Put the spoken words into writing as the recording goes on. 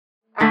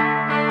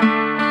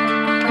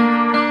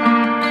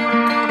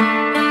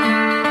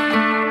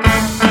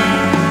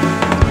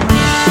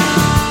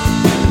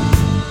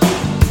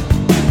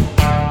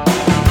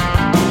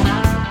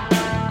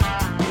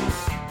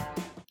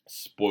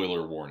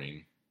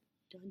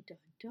Dun, dun,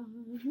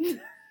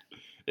 dun.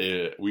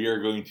 We are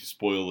going to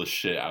spoil the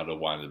shit out of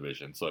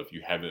WandaVision. So if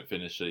you haven't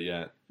finished it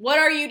yet, What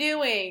are you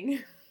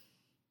doing?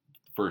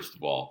 first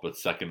of all, but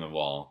second of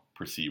all,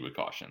 proceed with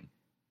caution.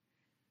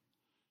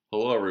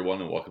 Hello,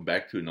 everyone, and welcome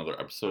back to another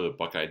episode of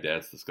Buckeye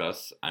Dads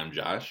Discuss. I'm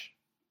Josh.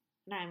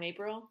 And I'm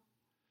April.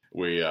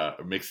 We are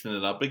mixing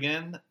it up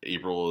again.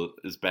 April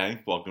is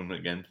back. Welcome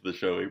again to the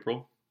show,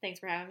 April. Thanks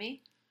for having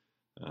me.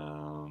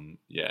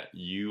 Yeah,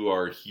 you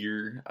are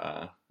here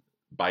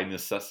by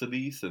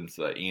necessity since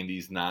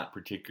Andy's not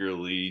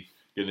particularly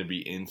going to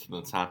be into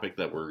the topic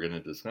that we're going to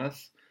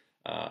discuss.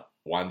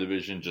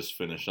 WandaVision just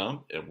finished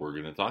up, and we're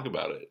going to talk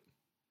about it.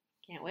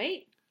 Can't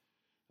wait.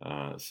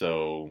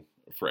 So,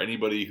 for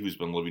anybody who's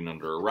been living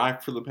under a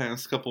rock for the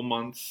past couple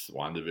months,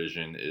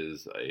 WandaVision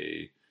is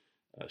a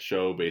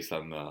show based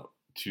on the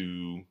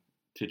two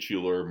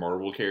titular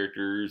Marvel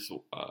characters,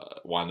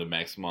 Wanda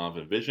Maximoff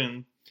and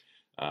Vision.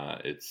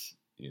 It's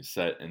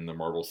set in the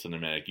Marvel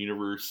Cinematic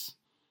Universe.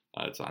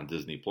 It's on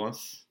Disney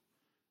Plus.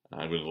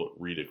 I'm going to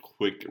read a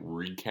quick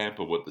recap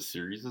of what the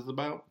series is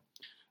about.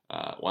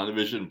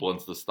 WandaVision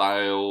blends the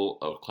style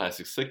of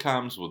classic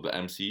sitcoms with the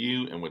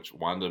MCU, in which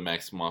Wanda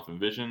Maximoff and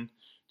Vision,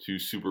 two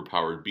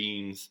superpowered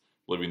beings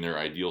living their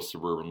ideal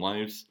suburban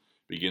lives,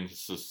 begin to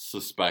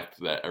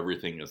suspect that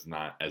everything is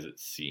not as it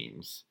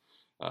seems.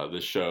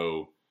 This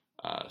show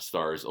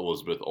stars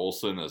Elizabeth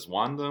Olsen as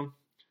Wanda,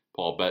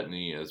 Paul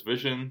Bettany as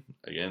Vision,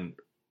 again,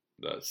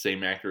 the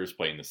same actors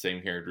playing the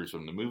same characters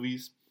from the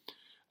movies.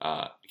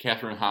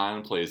 Catherine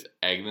Hahn plays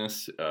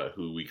Agnes,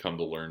 who we come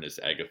to learn is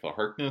Agatha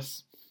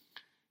Harkness.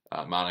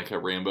 Monica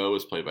Rambeau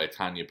is played by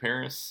Tanya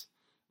Paris.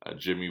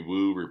 Jimmy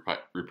Woo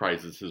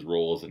reprises his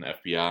role as an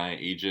FBI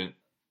agent.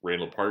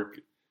 Randall Park.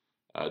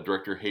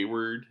 Director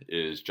Hayward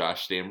is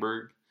Josh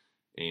Stamberg.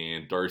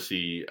 And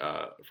Darcy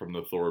from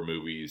the Thor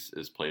movies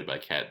is played by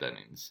Kat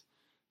Dennings.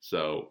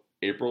 So,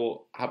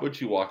 April, how about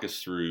you walk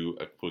us through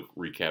a quick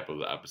recap of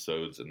the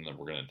episodes, and then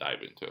we're going to dive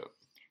into it.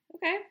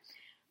 Okay.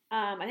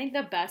 I think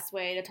the best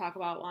way to talk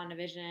about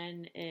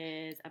WandaVision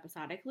is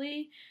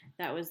episodically.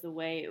 That was the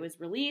way it was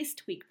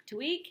released week to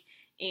week.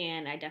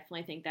 And I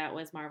definitely think that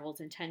was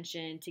Marvel's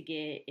intention to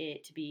get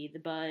it to be the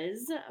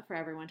buzz for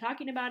everyone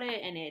talking about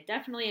it. And it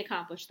definitely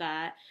accomplished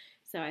that.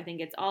 So I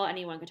think it's all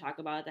anyone could talk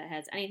about that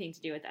has anything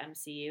to do with the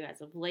MCU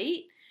as of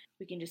late.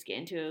 We can just get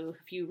into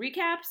a few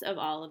recaps of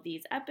all of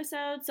these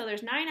episodes. So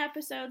there's 9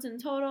 episodes in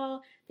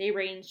total. They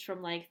ranged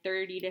from like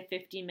 30 to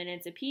 50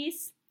 minutes a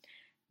piece.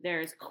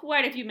 There's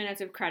quite a few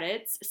minutes of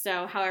credits.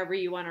 So however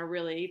you want to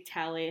really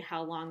tally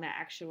how long that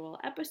actual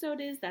episode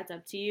is, that's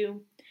up to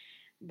you.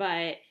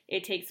 But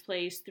it takes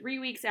place 3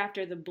 weeks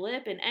after the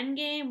blip in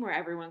Endgame, where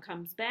everyone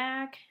comes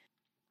back.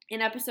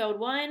 In episode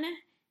 1,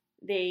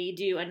 they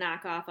do a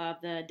knockoff of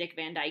the Dick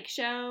Van Dyke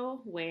Show,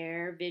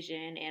 where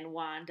Vision and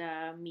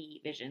Wanda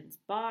meet Vision's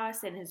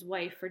boss and his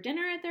wife for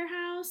dinner at their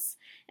house.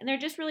 And they're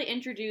just really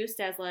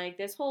introduced as like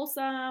this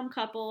wholesome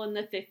couple in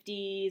the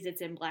 50s.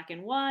 It's in black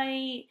and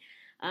white.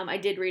 I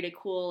did read a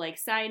cool like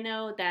side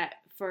note that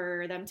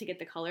for them to get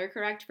the color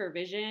correct for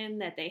Vision,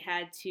 that they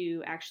had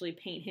to actually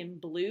paint him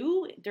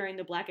blue during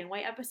the black and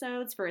white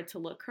episodes for it to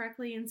look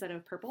correctly instead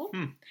of purple,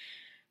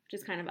 which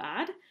is kind of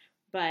odd.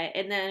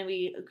 And then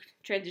we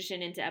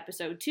transition into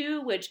episode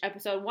 2, which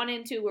episode 1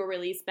 and 2 were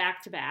released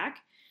back to back.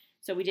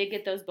 So we did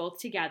get those both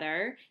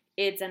together.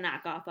 It's a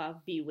knockoff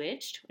of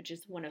Bewitched, which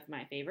is one of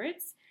my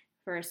favorites.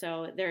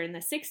 So they're in the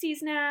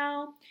 60s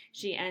now.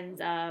 She ends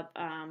up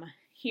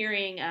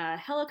hearing a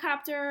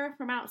helicopter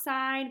from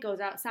outside, goes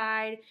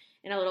outside,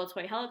 and a little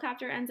toy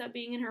helicopter ends up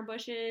being in her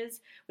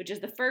bushes, which is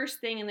the first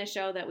thing in the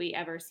show that we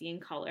ever see in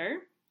color.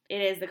 It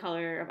is the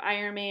color of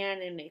Iron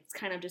Man, and it's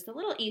kind of just a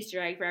little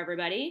Easter egg for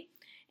everybody.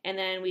 And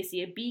then we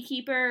see a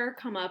beekeeper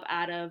come up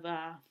out of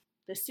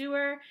the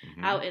sewer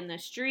out in the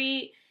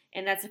street.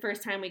 And that's the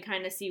first time we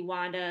kind of see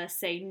Wanda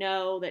say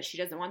no, that she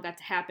doesn't want that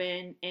to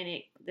happen.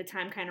 And the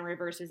time kind of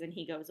reverses and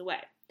he goes away.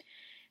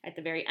 At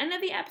the very end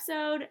of the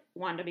episode,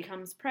 Wanda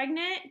becomes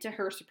pregnant, to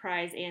her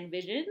surprise and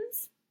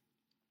Vision's.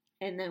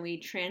 And then we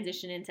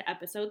transition into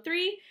episode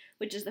 3,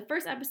 which is the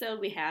first episode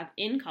we have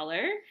in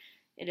color.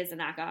 It is a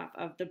knockoff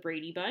of the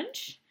Brady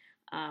Bunch.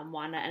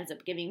 Wanda ends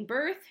up giving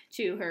birth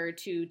to her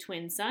 2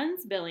 twin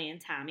sons, Billy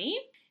and Tommy.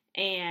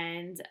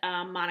 And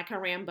Monica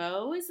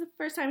Rambeau is the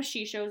first time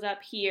she shows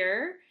up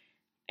here.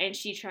 And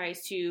she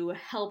tries to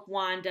help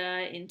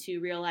Wanda into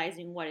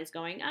realizing what is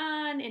going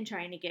on and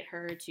trying to get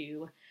her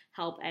to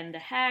help end the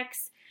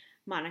hex.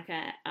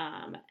 Monica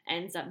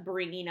ends up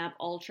bringing up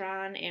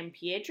Ultron and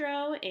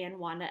Pietro, and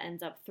Wanda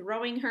ends up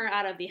throwing her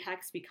out of the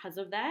hex because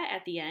of that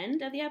at the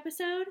end of the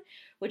episode,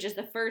 which is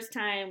the first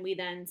time we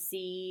then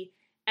see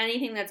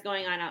anything that's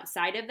going on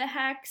outside of the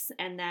hex,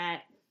 and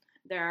that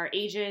there are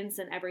agents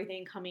and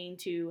everything coming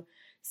to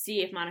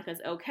see if Monica's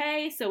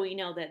okay, so we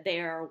know that they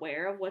are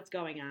aware of what's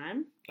going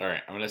on. All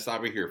right, I'm going to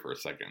stop you here for a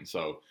second.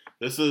 So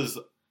this is,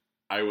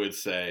 I would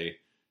say,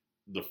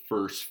 the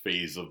first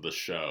phase of the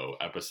show,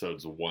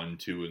 episodes 1,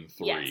 2, and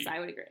 3. Yes, I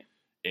would agree.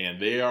 And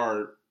they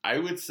are, I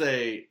would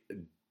say,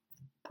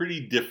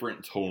 pretty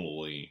different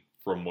tonally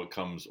from what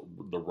comes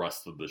the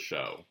rest of the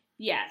show.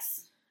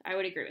 Yes, I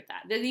would agree with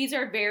that. These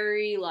are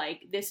very,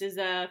 like, this is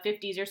a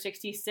 50s or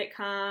 60s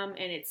sitcom,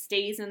 and it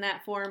stays in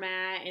that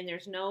format, and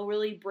there's no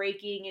really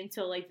breaking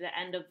until, like, the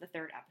end of the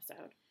third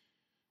episode.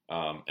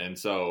 And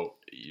so,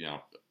 you know,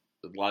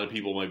 a lot of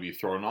people might be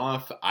thrown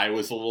off. I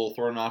was a little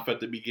thrown off at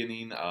the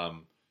beginning.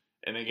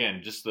 And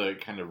again, just to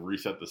kind of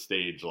reset the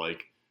stage,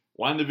 like,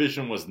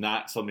 WandaVision was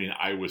not something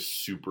I was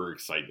super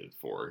excited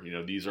for. You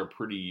know, these are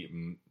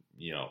pretty,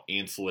 you know,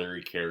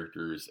 ancillary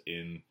characters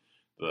in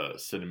the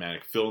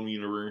cinematic film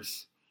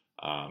universe.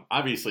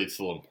 Obviously, it's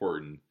still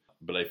important,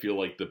 but I feel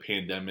like the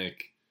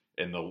pandemic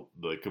and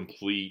the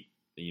complete,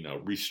 you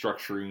know,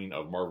 restructuring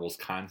of Marvel's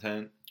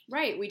content.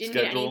 Right, we didn't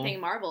get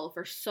anything Marvel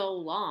for so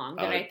long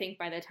that I think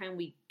by the time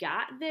we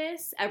got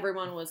this,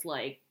 everyone was,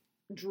 like,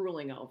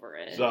 drooling over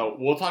it. So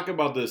we'll talk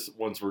about this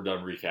once we're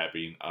done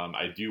recapping.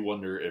 I do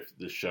wonder if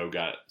the show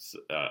got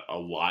a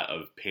lot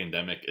of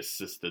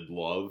pandemic-assisted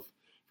love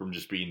from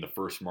just being the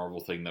first Marvel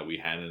thing that we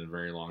had in a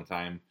very long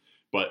time.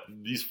 But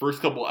these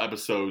first couple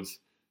episodes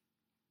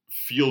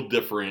feel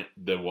different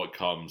than what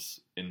comes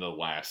in the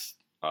last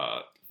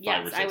 5 or 6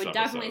 episodes. I would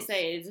definitely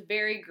say it's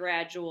very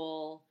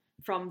gradual.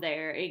 From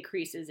there, it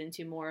increases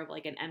into more of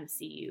like an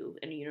MCU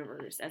in a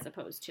universe as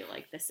opposed to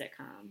like the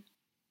sitcom.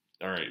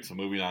 All right, so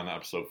moving on to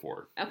episode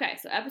 4. Okay,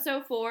 so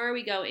episode 4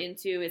 we go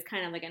into is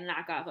kind of like a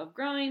knockoff of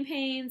Growing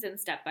Pains and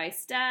Step by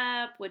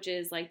Step, which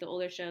is like the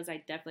older shows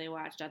I definitely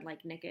watched on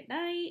like Nick at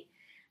Night.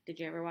 Did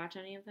you ever watch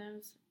any of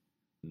those?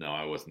 No,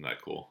 I wasn't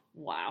that cool.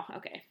 Wow.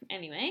 Okay.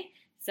 Anyway,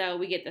 so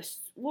we get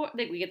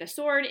the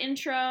sword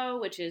intro,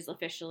 which is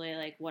officially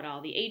like what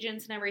all the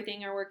agents and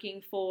everything are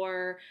working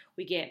for.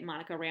 We get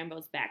Monica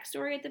Rambeau's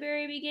backstory at the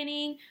very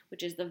beginning,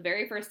 which is the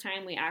very first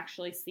time we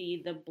actually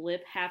see the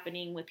blip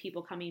happening with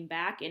people coming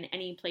back in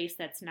any place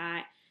that's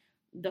not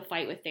the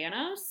fight with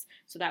Thanos.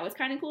 So that was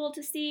kind of cool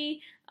to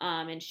see.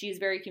 And she's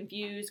very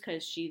confused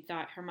because she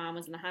thought her mom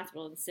was in the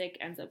hospital and sick,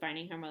 ends up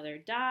finding her mother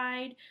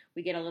died.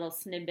 We get a little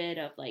snippet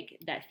of like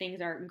that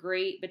things aren't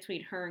great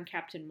between her and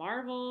Captain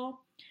Marvel.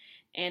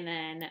 And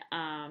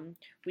then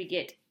we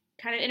get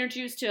kind of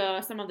introduced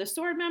to some of the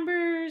sword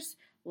members,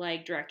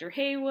 like Director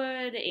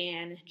Haywood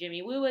and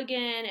Jimmy Woo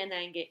again,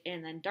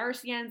 and then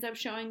Darcy ends up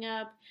showing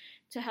up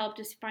to help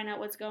to find out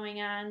what's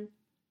going on.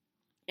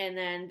 And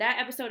then that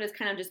episode is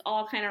kind of just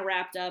all kind of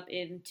wrapped up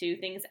into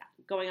things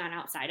going on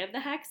outside of the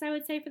Hex, I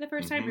would say, for the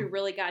first time. We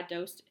really got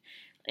dosed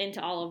into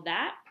all of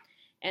that.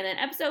 And then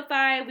episode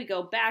 5, we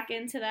go back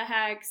into the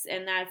Hex,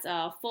 and that's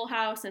Full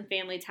House and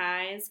Family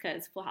Ties,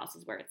 because Full House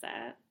is where it's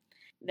at.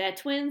 The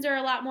twins are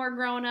a lot more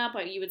grown up.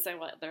 Like you would say,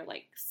 what, they're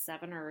like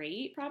 7 or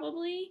 8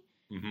 probably.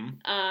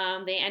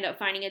 They end up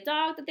finding a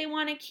dog that they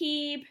want to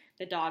keep.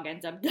 The dog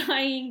ends up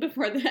dying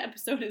before the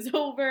episode is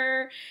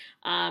over.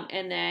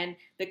 And then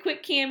the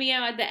quick cameo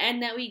at the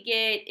end that we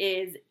get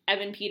is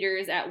Evan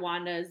Peters at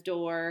Wanda's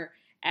door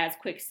as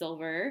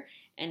Quicksilver.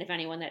 And if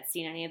anyone that's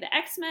seen any of the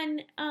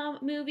X-Men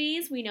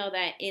movies, we know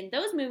that in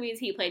those movies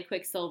he played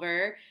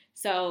Quicksilver.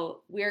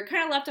 So we're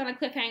kind of left on a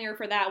cliffhanger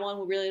for that one.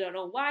 We really don't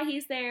know why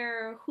he's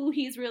there, who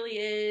he's really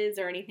is,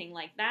 or anything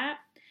like that.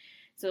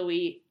 So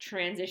we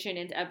transition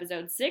into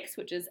episode 6,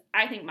 which is,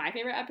 I think, my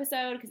favorite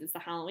episode because it's the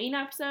Halloween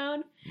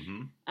episode.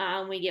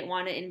 We get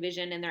Wanda and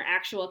Vision in their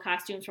actual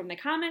costumes from the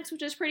comics,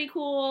 which is pretty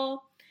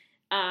cool.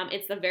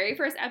 It's the very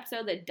first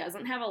episode that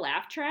doesn't have a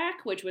laugh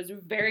track, which was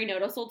very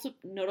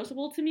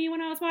noticeable to me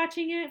when I was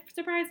watching it,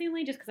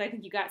 surprisingly, just because I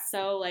think you got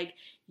so like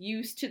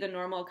used to the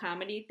normal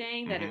comedy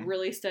thing that it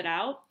really stood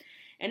out.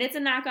 And it's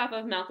a knockoff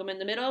of Malcolm in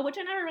the Middle, which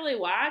I never really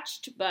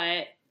watched,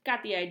 but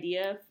got the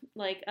idea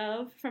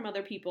of from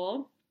other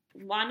people.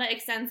 Wanda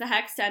extends the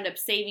Hex to end up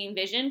saving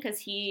Vision because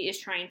he is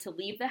trying to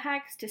leave the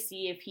Hex to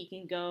see if he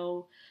can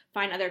go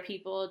find other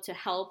people to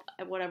help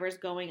whatever's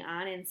going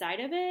on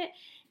inside of it.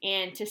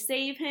 And to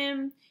save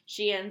him,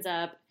 she ends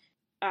up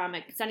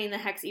extending the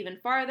Hex even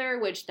farther,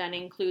 which then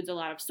includes a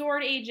lot of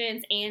sword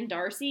agents and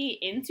Darcy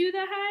into the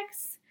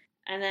Hex.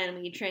 And then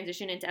we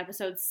transition into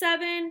episode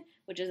 7,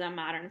 which is a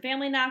Modern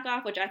Family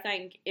knockoff, which I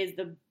think is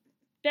the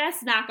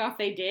best knockoff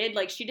they did.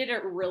 Like, she did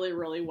it really,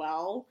 really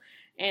well.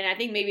 And I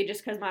think maybe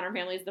just because Modern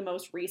Family is the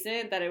most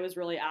recent that it was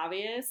really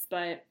obvious,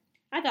 but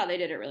I thought they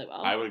did it really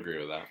well. I would agree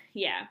with that.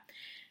 Yeah.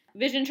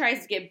 Vision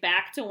tries to get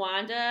back to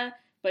Wanda,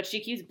 but she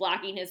keeps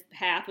blocking his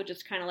path, which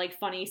is kind of like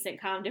funny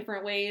sitcom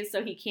different ways,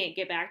 so he can't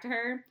get back to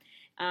her.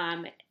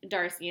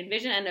 Darcy and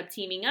Vision end up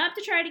teaming up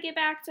to try to get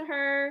back to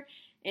her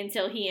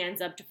until he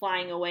ends up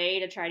flying away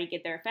to try to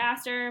get there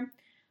faster.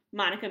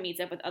 Monica meets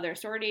up with other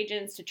sword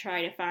agents to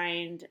try to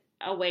find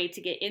a way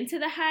to get into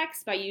the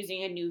Hex by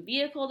using a new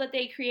vehicle that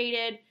they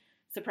created.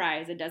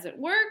 Surprise, it doesn't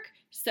work,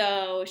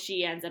 so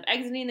she ends up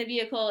exiting the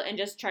vehicle and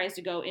just tries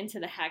to go into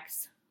the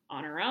Hex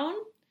on her own.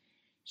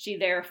 She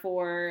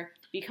therefore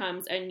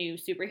becomes a new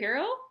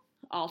superhero,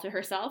 all to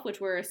herself, which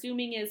we're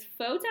assuming is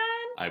Photon?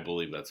 I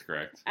believe that's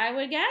correct. I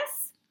would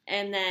guess.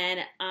 And then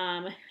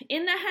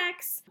in the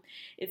Hex,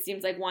 it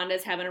seems like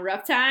Wanda's having a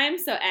rough time,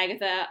 so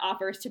Agatha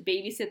offers to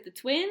babysit the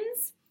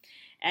twins.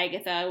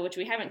 Agatha, which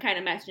we haven't kind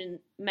of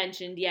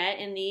mentioned yet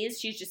in these.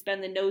 She's just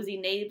been the nosy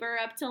neighbor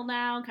up till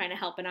now, kind of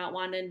helping out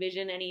Wanda and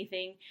Vision,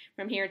 anything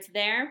from here to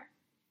there.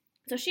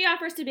 So she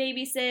offers to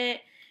babysit,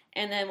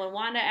 and then when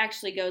Wanda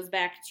actually goes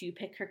back to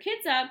pick her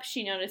kids up,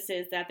 she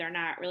notices that they're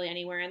not really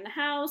anywhere in the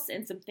house,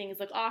 and some things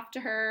look off to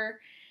her.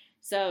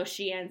 So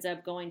she ends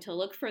up going to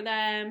look for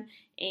them,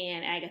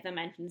 and Agatha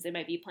mentions they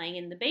might be playing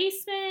in the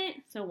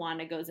basement. So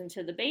Wanda goes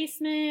into the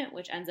basement,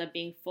 which ends up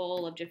being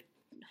full of just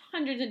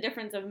hundreds of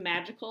different of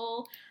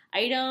magical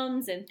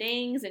items and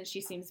things, and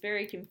she seems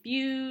very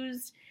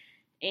confused.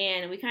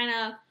 And we kind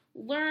of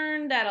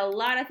learned that a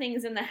lot of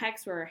things in the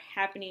Hex were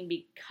happening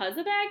because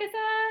of Agatha.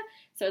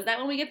 So is that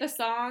when we get the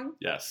song?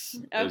 Yes.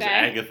 Okay. It was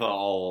Agatha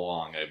all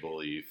along, I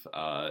believe.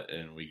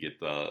 And we get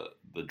the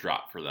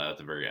drop for that at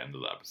the very end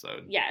of the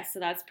episode. Yes, so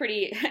that's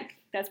pretty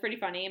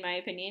funny in my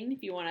opinion.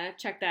 If you want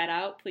to check that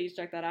out, please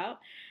check that out.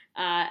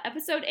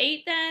 Episode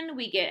 8 then,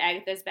 we get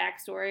Agatha's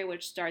backstory,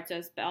 which starts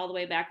us all the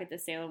way back at the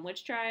Salem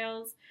witch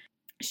trials.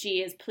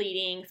 She is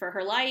pleading for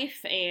her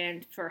life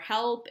and for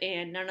help,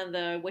 and none of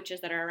the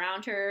witches that are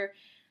around her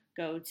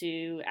go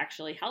to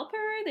actually help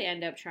her. They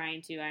end up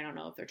trying to, I don't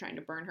know if they're trying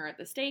to burn her at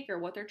the stake or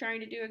what they're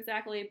trying to do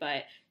exactly,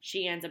 but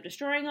she ends up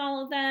destroying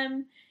all of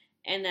them.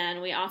 And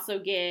then we also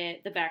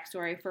get the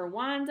backstory for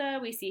Wanda.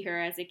 We see her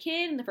as a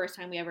kid, and the first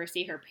time we ever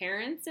see her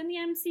parents in the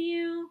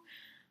MCU.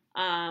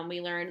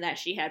 We learned that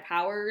she had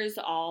powers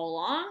all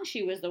along.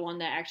 She was the one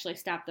that actually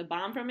stopped the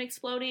bomb from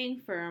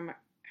exploding from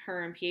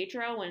her and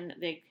Pietro when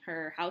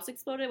her house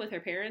exploded with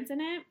her parents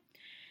in it.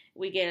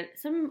 We get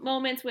some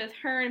moments with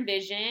her and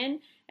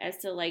Vision as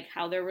to like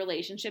how their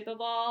relationship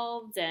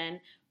evolved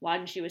and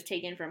when she was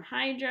taken by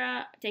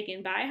Hydra,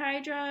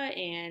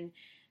 and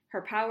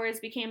her powers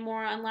became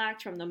more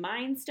unlocked from the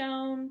Mind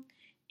Stone.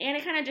 And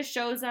it kind of just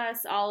shows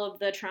us all of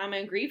the trauma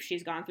and grief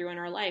she's gone through in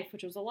her life,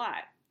 which was a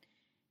lot.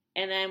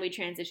 And then we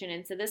transition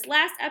into this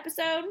last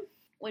episode,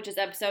 which is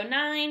episode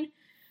 9.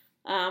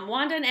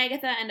 Wanda and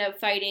Agatha end up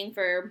fighting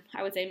for,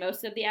 I would say,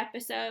 most of the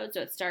episode.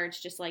 So it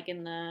starts just like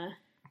in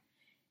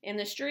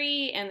the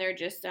street, and they're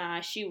just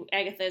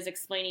Agatha is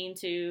explaining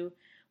to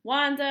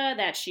Wanda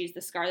that she's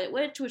the Scarlet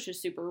Witch, which is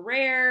super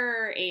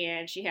rare,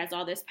 and she has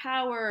all this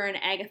power,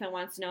 and Agatha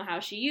wants to know how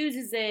she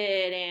uses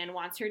it and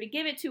wants her to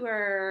give it to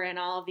her and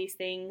all of these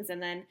things.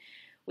 And then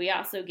we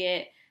also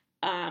get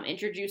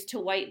introduced to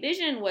White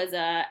Vision, was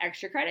a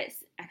extra credit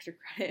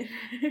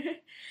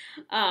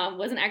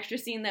was an extra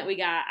scene that we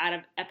got out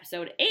of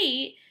episode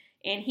 8,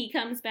 and he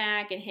comes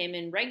back, and him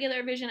and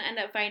regular Vision end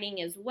up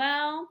fighting as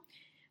well.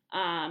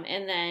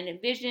 And then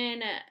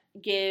Vision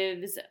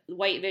gives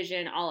White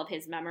Vision all of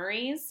his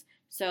memories,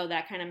 so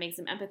that kind of makes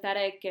him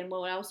empathetic. And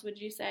what else would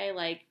you say?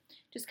 Like,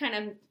 just kind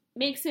of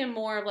makes him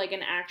more of like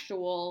an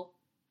actual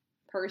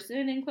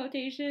person in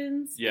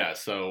quotations. Yeah,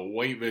 so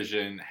White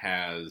Vision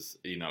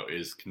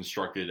is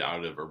constructed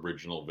out of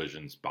original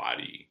Vision's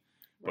body,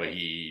 but Right.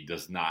 he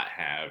does not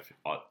have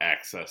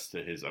access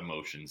to his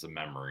emotions and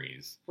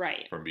memories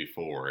Right. from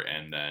before.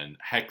 And then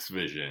Hex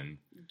Vision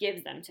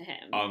Gives them to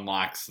him.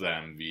 unlocks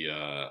them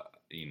via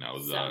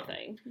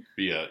Something.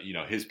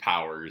 his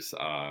powers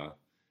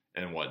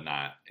and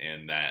whatnot,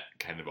 and that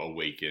kind of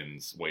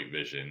awakens White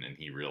Vision, and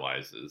he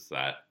realizes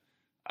that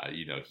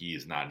he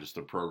is not just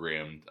a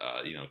programmed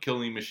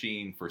killing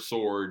machine for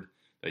Sword,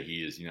 that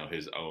he is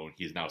his own.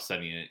 He's now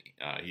setting it.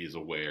 He is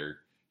aware.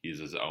 He is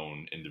his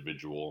own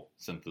individual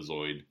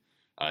synthezoid,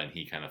 and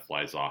he kind of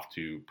flies off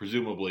to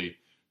presumably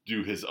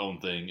do his own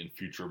thing in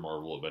future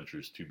Marvel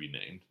adventures to be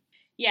named.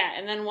 Yeah,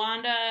 and then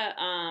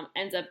Wanda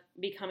ends up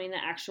becoming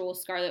the actual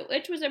Scarlet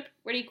Witch, was a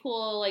pretty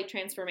cool like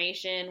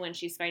transformation when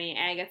she's fighting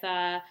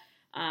Agatha.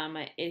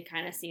 It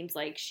kind of seems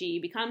like she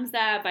becomes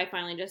that by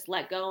finally just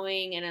let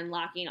going and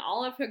unlocking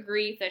all of her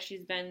grief that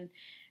she's been,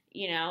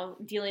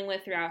 dealing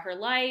with throughout her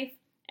life.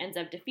 Ends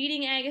up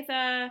defeating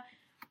Agatha.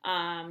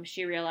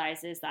 She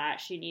realizes that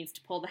she needs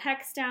to pull the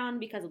Hex down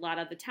because a lot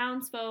of the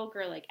townsfolk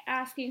are like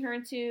asking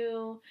her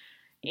to,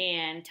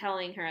 and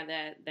telling her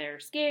that they're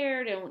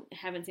scared and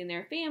haven't seen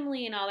their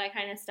family and all that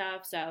kind of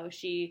stuff. So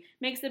she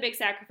makes the big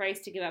sacrifice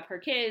to give up her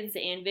kids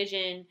and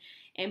Vision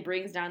and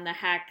brings down the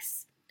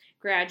Hex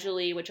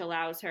gradually, which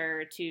allows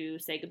her to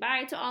say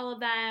goodbye to all of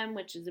them,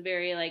 which is a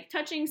very like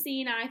touching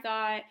scene, I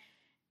thought.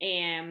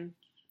 And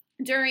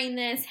during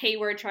this,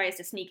 Hayward tries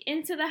to sneak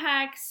into the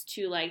Hex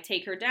to like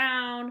take her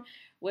down,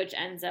 which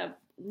ends up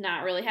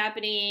not really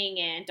happening,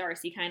 and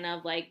Darcy kind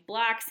of like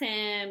blocks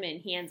him, and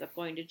he ends up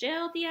going to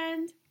jail at the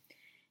end.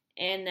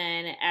 And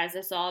then as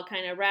this all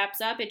kind of wraps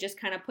up, it just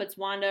kind of puts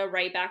Wanda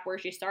right back where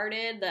she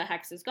started. The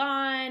Hex is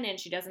gone, and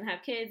she doesn't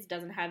have kids,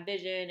 doesn't have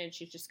Vision, and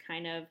she's just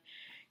kind of,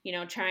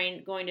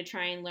 going to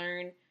try and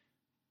learn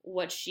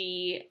what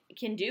she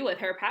can do with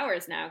her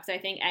powers now. Because I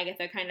think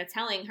Agatha kind of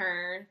telling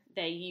her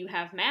that you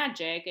have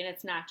magic, and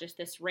it's not just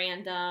this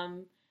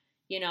random,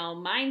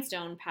 Mind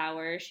Stone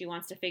power. She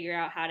wants to figure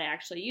out how to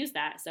actually use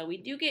that. So we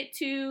do get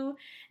 2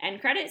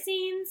 end credit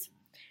scenes.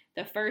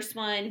 The first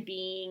one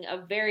being a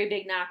very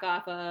big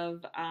knockoff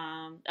of,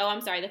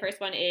 the first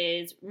one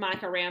is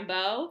Monica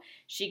Rambeau.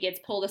 She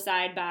gets pulled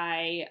aside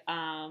by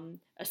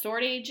a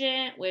sword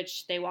agent,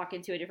 which they walk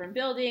into a different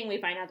building. We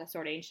find out the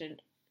sword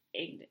agent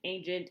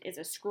is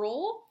a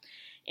Skrull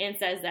and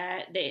says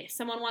that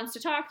someone wants to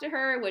talk to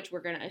her, which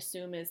we're going to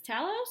assume is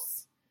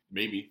Talos.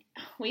 Maybe.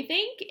 We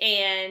think.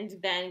 And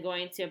then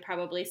going to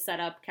probably set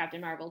up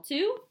Captain Marvel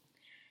 2.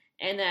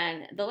 And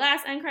then the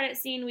last end credit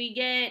scene we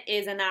get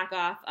is a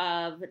knockoff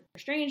of the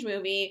Strange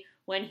movie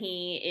when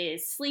he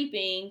is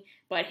sleeping,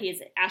 but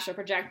he's astral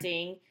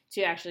projecting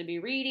to actually be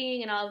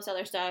reading and all this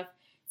other stuff.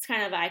 It's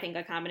kind of, I think,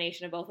 a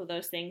combination of both of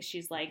those things.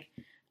 She's like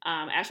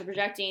astral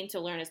projecting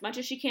to learn as much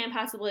as she can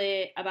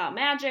possibly about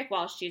magic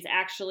while she's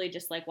actually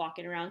just like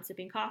walking around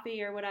sipping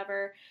coffee or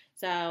whatever.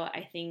 So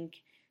I think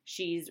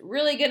she's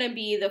really going to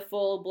be the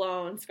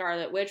full-blown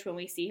Scarlet Witch when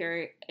we see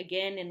her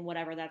again in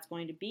whatever that's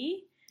going to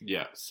be.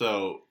 Yeah,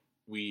 so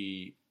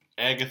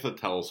Agatha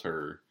tells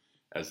her,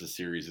 as the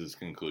series is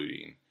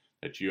concluding,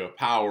 that you have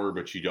power,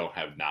 but you don't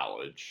have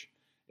knowledge.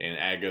 And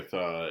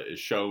Agatha is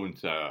shown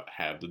to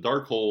have the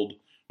Darkhold,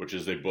 which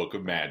is a book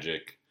of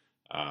magic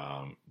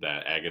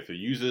that Agatha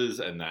uses,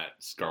 and that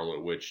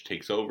Scarlet Witch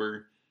takes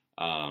over.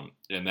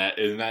 And that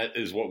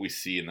is what we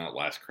see in that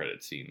last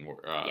credit scene,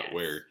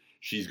 where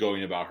she's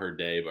going about her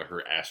day, but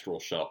her astral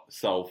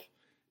self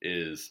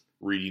is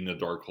reading the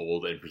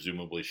Darkhold, and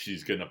presumably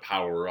she's going to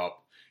power up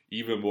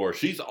even more.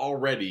 She's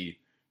already,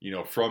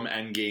 from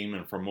Endgame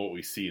and from what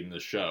we see in the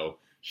show,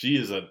 she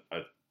is a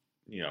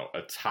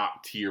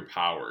top tier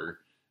power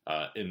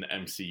in the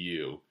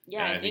MCU.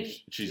 Yeah, and I think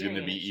she's going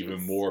to be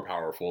even more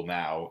powerful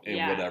now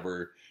in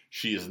whatever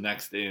she is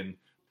next in.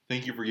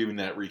 Thank you for giving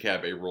that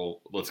recap,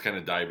 April. Let's kind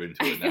of dive into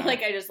it now. I feel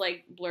like I just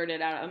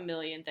blurted out a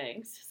million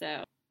things.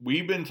 So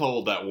we've been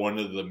told that one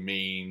of the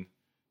main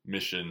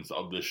missions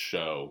of this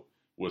show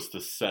was to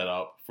set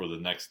up for the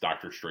next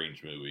Doctor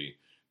Strange movie.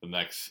 The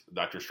next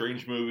Doctor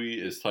Strange movie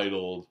is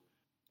titled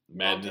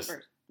Madness.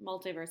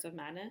 Multiverse of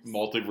Madness.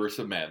 Multiverse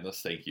of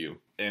Madness, thank you.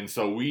 And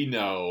so we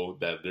know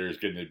that there's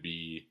going to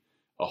be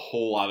a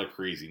whole lot of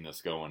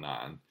craziness going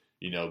on.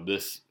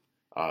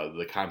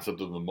 The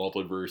concept of the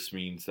multiverse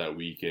means that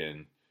we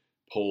can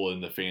pull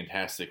in the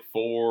Fantastic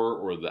Four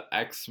or the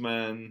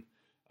X-Men.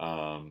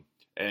 And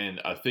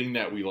a thing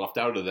that we left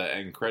out of that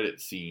end credit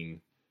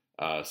scene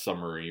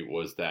summary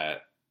was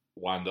that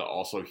Wanda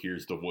also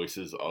hears the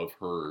voices of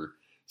her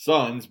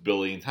sons,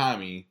 Billy and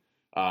Tommy,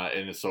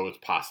 and so it's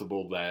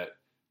possible that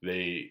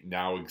they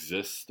now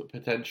exist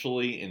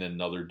potentially in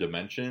another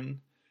dimension,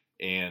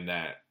 and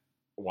that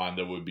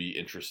Wanda would be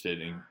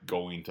interested in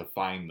going to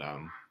find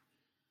them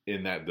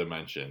in that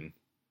dimension,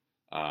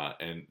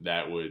 and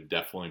that would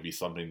definitely be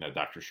something that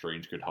Doctor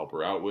Strange could help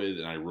her out with.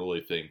 And I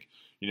really think,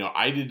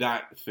 I did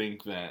not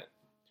think that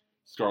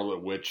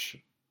Scarlet Witch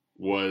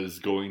was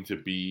going to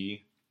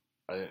be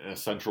a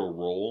central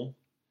role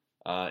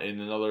in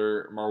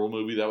another Marvel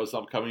movie that was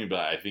upcoming,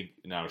 but I think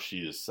now she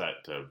is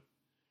set to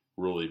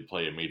really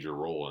play a major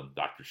role in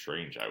Doctor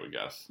Strange, I would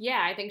guess.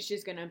 Yeah, I think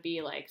she's going to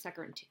be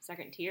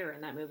second tier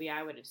in that movie,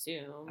 I would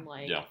assume.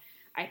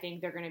 I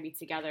think they're going to be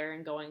together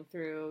and going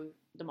through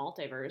the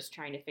multiverse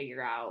trying to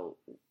figure out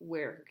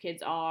where her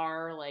kids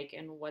are,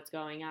 and what's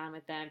going on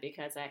with them,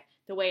 because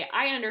the way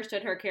I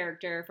understood her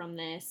character from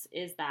this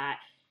is that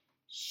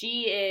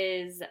she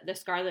is the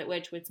Scarlet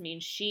Witch, which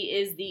means she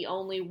is the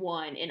only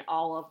one in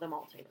all of the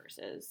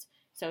multiverses.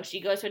 So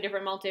she goes to a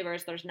different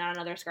multiverse, there's not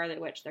another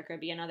Scarlet Witch. There could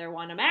be another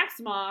Wanda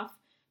Maximoff,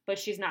 but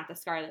she's not the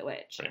Scarlet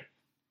Witch. Right.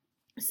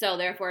 So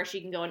therefore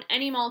she can go in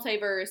any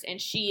multiverse and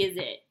she is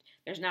it.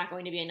 There's not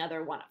going to be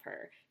another one of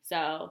her.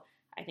 So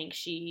I think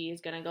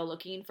she's going to go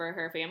looking for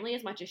her family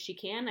as much as she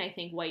can. I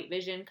think White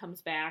Vision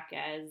comes back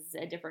as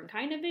a different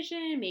kind of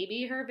Vision.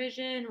 Maybe her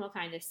Vision. We'll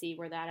kind of see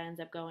where that ends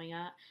up going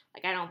up.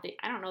 I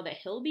don't know that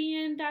he'll be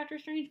in Doctor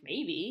Strange.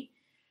 Maybe.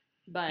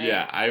 But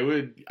yeah,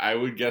 I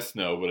would guess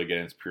no, but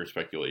again, it's pure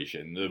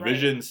speculation. The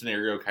Vision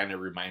scenario kind of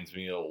reminds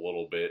me a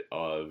little bit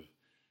of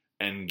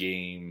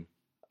Endgame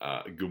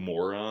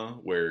Gamora,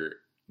 where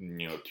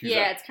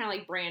it's kind of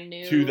like brand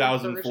new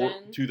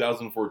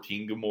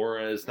 2014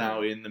 Gamora is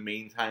now in the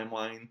main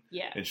timeline.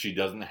 Yeah. And she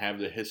doesn't have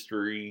the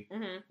history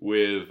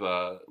with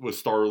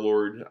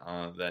Star-Lord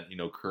that,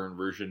 current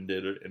version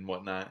did and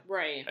whatnot.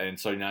 Right. And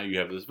so now you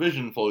have this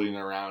Vision floating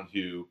around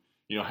who,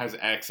 has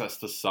access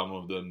to some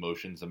of the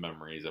emotions and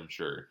memories, I'm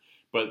sure.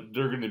 But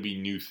they're going to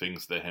be new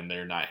things to him.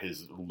 They're not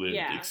his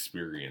lived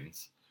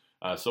experience.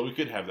 So we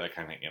could have that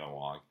kind of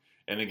analog.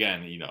 And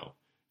again,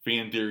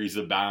 fan theories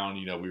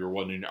abound. We were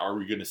wondering, are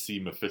we going to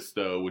see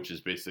Mephisto, which is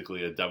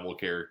basically a devil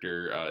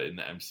character in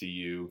the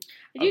MCU?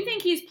 I do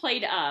think he's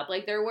played up.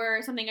 There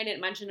were something I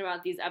didn't mention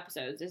about these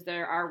episodes is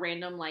there are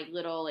random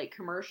little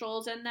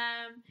commercials in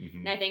them,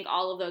 and I think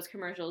all of those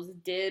commercials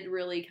did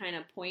really kind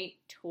of point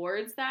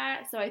towards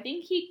that. So I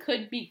think he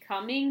could be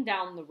coming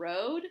down the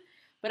road.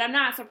 But I'm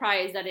not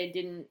surprised that it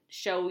didn't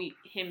show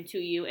him to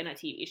you in a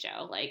TV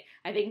show.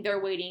 I think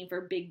they're waiting for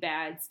big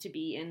bads to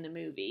be in the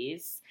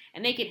movies.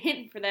 And they can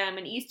hint for them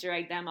and Easter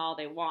egg them all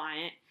they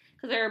want.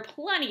 Because there are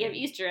plenty of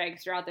Easter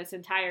eggs throughout this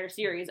entire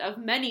series of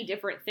many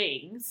different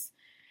things,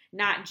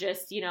 not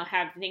just,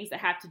 have things that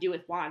have to do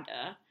with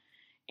Wanda.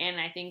 And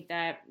I think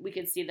that we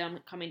could see them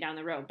coming down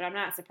the road. But I'm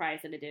not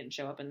surprised that it didn't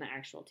show up in the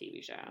actual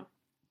TV show.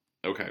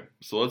 Okay,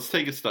 so let's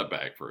take a step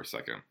back for a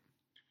second.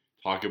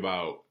 Talk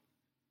about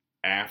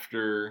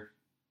after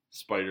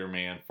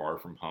Spider-Man Far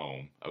From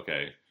Home.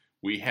 Okay,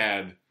 we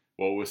had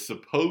what was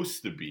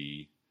supposed to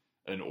be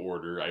an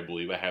order. I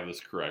believe I have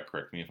this correct.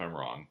 Correct me if I'm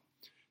wrong.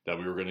 That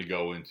we were going to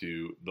go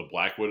into the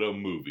Black Widow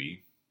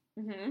movie.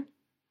 Mm-hmm.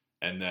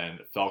 And then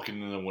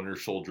Falcon and the Winter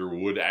Soldier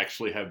would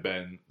actually have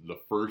been the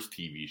first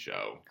TV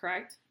show.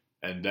 Correct.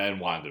 And then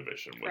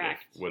WandaVision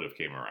would have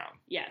came around.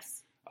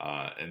 Yes.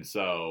 And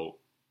so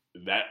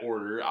that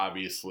order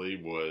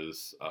obviously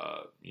was,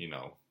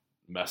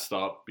 messed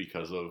up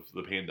because of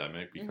the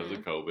pandemic, because of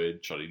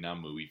COVID, shutting down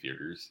movie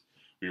theaters.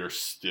 We are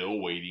still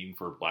waiting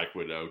for Black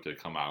Widow to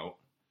come out.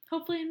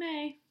 Hopefully in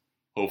May.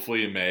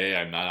 Hopefully in May.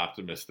 I'm not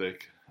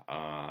optimistic,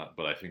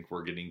 but I think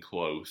we're getting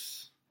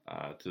close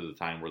to the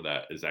time where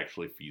that is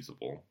actually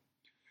feasible.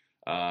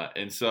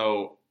 And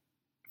so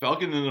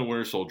Falcon and the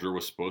Winter Soldier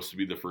was supposed to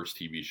be the first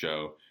TV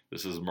show.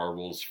 This is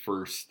Marvel's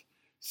first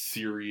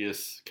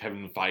serious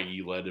Kevin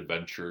Feige-led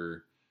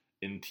adventure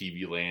in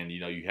TV land.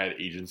 You had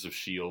Agents of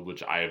S.H.I.E.L.D.,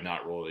 which I have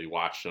not really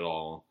watched at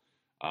all.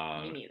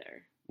 Me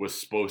neither. Was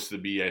supposed to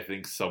be, I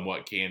think,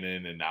 somewhat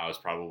canon, and now is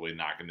probably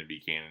not going to be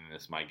canon,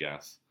 is my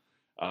guess.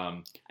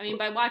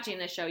 By watching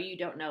this show, you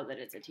don't know that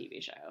it's a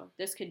TV show.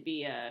 This could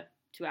be a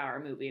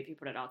 2-hour movie if you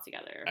put it all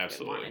together.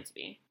 Absolutely. If you want it to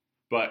be.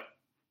 But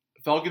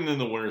Falcon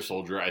and the Winter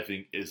Soldier, I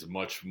think, is a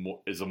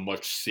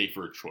much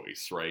safer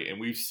choice, right? And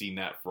we've seen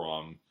that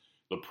from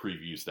the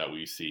previews that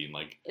we've seen.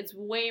 Like, it's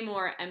way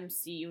more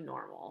MCU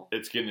normal.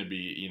 It's going to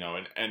be,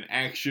 an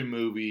action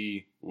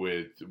movie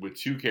with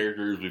two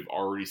characters we've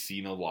already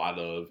seen a lot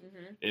of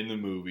in the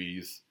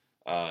movies.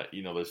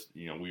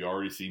 We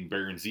already seen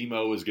Baron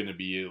Zemo is going to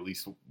be at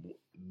least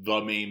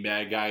the main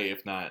bad guy,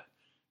 if not,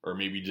 or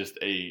maybe just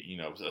a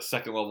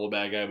second level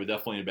bad guy, but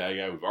definitely a bad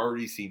guy. We've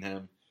already seen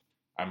him.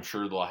 I'm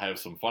sure they'll have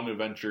some fun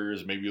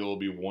adventures. Maybe there'll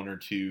be one or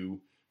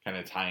two kind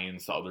of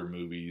tie-ins to other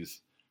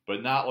movies,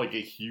 but not like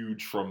a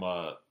huge from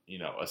a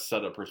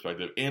setup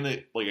perspective. And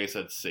it, like I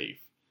said, safe.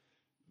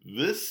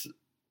 This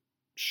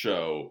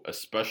show,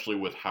 especially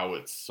with how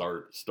it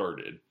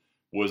started,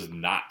 was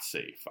not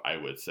safe, I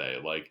would say.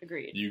 Like,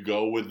 agreed. You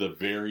go with the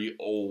very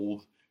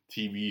old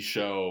TV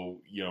show,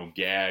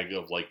 gag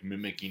of like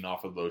mimicking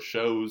off of those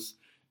shows.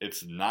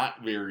 It's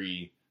not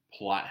very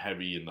plot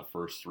heavy in the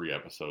first 3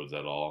 episodes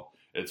at all.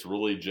 It's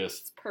really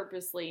just... It's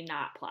purposely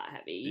not plot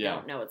heavy. You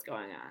don't know what's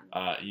going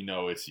on.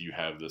 You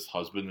have this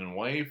husband and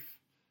wife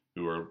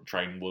who are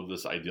trying to live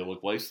this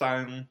idyllic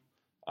lifestyle.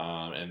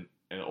 And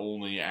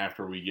only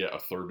after we get a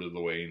third of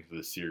the way into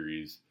the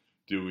series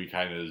do we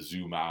kind of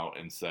zoom out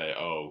and say,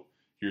 oh,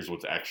 here's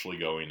what's actually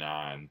going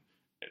on.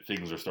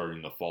 Things are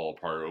starting to fall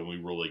apart when we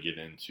really get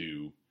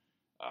into,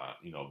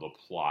 the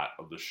plot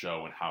of the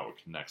show and how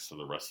it connects to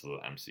the rest of the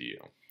MCU.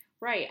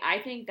 Right. I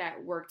think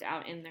that worked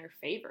out in their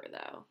favor,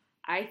 though.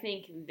 I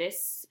think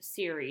this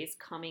series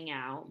coming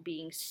out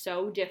being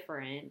so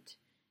different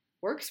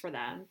works for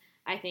them.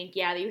 I think,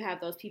 you have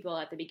those people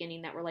at the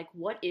beginning that were like,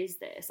 what is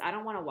this? I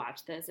don't want to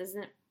watch this.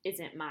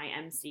 Isn't my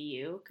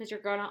MCU? Because you're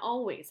going to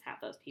always have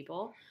those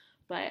people.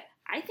 But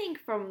I think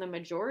from the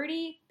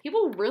majority,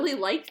 people really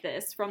liked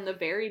this from the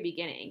very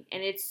beginning.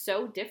 And it's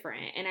so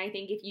different. And I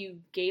think if you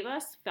gave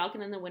us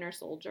Falcon and the Winter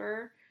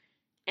Soldier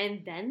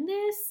and then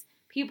this,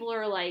 people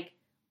are like,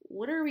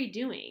 what are we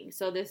doing?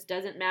 So this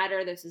doesn't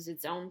matter. This is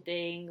its own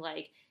thing.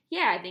 Like,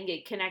 I think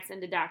it connects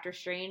into Doctor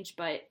Strange,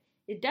 but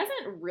it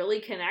doesn't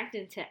really connect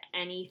into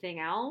anything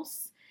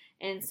else.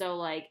 And so,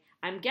 like,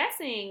 I'm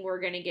guessing we're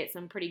going to get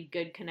some pretty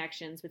good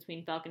connections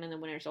between Falcon and the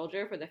Winter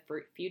Soldier for the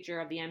future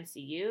of the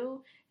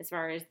MCU as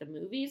far as the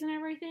movies and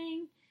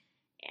everything.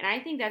 And I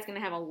think that's going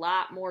to have a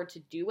lot more to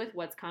do with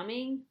what's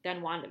coming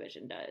than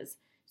WandaVision does.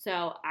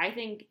 So I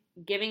think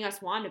giving us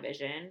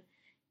WandaVision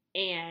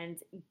and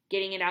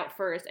getting it out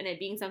first and it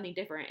being something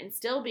different and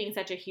still being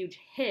such a huge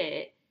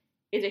hit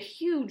is a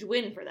huge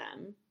win for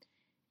them.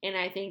 And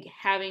I think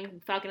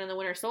having Falcon and the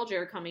Winter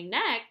Soldier coming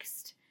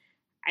next,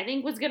 I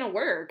think was going to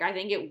work. I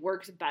think it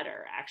works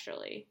better,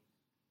 actually.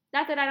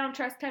 Not that I don't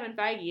trust Kevin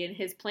Feige and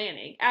his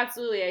planning.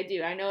 Absolutely, I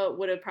do. I know it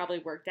would have probably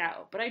worked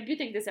out. But I do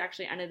think this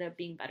actually ended up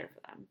being better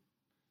for them.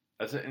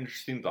 That's an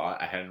interesting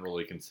thought I hadn't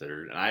really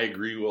considered. And I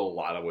agree with a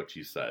lot of what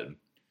you said.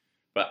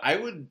 But I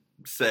would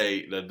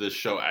say that this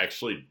show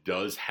actually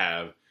does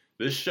have...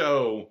 This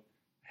show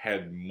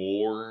had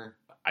more...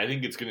 I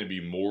think it's going to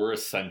be more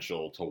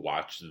essential to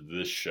watch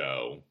this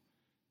show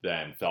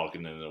than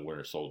Falcon and the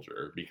Winter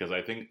Soldier. Because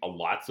I think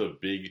lots of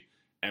big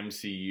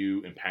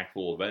MCU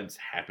impactful events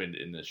happened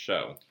in this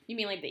show. You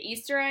mean like the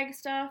Easter egg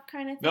stuff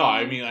kind of thing? No,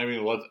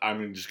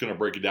 I'm just going to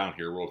break it down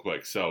here real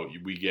quick. So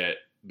we get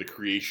the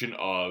creation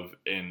of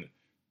and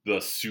the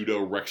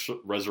pseudo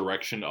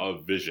resurrection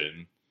of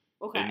Vision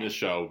in this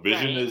show.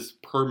 Vision is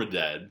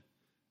permadead,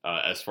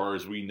 as far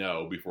as we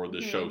know, before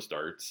the show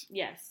starts.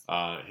 Yes.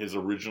 His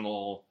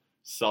original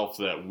self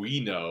that we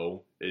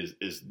know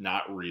is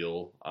not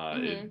real.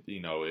 Mhm.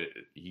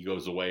 He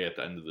goes away at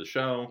the end of the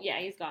show. Yeah,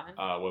 he's gone.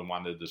 When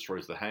Wanda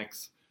destroys the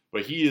Hex,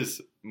 but he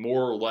is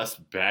more or less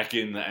back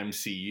in the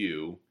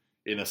MCU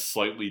in a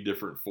slightly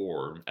different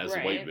form as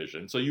Right. White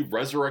Vision. So you've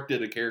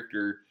resurrected a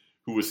character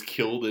who was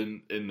killed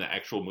in the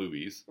actual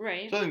movies.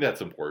 Right. So I think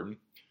that's important.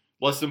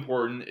 Less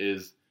important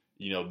is,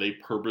 they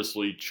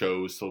purposely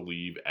chose to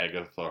leave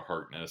Agatha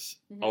Harkness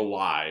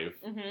alive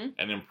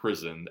and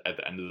imprisoned at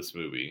the end of this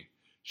movie.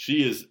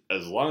 She is,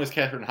 as long as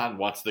Catherine Hahn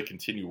wants to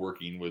continue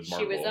working with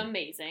Marvel. She was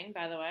amazing,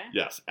 by the way.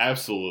 Yes,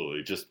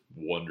 absolutely. Just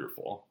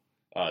wonderful.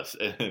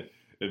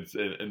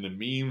 And the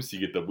memes, you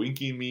get the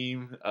winky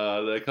meme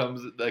that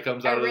comes out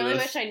of this. I really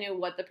wish I knew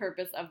what the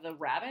purpose of the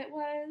rabbit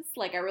was.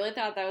 Like, I really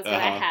thought that was going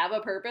to have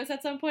a purpose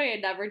at some point.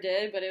 It never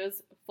did, but it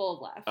was full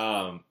of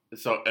laughs.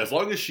 So as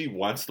long as she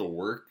wants to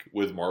work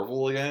with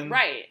Marvel again,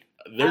 right,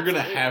 they're going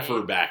to have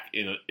her back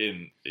in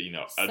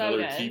So another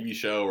good. TV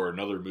show or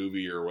another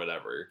movie or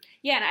whatever.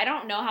 Yeah, and I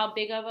don't know how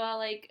big of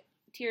a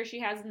tier she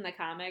has in the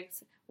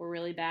comics. We're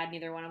really bad.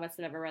 Neither one of us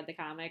had ever read the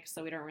comics,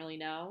 so we don't really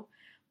know.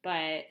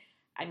 But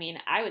I mean,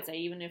 I would say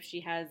even if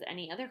she has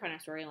any other kind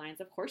of storylines,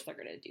 of course they're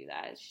going to do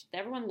that.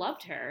 Everyone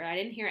loved her. I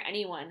didn't hear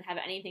anyone have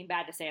anything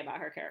bad to say about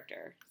her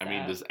character. So. I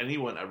mean, does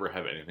anyone ever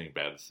have anything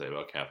bad to say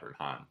about Catherine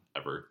Hahn,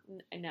 ever?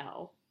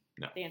 No.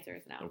 No. The answer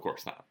is no. Of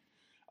course not.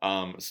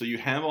 So you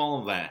have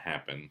all of that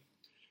happen.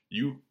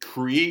 You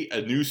create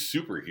a new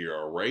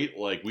superhero, right?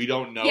 Like, we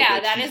don't know. Yeah,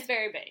 that is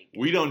very big.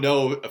 We don't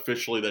know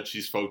officially that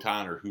she's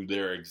Photon or who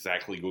they're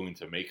exactly going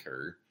to make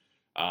her.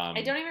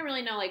 I don't even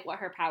really know, what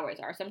her powers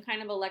are. Some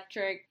kind of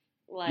electric...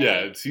 yeah,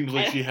 it seems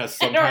like she has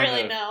some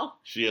know.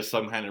 She has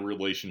some kind of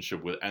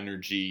relationship with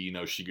energy.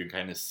 She could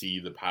kind of see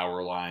the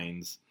power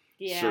lines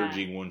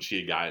surging when she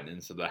had gotten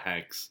into the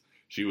Hex.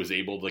 She was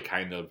able to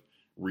kind of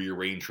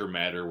rearrange her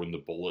matter when the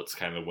bullets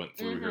kind of went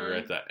through her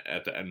at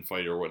the end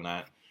fight or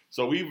whatnot.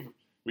 So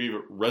we've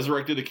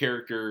resurrected a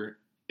character,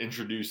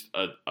 introduced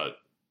a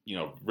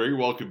very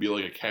well could be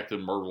like a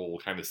Captain Marvel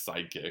kind of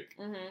sidekick,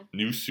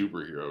 new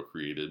superhero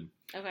created.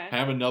 Okay.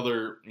 Have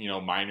another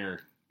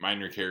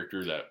minor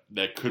character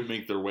that could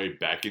make their way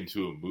back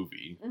into a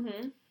movie.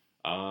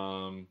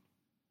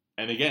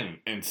 And again,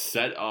 and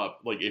set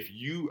up, if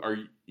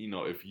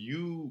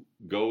you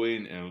go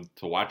in and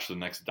to watch the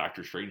next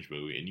Doctor Strange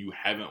movie and you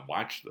haven't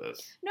watched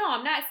this. No,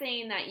 I'm not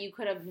saying that you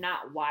could have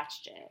not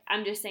watched it.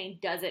 I'm just saying,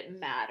 does it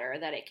matter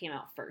that it came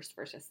out first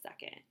versus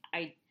second?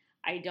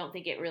 I don't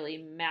think it really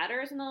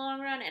matters in the long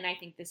run, and I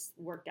think this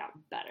worked out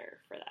better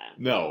for them.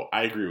 No,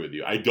 I agree with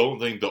you. I don't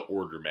think the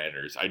order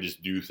matters. I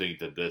just do think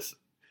that this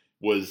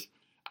was,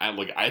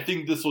 I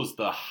think this was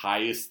the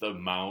highest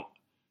amount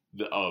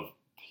of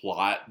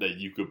plot that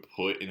you could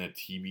put in a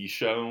TV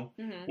show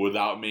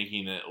without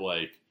making it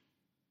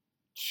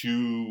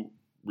too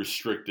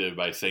restrictive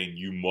by saying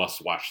you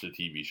must watch the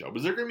TV show.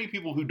 Because there are going to be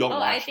people who don't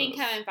watch I think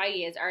this. Kevin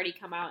Feige has already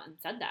come out and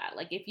said that.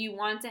 If you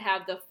want to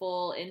have the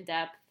full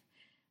in-depth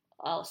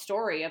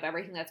story of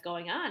everything that's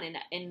going on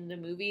in the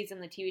movies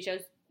and the TV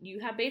shows, you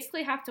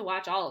basically have to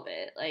watch all of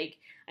it.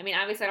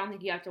 Obviously I don't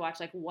think you have to watch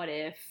What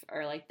If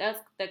or that's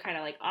the kind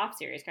of off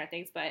series kind of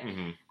things, but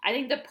I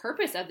think the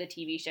purpose of the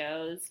TV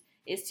shows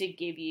is to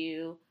give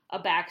you a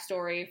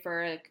backstory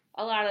for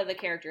a lot of the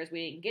characters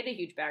we didn't get a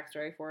huge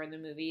backstory for in the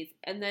movies,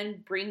 and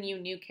then bring you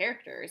new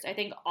characters. I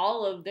think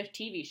all of the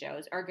TV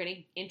shows are going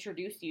to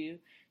introduce you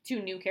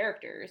to new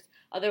characters.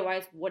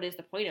 Otherwise, what is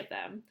the point of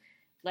them?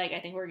 I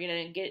think we're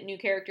going to get a new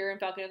character in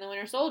Falcon and the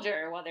Winter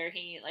Soldier, whether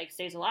he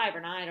stays alive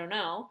or not, I don't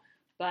know.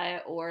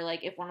 But, or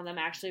if one of them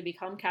actually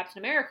become Captain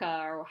America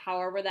or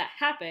however that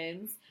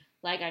happens,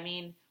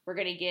 we're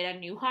going to get a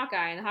new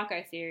Hawkeye in the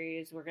Hawkeye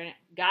series.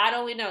 God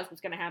only knows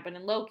what's going to happen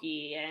in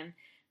Loki and,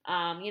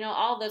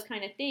 all those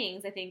kind of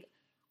things. I think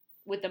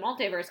with the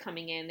multiverse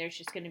coming in, there's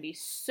just going to be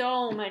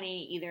so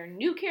many either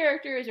new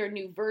characters or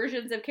new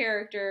versions of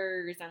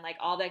characters and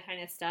all that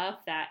kind of stuff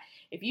that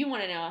if you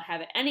want to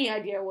have any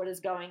idea what is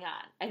going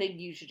on, I think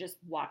you should just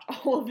watch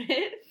all of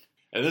it.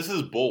 And this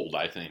is bold,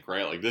 I think,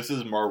 right? This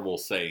is Marvel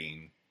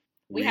saying,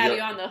 we have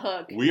you on the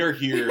hook. We are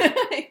here.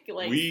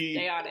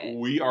 Stay on it.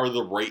 We are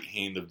the right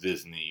hand of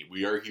Disney.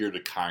 We are here to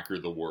conquer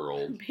the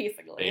world.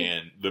 Basically.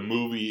 And the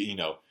movie,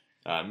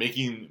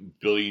 making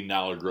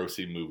billion-dollar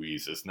grossing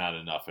movies is not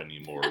enough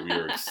anymore. We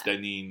are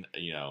extending,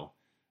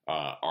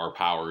 our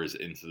powers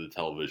into the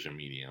television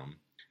medium.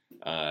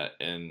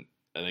 And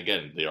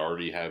again, they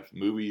already have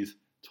movies,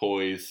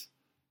 toys,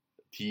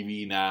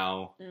 TV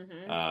now,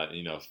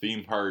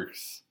 theme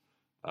parks.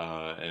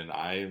 And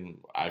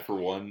I for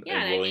one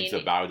am willing to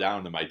bow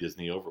down to my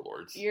Disney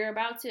overlords. You're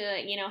about to,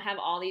 have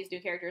all these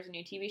new characters and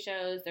new TV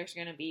shows. There's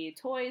going to be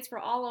toys for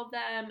all of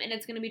them, and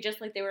it's going to be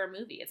just like they were a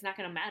movie. It's not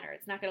going to matter.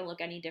 It's not going to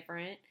look any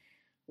different.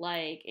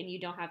 And you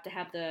don't have to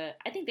have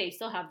I think they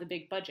still have the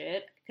big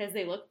budget because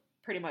they look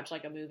pretty much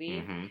like a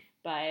movie.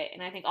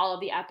 And I think all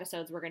of the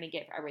episodes we're going to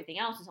get for everything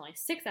else is only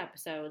 6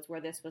 episodes, where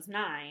this was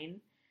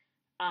 9.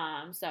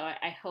 So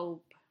I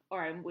hope,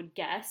 or I would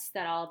guess,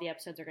 that all of the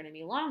episodes are going to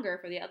be longer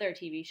for the other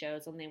TV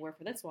shows than they were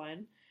for this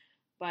one.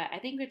 but I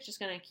think it's just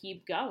going to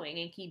keep going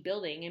and keep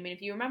building. I mean,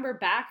 if you remember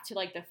back to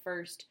like the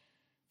first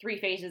 3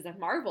 phases of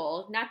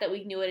Marvel, not that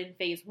we knew it in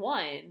phase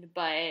 1,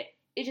 but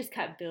it just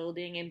kept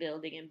building and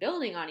building and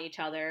building on each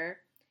other.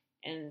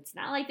 And it's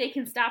not like they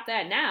can stop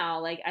that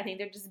now. Like, I think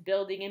they're just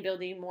building and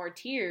building more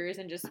tiers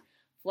and just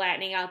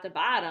flattening out the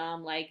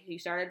bottom. Like, you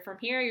started from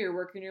here, you're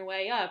working your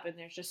way up, and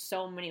there's just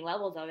so many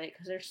levels of it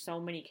because there's so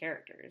many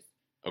characters.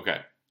 Okay,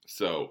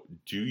 so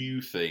do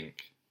you think,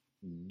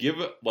 give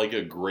it like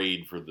a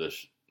grade for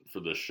this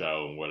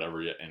show and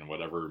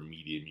whatever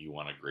medium you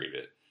want to grade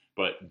it,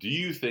 but do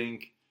you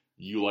think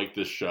you like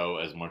this show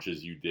as much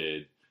as you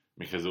did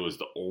because it was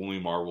the only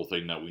Marvel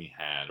thing that we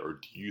had, or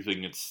do you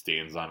think it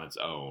stands on its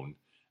own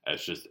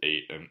as just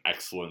an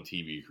excellent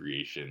TV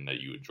creation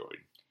that you enjoyed?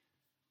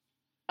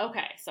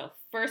 Okay, so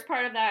first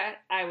part of that,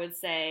 I would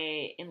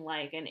say in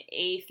like an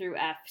A through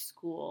F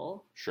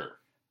school Sure.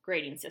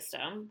 grading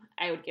system,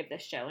 I would give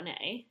this show an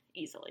A,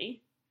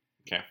 easily.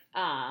 Okay.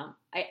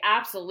 I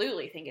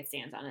absolutely think it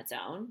stands on its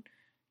own.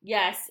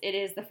 Yes, it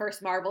is the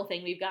first Marvel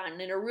thing we've gotten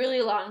in a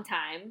really long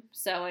time,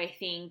 so I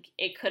think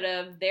it could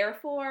have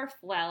therefore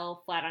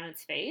fell flat on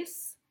its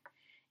face.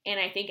 And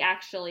I think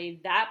actually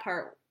that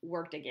part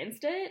worked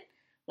against it.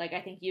 Like,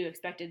 I think you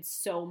expected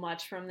so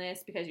much from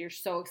this because you're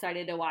so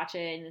excited to watch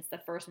it, and it's the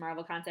first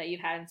Marvel content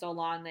you've had in so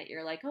long that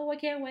you're like, oh, I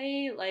can't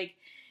wait, like,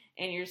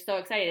 and you're so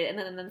excited. And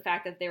then the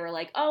fact that they were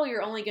like, oh,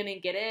 you're only going to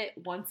get it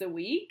once a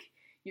week,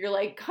 you're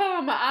like,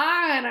 come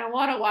on, I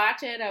want to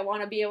watch it, I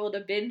want to be able to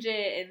binge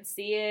it and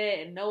see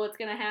it and know what's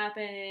going to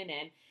happen,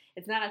 and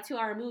it's not a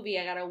 2-hour movie,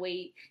 I gotta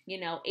wait,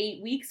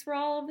 8 weeks for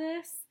all of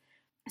this.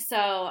 So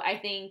I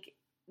think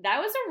that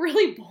was a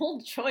really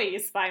bold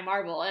choice by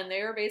Marvel, and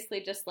they were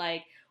basically just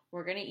like,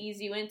 we're going to ease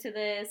you into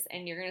this,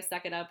 and you're going to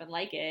suck it up and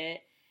like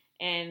it.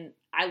 And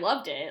I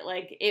loved it.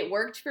 Like, it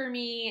worked for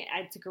me.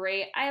 It's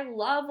great. I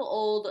love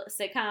old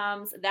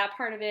sitcoms. That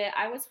part of it,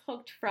 I was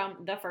hooked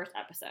from the first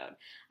episode.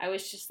 I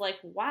was just like,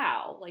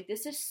 wow, like,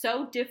 this is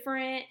so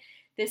different.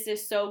 This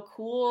is so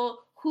cool.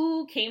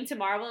 Who came to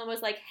Marvel and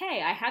was like,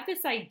 hey, I have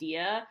this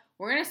idea.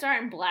 We're going to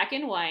start in black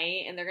and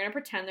white, and they're going to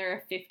pretend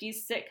they're a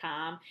 50s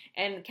sitcom.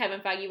 And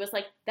Kevin Feige was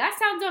like, that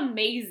sounds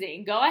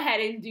amazing. Go ahead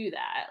and do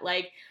that.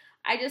 Like,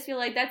 I just feel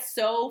like that's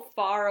so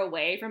far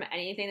away from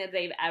anything that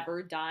they've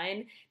ever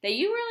done that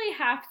you really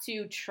have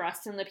to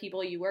trust in the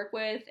people you work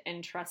with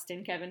and trust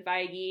in Kevin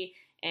Feige.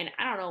 And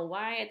I don't know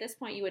why at this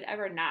point you would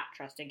ever not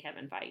trust in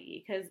Kevin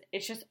Feige, because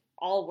it's just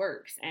all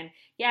works. And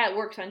yeah, it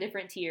works on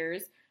different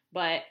tiers,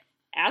 but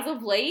as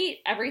of late,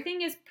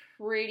 everything is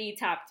pretty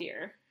top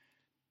tier.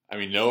 I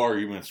mean, no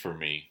arguments from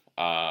me.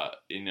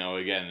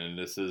 Again, and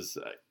this is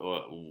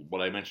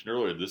what I mentioned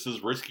earlier, this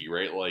is risky,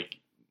 right? Like,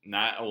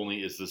 not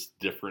only is this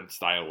different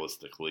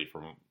stylistically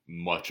from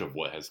much of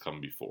what has come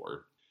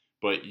before,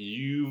 but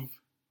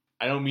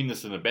I don't mean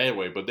this in a bad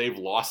way, but they've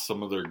lost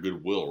some of their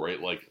goodwill, right?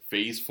 Like,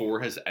 phase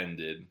 4 has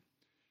ended.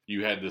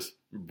 You had this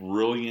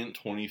brilliant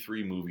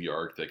 23 movie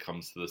arc that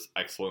comes to this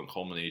excellent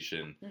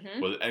culmination.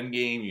 Mm-hmm. With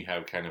Endgame, you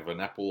have kind of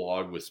an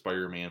epilogue with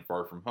Spider-Man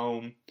Far From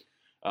Home.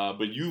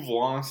 But you've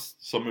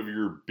lost some of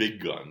your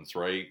big guns,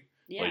 right?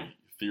 Yeah. Like,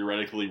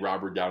 theoretically,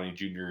 Robert Downey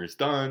Jr. is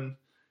done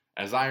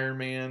as Iron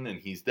Man,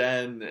 and he's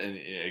dead. And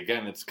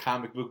again, it's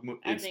comic book.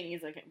 I think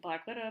he's like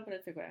Black Widow, but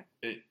it's okay.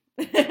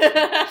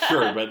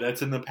 Sure, but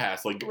that's in the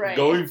past. Like, right.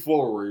 Going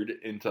forward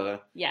into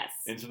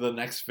the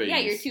next phase. Yeah,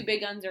 your 2 big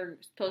guns are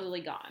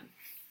supposedly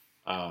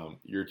gone.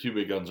 Your 2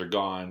 big guns are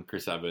gone.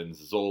 Chris Evans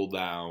is old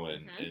now,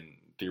 and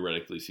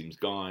theoretically seems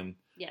gone.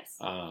 Yes.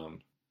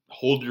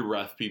 Hold your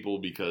breath, people,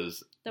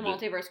 because the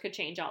multiverse could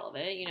change all of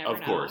it. You never know.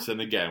 Of course. And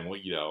again,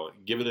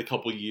 give it a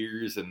couple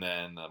years, and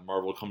then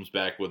Marvel comes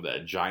back with a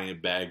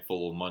giant bag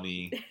full of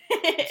money.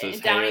 Says,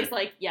 Downey's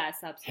like, yes,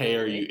 absolutely. Hey,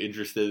 are you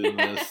interested in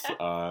this?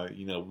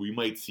 We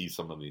might see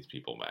some of these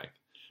people back.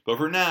 But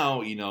for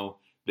now,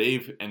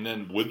 and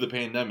then with the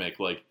pandemic,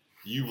 like,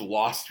 you've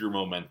lost your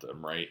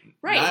momentum, right?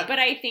 Right, but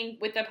I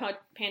think with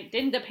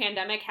didn't the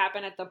pandemic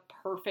happen at the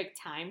perfect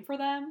time for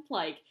them?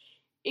 Like,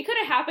 it could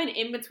have happened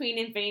in between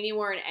Infinity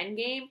War and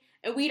Endgame,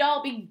 and we'd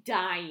all be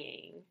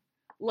dying.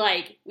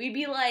 Like, we'd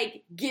be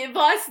like, give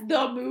us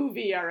the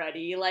movie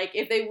already. Like,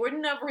 if they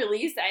wouldn't have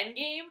released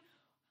Endgame,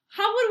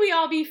 how would we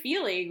all be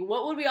feeling?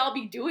 What would we all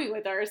be doing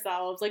with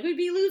ourselves? Like, we'd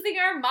be losing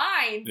our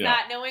minds,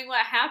 not knowing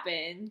what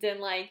happened, and,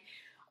 like,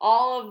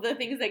 all of the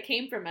things that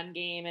came from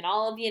Endgame and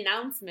all of the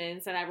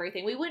announcements and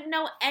everything. We wouldn't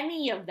know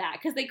any of that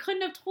because they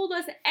couldn't have told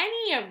us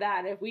any of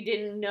that if we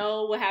didn't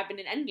know what happened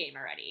in Endgame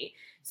already.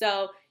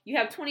 So you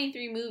have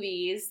 23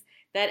 movies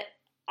that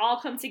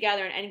all come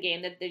together in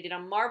Endgame that they did a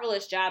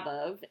marvelous job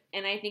of,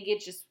 and I think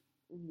it just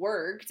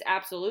worked,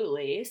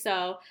 absolutely.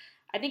 So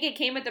I think it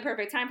came at the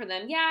perfect time for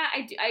them. Yeah,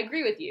 I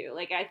agree with you.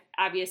 Like,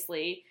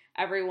 obviously,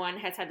 everyone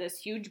has had this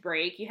huge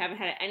break. You haven't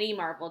had any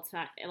Marvel,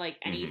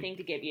 anything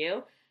to give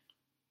you.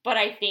 But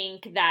I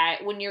think that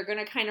when you're going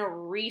to kind of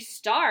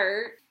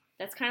restart,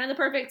 that's kind of the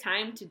perfect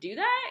time to do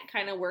that. It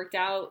kind of worked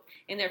out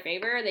in their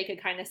favor. They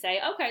could kind of say,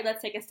 okay,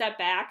 let's take a step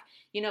back.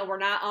 We're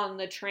not on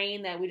the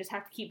train that we just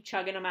have to keep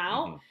chugging them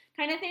out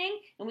kind of thing.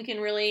 And we can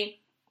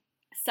really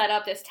set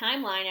up this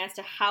timeline as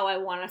to how I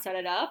want to set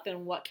it up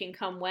and what can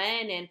come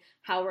when and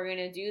how we're going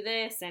to do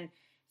this. And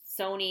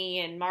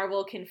Sony and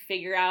Marvel can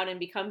figure out and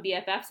become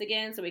BFFs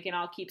again so we can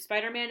all keep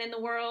Spider-Man in the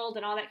world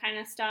and all that kind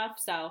of stuff.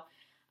 So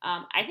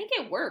I think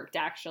it worked,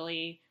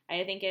 actually.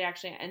 I think it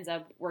actually ends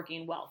up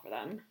working well for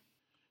them.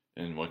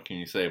 And what can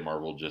you say?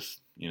 Marvel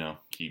just,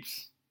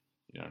 keeps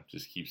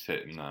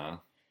hitting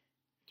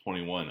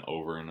 21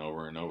 over and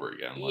over and over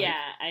again.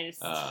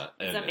 It's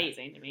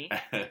amazing to me.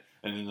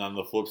 And then on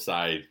the flip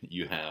side,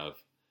 you have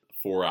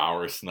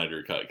 4-hour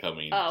Snyder Cut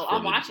coming. Oh,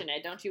 I'm watching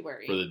it. Don't you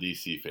worry. For the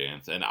DC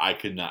fans, and I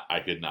could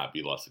not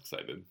be less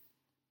excited.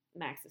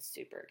 Max is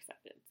super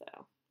excited,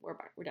 so we're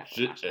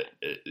definitely watching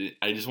it.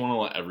 I just want to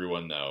let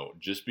everyone know,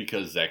 just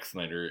because Zack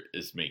Snyder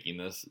is making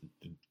this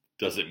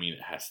doesn't mean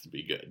it has to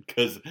be good.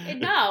 Because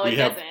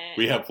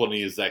we have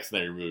plenty of Zack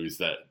Snyder movies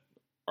that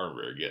aren't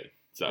very good.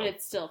 So, but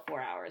it's still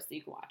 4 hours, so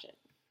you can watch it.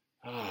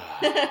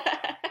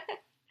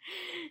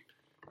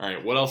 All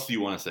right, what else do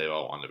you want to say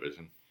about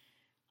WandaVision?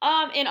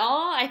 In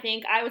all, I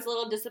think I was a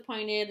little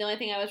disappointed. The only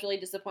thing I was really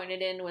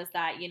disappointed in was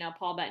that,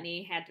 Paul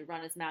Bettany had to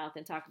run his mouth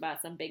and talk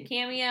about some big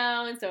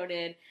cameo, and so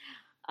did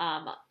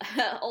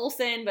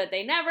Olsen, but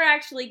they never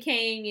actually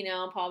came.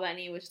 Paul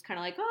Bettany was just kind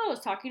of like, I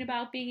was talking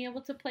about being able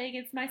to play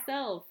against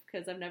myself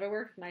because I've never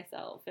worked with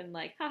myself, and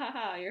like, ha ha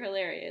ha, you're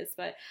hilarious.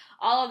 But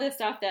all of this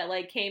stuff that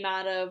like came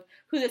out of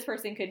who this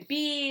person could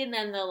be, and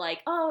then the like,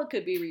 it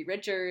could be Reed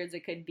Richards,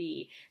 it could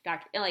be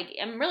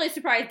I'm really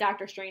surprised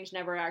Doctor Strange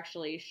never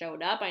actually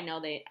showed up. I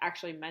know they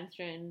actually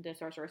mentioned the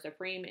Sorcerer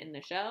Supreme in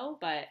the show,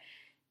 but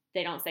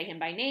they don't say him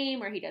by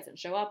name, or he doesn't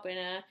show up in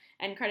a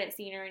end credit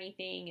scene or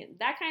anything.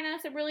 That kind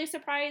of really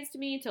surprised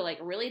me to like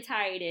really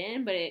tie it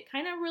in, but it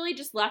kind of really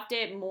just left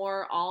it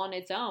more all on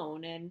its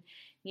own. And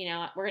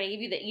we're gonna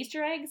give you the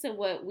Easter eggs of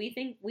what we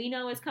think we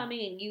know is coming,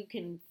 and you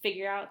can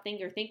figure out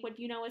think what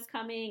you know is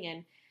coming.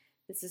 And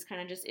this is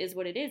kind of just is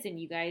what it is, and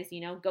you guys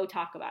go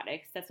talk about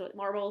it, because that's what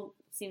Marvel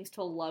seems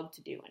to love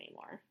to do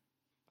anymore.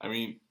 I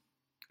mean,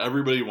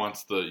 everybody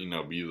wants to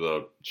be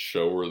the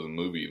show or the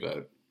movie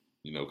that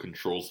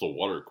controls the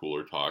water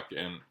cooler talk.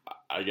 And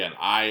again,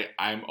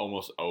 I'm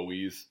almost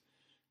always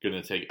going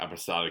to take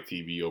episodic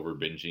TV over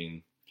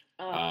binging.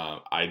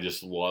 I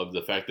just love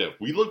the fact that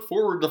we look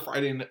forward to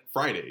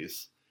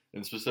Fridays,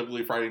 and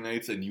specifically Friday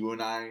nights, and you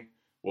and I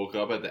woke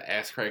up at the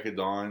ass crack of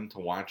dawn to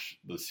watch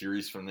the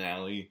series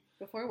finale.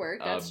 Before work,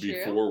 that's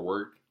true. Before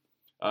work.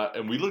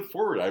 And we look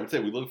forward, I would say,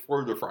 we look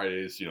forward to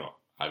Fridays.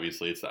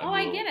 Obviously it's the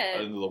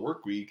end of the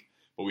work week,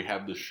 but we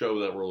have the show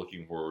that we're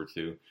looking forward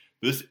to.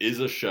 This is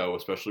a show,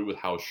 especially with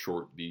how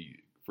short the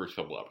first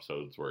couple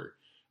episodes were.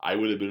 I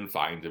would have been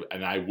fine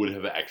and I would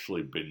have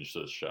actually binged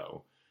this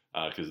show,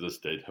 because this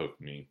did hook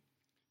me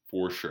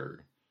for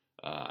sure.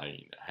 I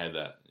had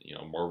that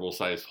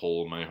Marvel-sized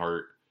hole in my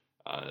heart,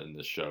 and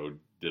this show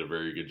did a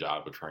very good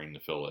job of trying to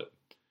fill it.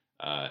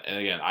 And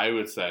again, I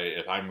would say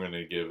if I'm going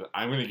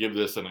to give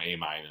this an A-,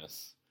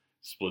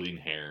 splitting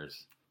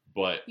hairs.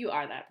 But you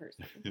are that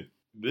person.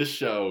 This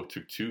show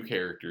took two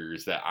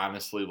characters that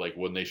honestly, like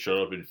when they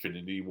showed up in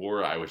Infinity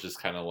War, I was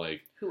just kind of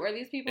like, who are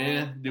these people?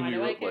 Why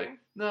do I care?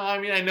 No, I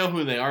mean, I know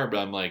who they are, but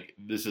I'm like,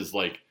 this is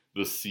like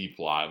the C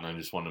plot, and I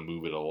just want to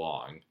move it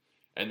along.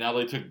 And now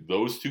they took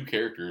those two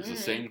characters, the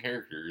same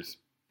characters,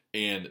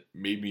 and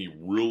made me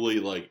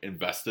really like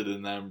invested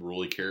in them,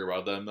 really care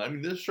about them. I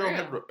mean, this show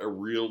had a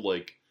real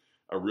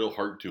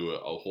heart to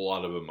it, a whole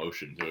lot of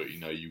emotion to it.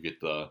 You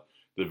get the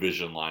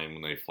Vision line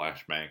when they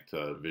flash back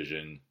to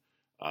Vision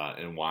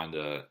and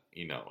Wanda,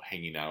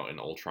 hanging out in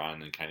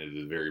Ultron and kind of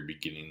the very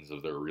beginnings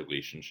of their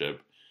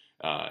relationship.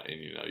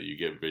 And, you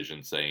get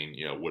Vision saying,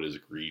 what is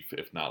grief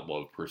if not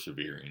love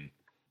persevering?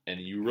 And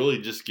you really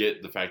just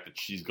get the fact that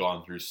she's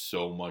gone through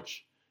so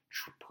much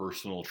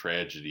personal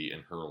tragedy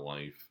in her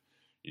life.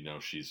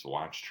 She's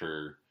watched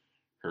her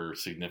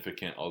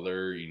significant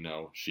other,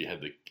 she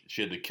had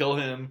to kill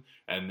him,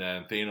 and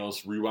then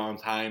Thanos rewound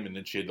time, and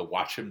then she had to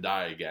watch him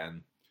die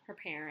again. Her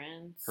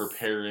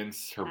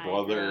parents, her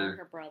brother.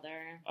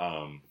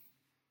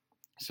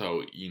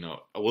 So,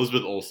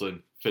 Elizabeth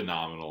Olsen,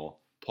 phenomenal.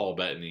 Paul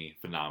Bettany,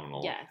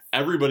 phenomenal. Yes.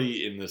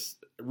 Everybody in this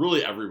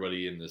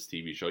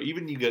TV show,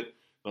 even you get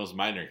those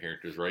minor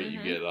characters, right?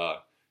 Mm-hmm.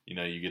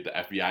 You get the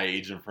FBI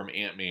agent from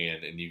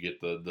Ant-Man, and you get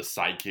the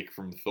sidekick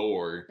from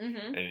Thor,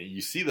 mm-hmm. and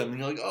you see them, and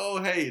you're like,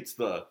 oh, hey, it's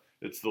the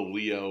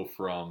Leo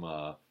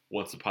from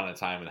Once Upon a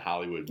Time in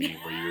Hollywood meme,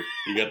 where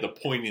you got the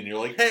point, and you're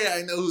like, hey,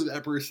 I know who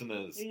that person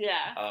is.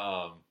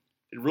 Yeah.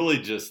 It really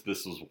just,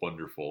 this was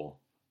wonderful.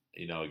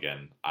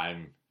 Again,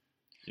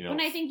 when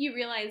I think you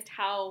realized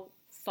how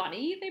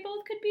funny they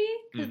both could be,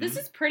 because mm-hmm. this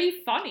is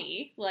pretty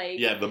funny.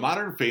 The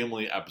Modern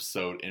Family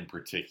episode in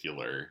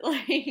particular,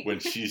 when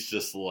she's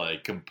just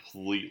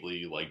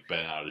completely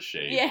bent out of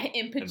shape,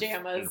 in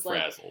pajamas, and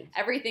frazzled.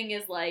 Everything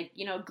is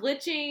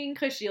glitching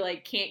because she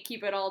can't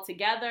keep it all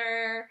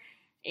together,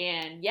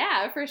 and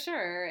for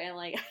sure. And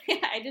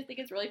I just think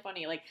it's really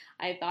funny.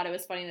 I thought it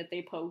was funny that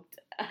they poked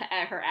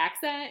at her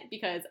accent,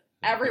 because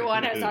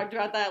everyone has talked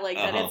about that,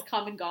 that it's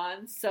come and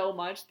gone so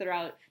much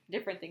throughout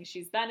different things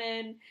she's been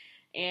in.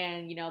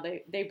 And,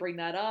 they bring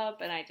that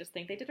up, and I just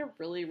think they did a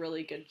really,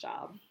 really good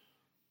job.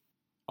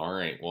 All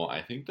right. Well,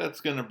 I think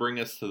that's going to bring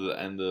us to the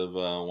end of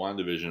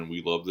WandaVision.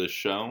 We love this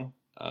show.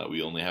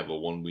 We only have a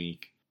 1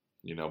 week,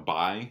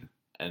 bye,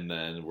 and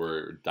then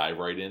we're dive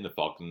right into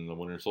Falcon and the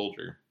Winter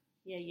Soldier.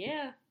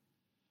 Yeah.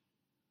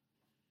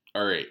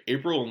 All right.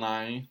 April and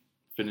I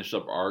finished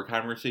up our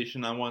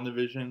conversation on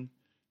WandaVision.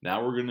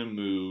 Now we're going to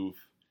move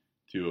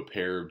to a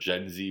pair of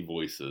Gen Z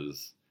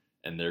voices,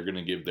 and they're going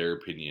to give their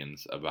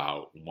opinions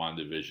about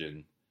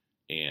WandaVision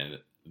and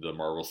the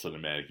Marvel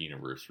Cinematic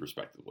Universe,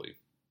 respectively.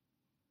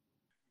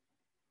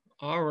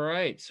 All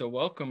right, so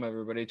welcome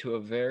everybody to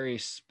a very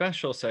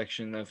special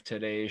section of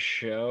today's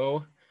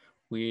show,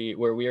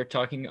 where we are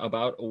talking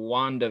about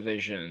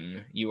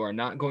WandaVision. You are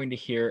not going to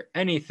hear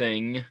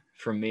anything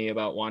from me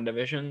about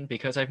WandaVision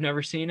because I've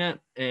never seen it,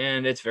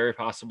 and it's very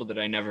possible that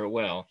I never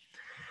will.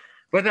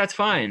 But that's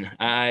fine.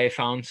 I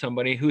found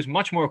somebody who's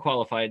much more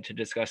qualified to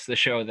discuss the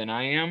show than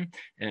I am,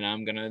 and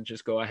I'm going to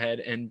just go ahead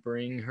and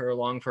bring her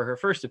along for her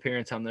first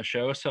appearance on the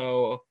show.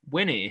 So,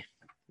 Winnie,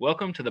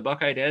 welcome to the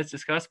Buckeye Dads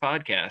Discuss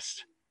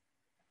podcast.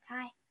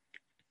 Hi.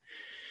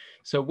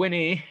 So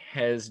Winnie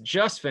has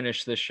just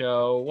finished the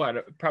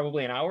show,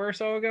 probably an hour or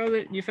so ago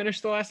that you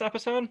finished the last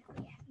episode?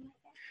 Yeah.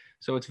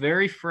 So it's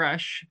very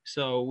fresh.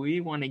 So we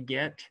want to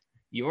get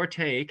your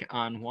take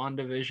on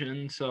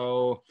WandaVision.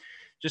 So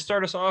just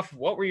start us off.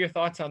 What were your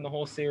thoughts on the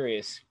whole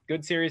series?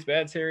 Good series,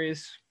 bad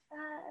series? It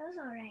was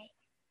all right.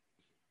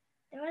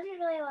 There wasn't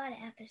really a lot of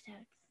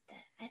episodes.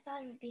 I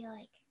thought it would be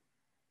like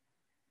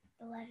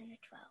 11 or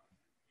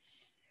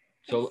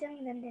 12. So some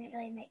of them didn't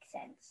really make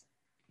sense.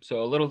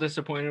 So a little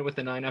disappointed with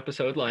the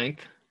 9-episode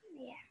length.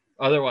 Yeah.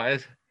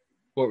 Otherwise,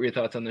 what were your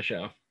thoughts on the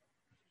show?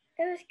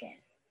 It was good.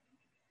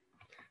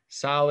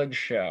 Solid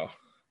show.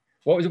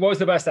 What was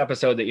the best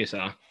episode that you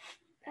saw?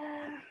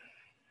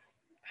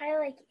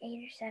 Probably like 8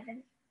 or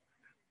 7.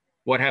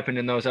 What happened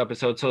in those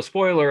episodes? So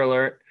spoiler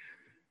alert.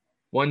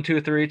 1,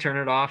 2, 3, turn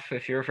it off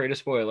if you're afraid of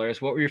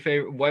spoilers. What were your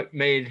favorite? What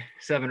made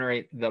 7 or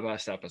 8 the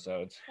best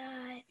episodes?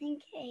 I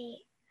think 8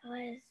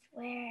 was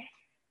where,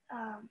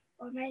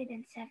 or it might have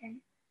been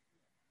 7.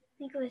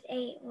 I think it was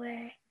 8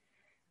 where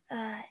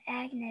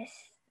Agnes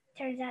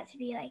turns out to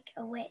be like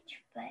a witch,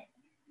 but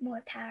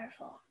more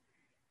powerful.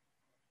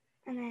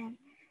 And then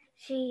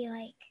she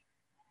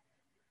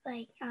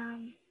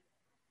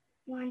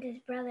Wanda's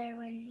brother,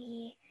 when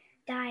he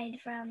died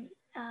from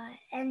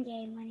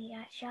Endgame, when he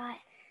got shot,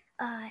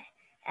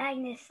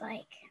 Agnes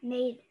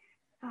made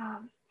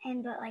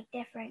him but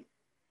different.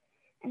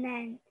 And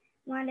then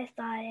Wanda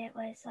thought it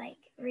was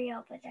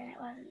real, but then it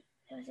wasn't.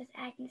 It was just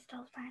Agnes the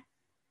whole time.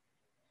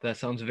 That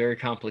sounds very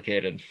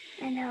complicated.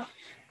 I know.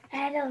 I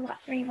had to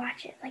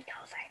rewatch it the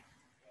whole time.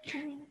 I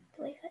can't even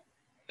believe it.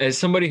 As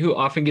somebody who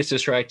often gets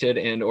distracted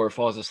and or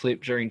falls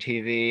asleep during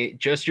TV,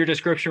 just your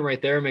description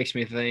right there makes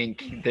me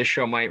think this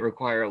show might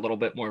require a little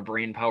bit more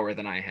brain power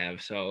than I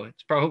have. So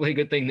it's probably a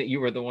good thing that you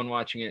were the one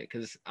watching it,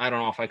 because I don't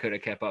know if I could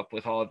have kept up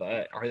with all of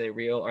that. Are they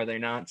real? Are they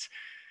not?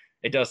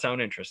 It does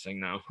sound interesting,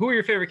 though. Who are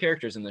your favorite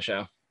characters in the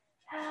show?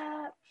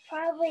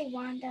 Probably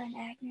Wanda and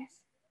Agnes.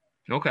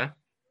 Okay.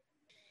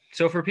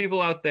 So for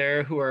people out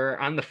there who are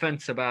on the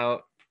fence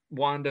about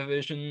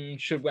WandaVision,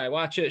 should I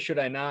watch it? Should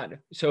I not?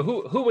 So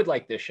who would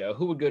like this show?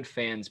 Who would good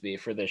fans be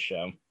for this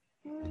show?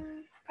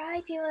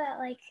 Probably people that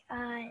like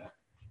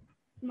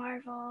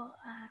Marvel,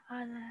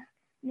 all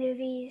the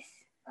movies,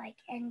 like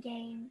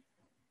Endgame.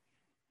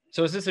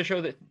 So is this a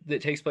show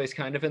that takes place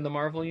kind of in the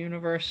Marvel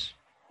universe?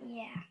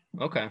 Yeah.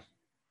 Okay.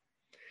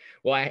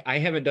 Well, I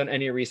haven't done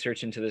any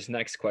research into this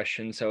next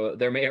question, so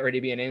there may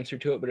already be an answer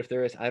to it, but if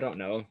there is, I don't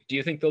know. Do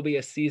you think there'll be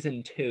a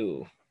season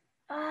 2?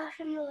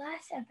 From the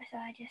last episode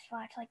I just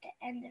watched,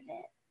 the end of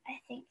it, I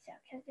think so,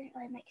 because it didn't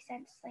really make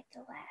sense,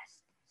 the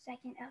last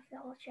second of the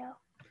whole show.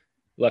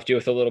 Left you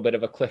with a little bit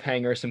of a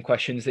cliffhanger, some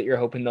questions that you're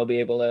hoping they'll be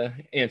able to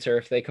answer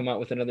if they come out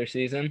with another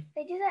season?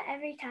 They do that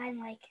every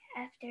time,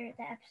 after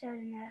the episode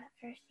in the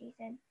first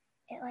season,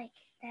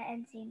 that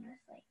end scene was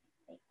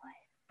wait,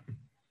 what?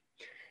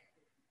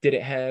 Did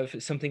it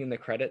have something in the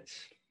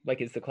credits,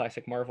 is the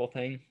classic Marvel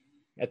thing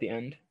at the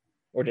end?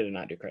 Or did it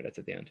not do credits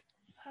at the end?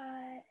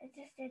 It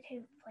just did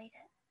who played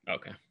it.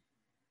 Okay.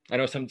 I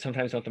know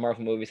sometimes don't the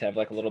Marvel movies have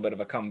a little bit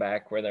of a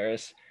comeback where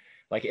there's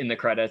in the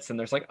credits and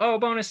there's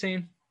bonus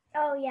scene.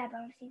 Oh yeah,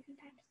 bonus scene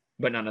sometimes.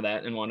 But none of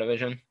that in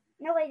WandaVision?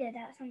 No, they did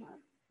that. Some of them.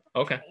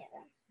 Okay.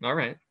 All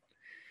right.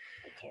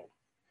 Me too.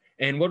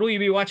 And what will you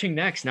be watching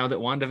next now that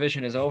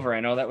WandaVision is over? I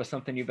know that was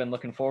something you've been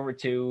looking forward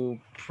to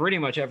pretty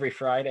much every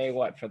Friday,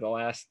 for the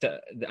last,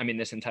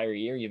 this entire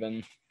year, you've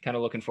been kind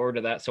of looking forward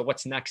to that. So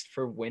what's next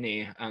for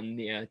Winnie on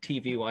the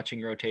TV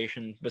watching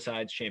rotation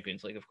besides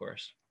Champions League, of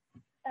course?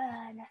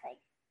 Nothing.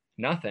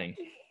 Nothing.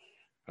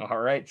 All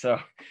right. So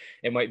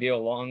it might be a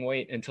long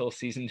wait until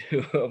season 2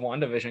 of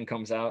WandaVision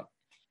comes out.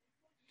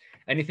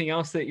 Anything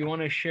else that you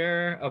want to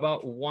share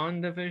about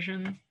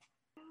WandaVision?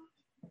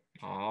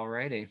 All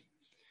righty.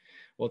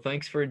 Well,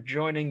 thanks for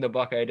joining the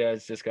Buckeye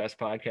Dads Discuss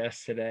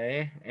podcast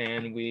today.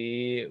 And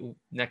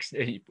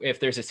if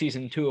there's a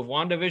season 2 of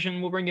WandaVision,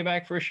 we'll bring you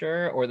back for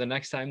sure. Or the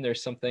next time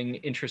there's something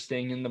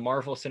interesting in the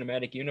Marvel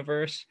Cinematic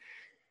Universe,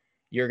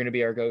 you're going to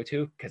be our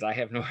go-to because I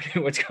have no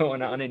idea what's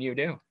going on and you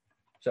do.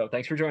 So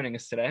thanks for joining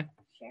us today.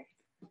 Sure.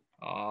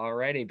 All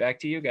righty,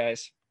 back to you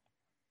guys.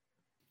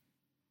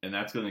 And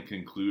that's going to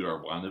conclude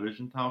our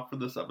WandaVision talk for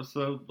this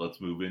episode. Let's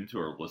move into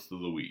our list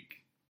of the week.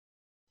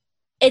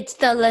 It's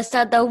the list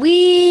of the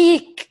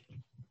week.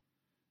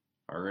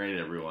 All right,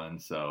 everyone.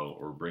 So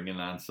we're bringing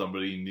on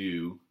somebody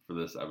new for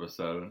this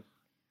episode.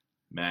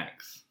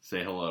 Max,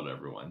 say hello to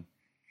everyone.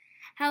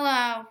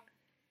 Hello.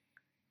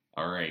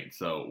 All right,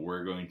 so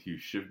we're going to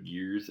shift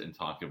gears and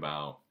talk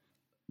about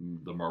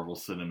the Marvel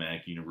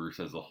Cinematic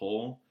Universe as a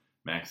whole.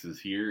 Max is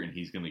here, and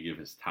he's going to give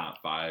his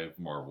top 5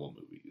 Marvel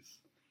movies.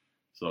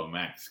 So,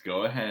 Max,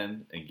 go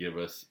ahead and give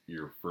us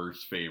your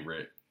first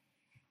favorite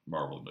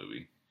Marvel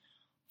movie.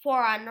 Thor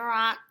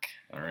Ragnarok.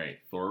 All right,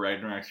 Thor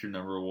Ragnarok's your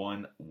number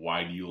 1.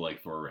 Why do you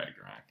like Thor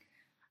Ragnarok?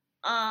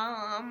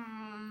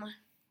 I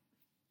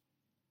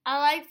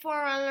like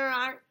Thor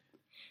Ragnarok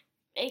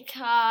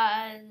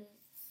because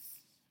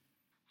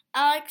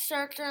I like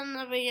Surtur in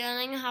the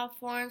beginning, how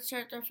Thor and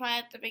Surtur fight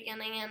at the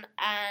beginning and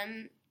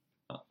end.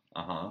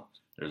 Uh-huh.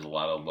 There's a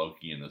lot of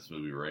Loki in this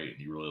movie, right? And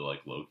you really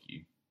like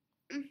Loki.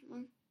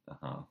 Mm-hmm.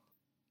 Uh-huh.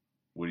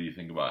 What do you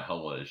think about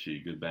Hela? Is she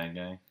a good bad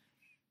guy?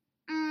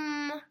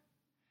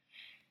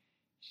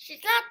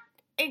 She's not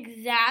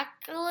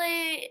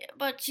exactly,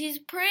 but she's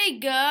pretty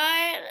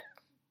good.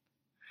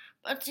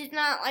 But she's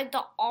not like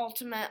the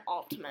ultimate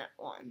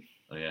one.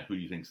 Oh yeah, who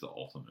do you think's the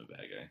ultimate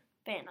bad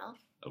guy? Thanos.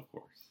 Of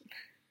course.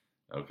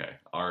 Okay.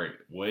 All right.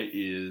 What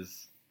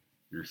is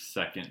your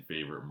second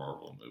favorite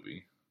Marvel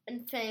movie?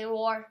 Infinity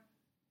War.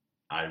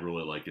 I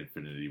really like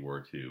Infinity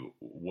War too.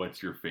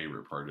 What's your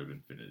favorite part of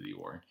Infinity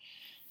War?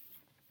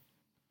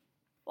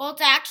 Well,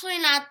 it's actually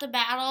not the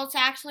battle. It's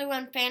actually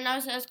when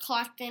Thanos is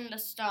collecting the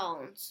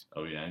stones.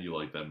 Oh yeah, you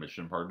like that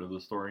mission part of the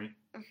story?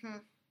 Mm-hmm.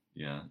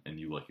 Yeah, and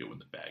you like it when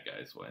the bad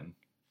guys win.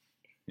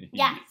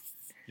 Yes.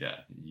 Yeah,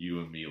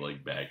 you and me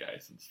like bad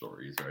guys in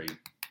stories, right?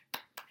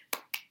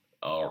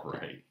 All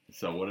right.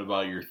 So what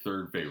about your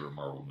third favorite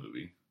Marvel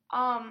movie?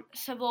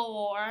 Civil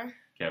War.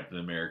 Captain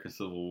America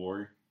Civil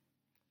War?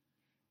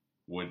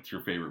 What's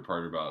your favorite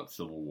part about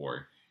Civil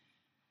War?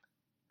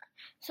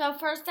 So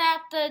first they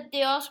have the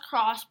Deus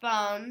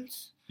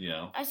crossbones.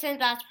 Yeah. I think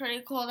that's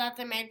pretty cool that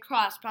they made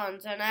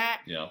crossbones in it.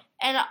 Yeah.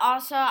 And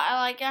also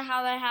I like it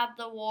how they have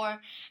the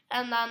war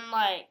and then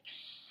like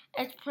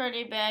it's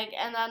pretty big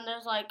and then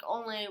there's like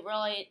only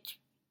really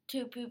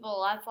 2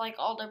 people left. Like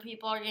older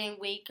people are getting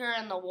weaker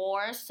in the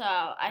war, so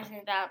I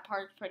think that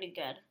part's pretty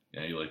good.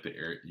 Yeah, you like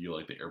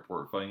the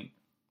airport fight?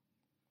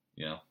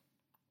 Yeah.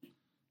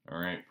 All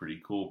right,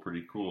 pretty cool.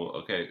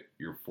 Okay,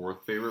 your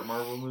fourth favorite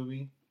Marvel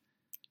movie?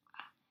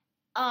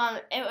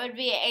 It would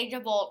be Age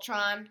of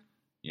Ultron.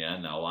 Yeah,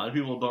 now a lot of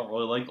people don't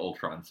really like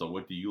Ultron, so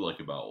what do you like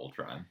about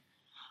Ultron?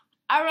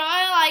 I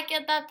really like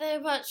it that they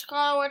put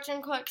Scarlet Witch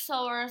and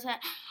Quicksilver.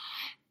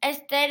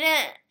 If they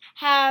didn't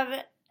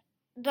have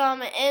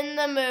them in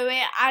the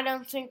movie, I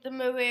don't think the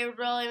movie would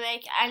really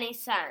make any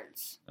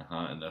sense.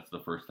 And that's the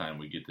first time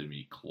we get to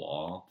meet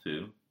Claw,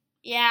 too.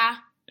 Yeah.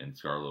 And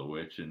Scarlet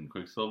Witch and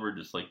Quicksilver,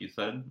 just like you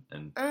said.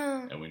 And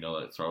we know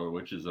that Scarlet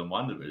Witch is in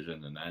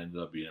WandaVision, and that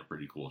ended up being a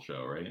pretty cool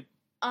show, right?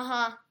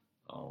 Uh-huh.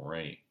 All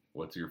right.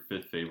 What's your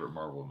fifth favorite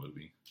Marvel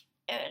movie?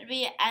 It would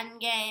be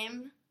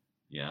Endgame.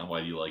 Yeah,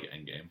 why do you like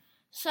Endgame?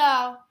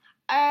 So,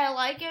 I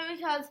like it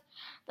because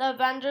the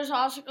Avengers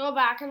also go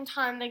back in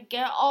time to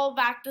get all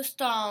back the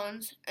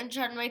stones and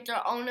try to make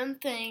their own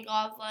Infinity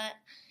Gauntlet.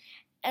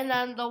 And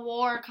then the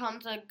war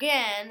comes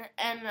again,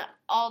 and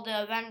all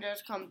the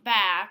Avengers come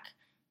back.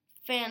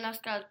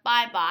 Thanos goes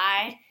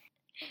bye-bye.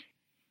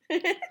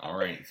 All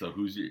right, so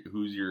who's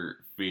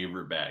your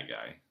favorite bad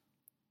guy?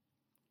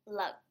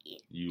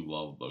 Loki. You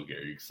love Loki. Are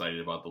you excited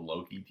about the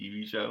Loki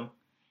TV show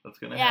that's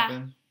going to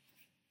happen?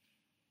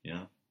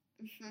 Yeah?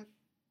 Mm-hmm.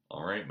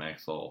 All right,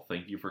 Maxwell.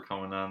 Thank you for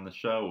coming on the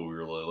show. We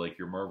really like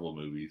your Marvel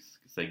movies.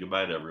 Say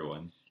goodbye to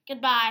everyone.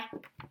 Goodbye.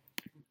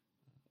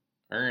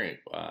 All right.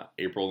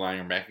 April and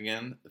I are back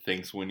again.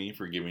 Thanks, Winnie,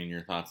 for giving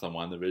your thoughts on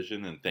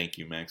WandaVision. And thank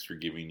you, Max, for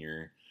giving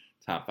your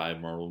top 5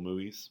 Marvel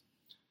movies.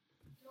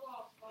 You're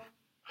welcome.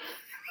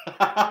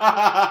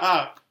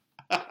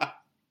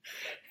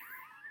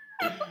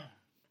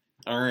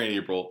 All right,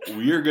 April.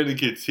 We are going to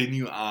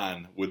continue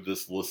on with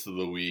this list of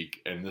the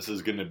week, and this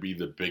is going to be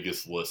the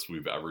biggest list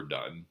we've ever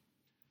done,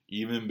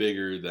 even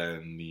bigger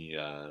than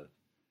the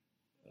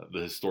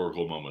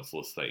historical moments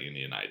list that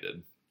Andy and I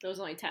did. That was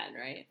only 10,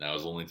 right? That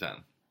was only 10.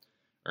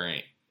 All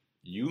right,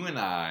 you and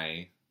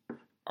I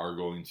are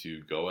going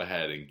to go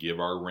ahead and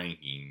give our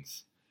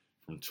rankings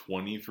from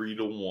 23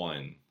 to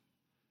 1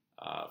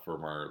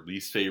 from our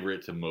least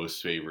favorite to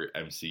most favorite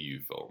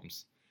MCU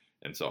films.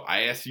 And so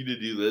I asked you to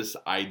do this.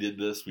 I did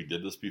this. We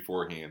did this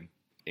beforehand.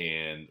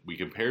 And we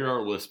compared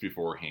our lists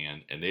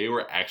beforehand. And they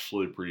were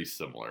actually pretty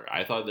similar.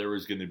 I thought there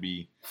was going to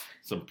be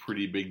some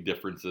pretty big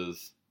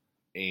differences.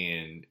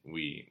 and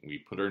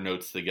we put our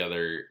notes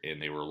together,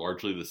 and they were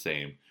largely the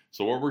same.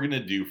 So what we're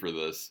gonna do for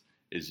this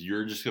is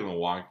you're just gonna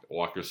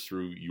walk us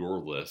through your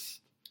list,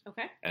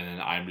 Okay. and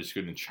then I'm just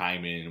gonna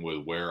chime in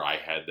with where I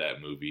had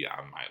that movie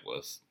on my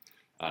list.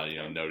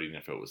 Noting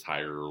if it was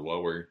higher or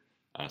lower.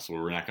 So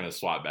we're not gonna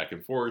swap back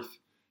and forth.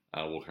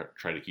 We'll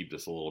try to keep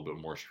this a little bit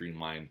more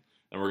streamlined,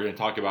 and we're gonna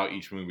talk about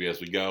each movie as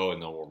we go,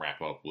 and then we'll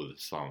wrap up with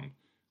some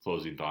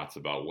closing thoughts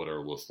about what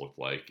our list looked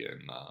like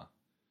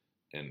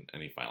and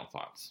any final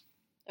thoughts.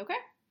 Okay.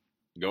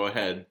 Go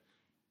ahead.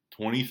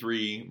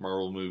 23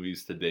 Marvel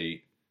movies to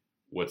date.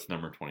 What's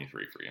number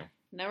 23 for you?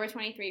 Number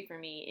 23 for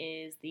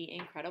me is The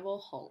Incredible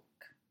Hulk.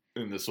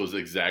 And this was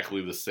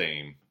exactly the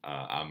same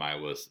on my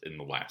list in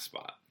the last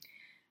spot.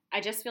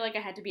 I just feel like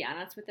I had to be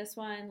honest with this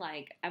one.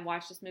 Like, I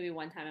watched this movie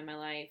one time in my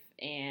life,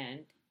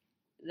 and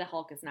the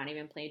Hulk is not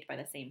even played by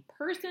the same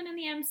person in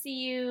the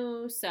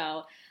MCU,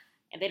 so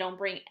they don't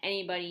bring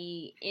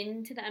anybody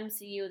into the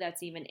MCU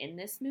that's even in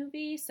this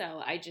movie,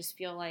 so I just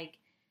feel like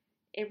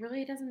it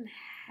really doesn't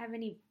have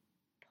any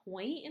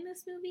point in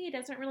this movie. It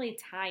doesn't really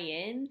tie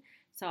in,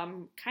 so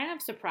I'm kind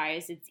of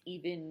surprised it's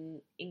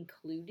even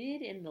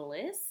included in the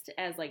list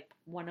as like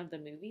one of the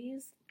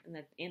movies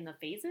in the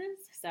phases.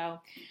 So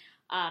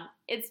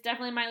it's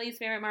definitely my least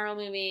favorite Marvel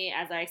movie.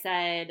 As I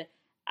said,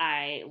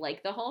 I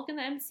like the Hulk in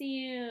the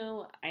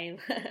MCU.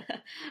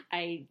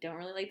 I don't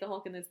really like the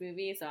Hulk in this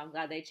movie, so I'm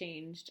glad they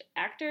changed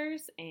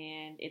actors,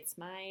 and it's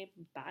my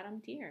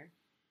bottom tier.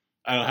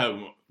 I don't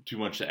have too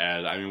much to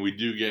add. I mean, we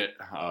do get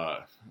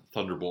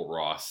Thunderbolt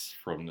Ross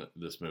from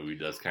this movie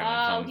does kind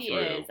of come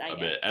through a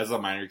bit as a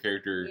minor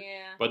character,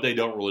 but they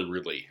don't really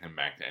relate him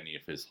back to any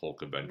of his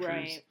Hulk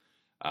adventures.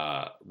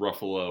 Right.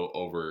 Ruffalo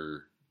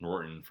over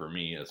Norton for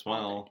me as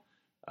well.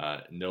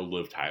 No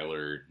Liv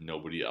Tyler,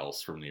 nobody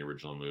else from the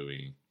original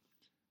movie.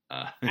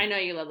 I know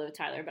you love Liv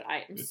Tyler, but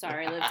I'm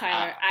sorry, Liv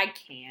Tyler, I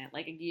can't.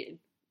 Like,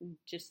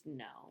 just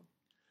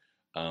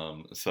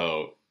no.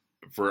 So,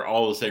 for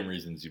all the same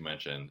reasons you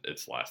mentioned,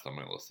 it's last on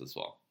my list as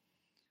well.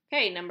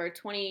 Okay, number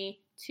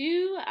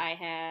 22, I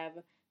have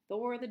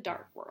Thor: The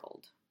Dark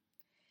World.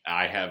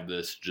 I have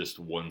this just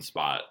one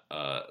spot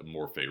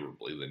more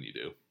favorably than you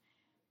do.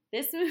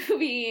 This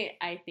movie,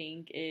 I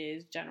think,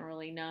 is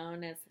generally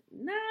known as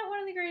not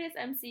one of the greatest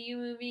MCU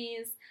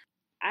movies.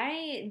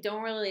 I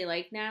don't really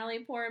like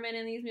Natalie Portman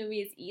in these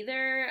movies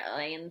either.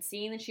 Like, and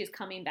seeing that she's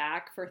coming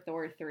back for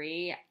Thor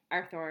 3,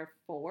 or Thor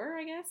 4,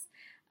 I guess.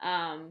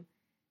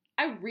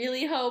 I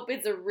really hope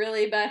it's a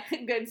really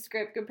good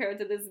script compared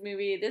to this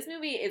movie. This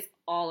movie is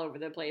all over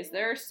the place.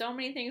 There are so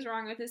many things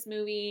wrong with this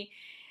movie.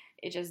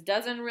 It just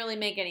doesn't really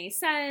make any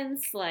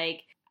sense.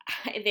 Like,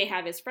 they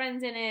have his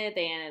friends in it.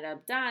 They end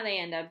up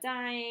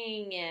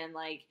dying, and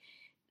like,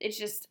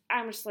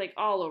 I'm just like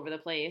all over the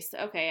place.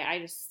 Okay, I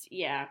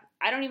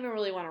don't even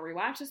really want to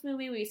rewatch this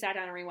movie. We sat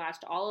down and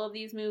rewatched all of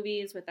these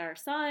movies with our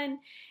son,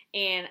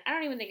 and I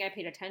don't even think I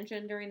paid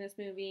attention during this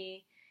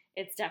movie.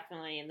 It's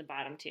definitely in the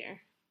bottom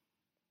tier.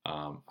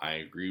 I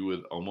agree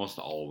with almost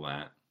all of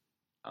that.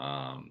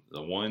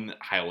 The one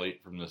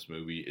highlight from this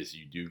movie is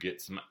you do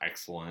get some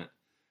excellent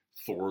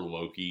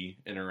Thor-Loki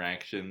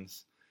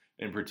interactions.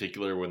 In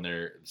particular, when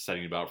they're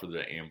setting about for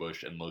the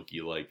ambush and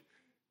Loki,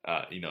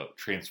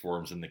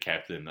 transforms into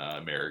Captain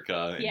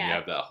America, and you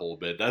have that whole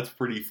bit. That's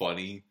pretty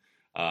funny.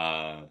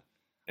 I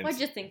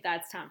just think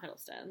that's Tom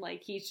Hiddleston.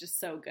 Like, he's just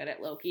so good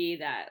at Loki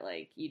that,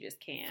 like, you just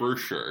can't. For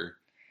sure.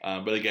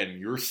 But again,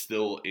 you're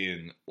still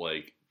in,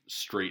 like,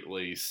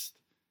 straight-laced,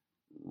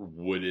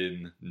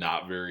 wooden,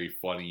 not very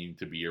funny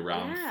to be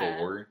around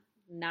Thor.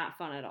 Not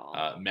fun at all.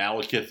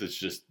 Malekith is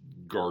just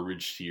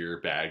garbage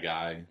tier bad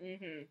guy.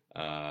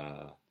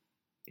 Mm-hmm.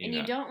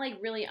 You don't, like,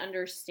 really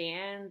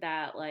understand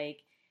that, like,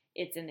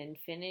 it's an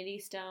Infinity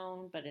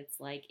Stone, but it's,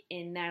 like,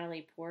 in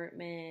Natalie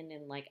Portman,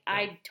 and, like,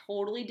 I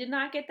totally did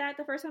not get that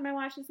the first time I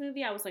watched this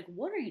movie. I was like,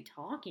 what are you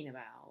talking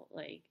about?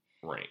 Like,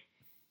 right.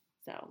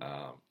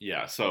 So.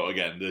 So,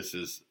 again, this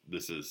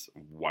is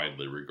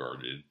widely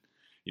regarded.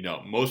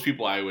 Most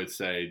people, I would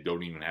say,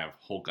 don't even have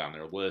Hulk on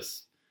their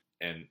list,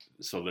 and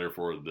so,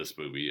 therefore, this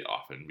movie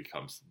often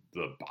becomes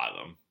the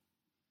bottom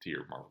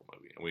tier Marvel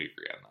movie, and we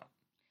agree on that.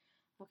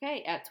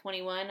 Okay, at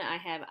 21, I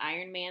have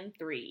Iron Man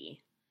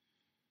 3.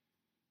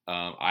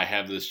 I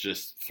have this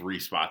just 3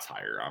 spots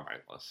higher on my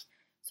list.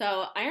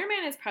 So, Iron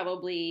Man is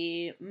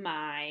probably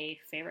my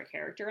favorite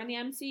character in the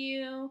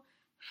MCU.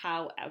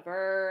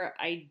 However,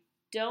 I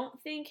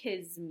don't think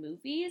his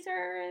movies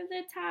are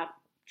the top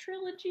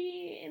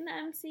trilogy in the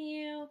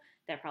MCU.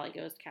 That probably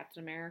goes to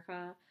Captain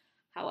America.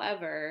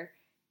 However,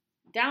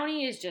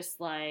 Downey is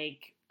just,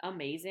 like,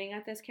 amazing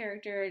at this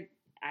character.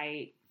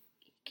 I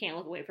can't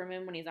look away from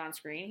him when he's on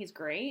screen. He's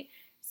great.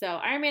 So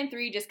Iron Man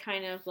 3 just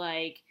kind of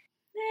like,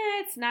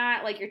 it's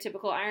not like your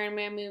typical Iron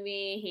Man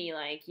movie. He,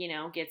 like,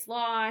 gets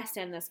lost,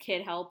 and this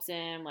kid helps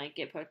him, like,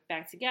 get put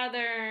back together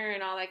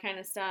and all that kind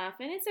of stuff.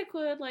 And it's a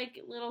good, like,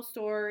 little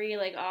story,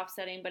 like,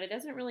 offsetting, but it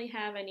doesn't really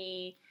have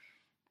any,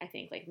 I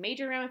think, like,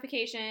 major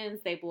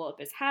ramifications. They blow up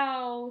his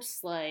house.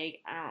 Like,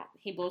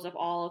 he blows up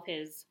all of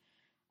his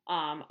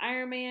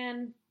Iron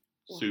Man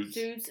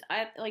Suits.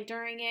 like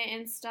during it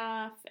and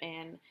stuff,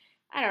 and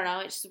I don't know,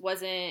 it just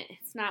wasn't.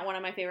 It's not one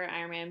of my favorite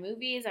Iron Man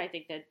movies. I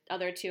think the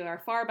other two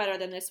are far better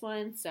than this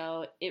one,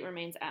 so it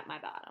remains at my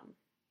bottom.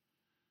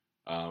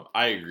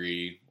 I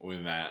agree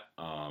with that.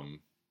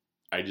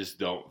 I just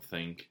don't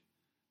think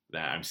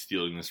that I'm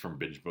stealing this from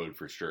Binge Mode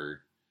for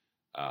sure.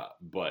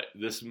 But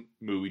this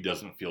movie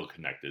doesn't feel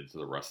connected to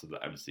the rest of the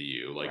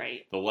MCU. Like,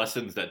 Right. the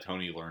lessons that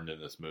Tony learned in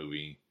this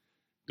movie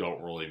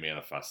don't really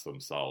manifest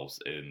themselves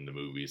in the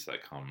movies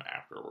that come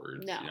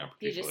afterwards. No, you know,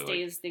 he just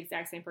particularly, stays the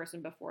exact same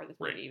person before this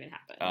movie even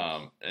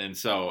happened. and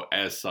so,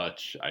 as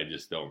such, I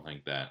just don't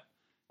think that.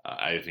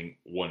 I think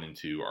 1 and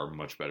 2 are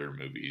much better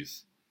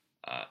movies,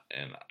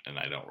 and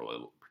I don't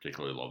really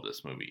particularly love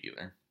this movie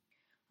either.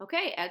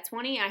 Okay, at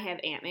 20, I have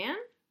Ant-Man.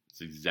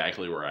 It's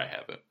exactly where I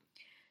have it.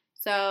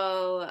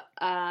 So,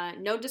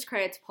 no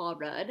discredit to Paul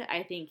Rudd.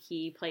 I think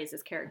he plays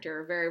this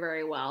character very,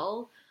 very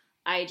well.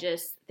 I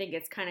just think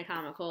it's kind of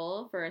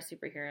comical for a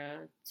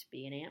superhero to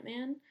be an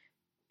Ant-Man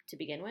to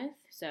begin with.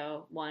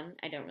 So, 1,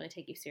 I don't really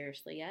take you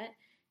seriously yet.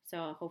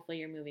 So, hopefully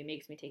your movie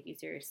makes me take you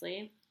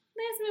seriously.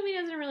 This movie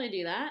doesn't really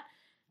do that.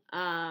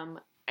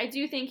 I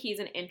do think he's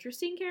an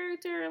interesting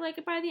character,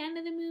 like, by the end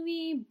of the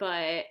movie,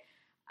 but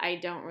I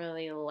don't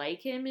really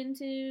like him in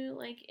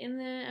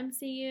the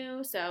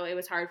MCU, so it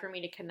was hard for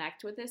me to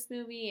connect with this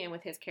movie and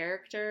with his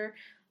character.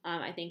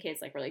 I think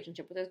his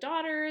relationship with his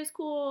daughter is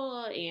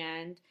cool,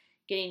 and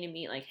getting to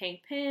meet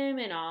Hank Pym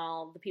and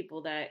all the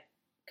people that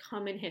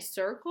come in his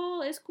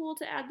circle is cool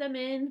to add them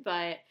in,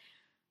 but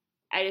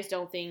I just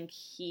don't think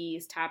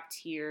he's top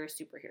tier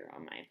superhero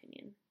in my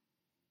opinion.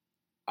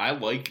 I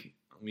like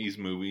these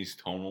movies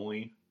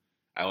tonally.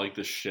 I like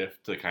the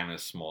shift to kind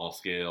of small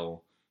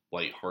scale,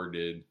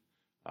 lighthearted.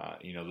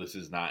 This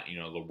is not,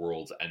 the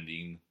world's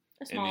ending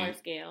A smaller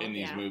scale in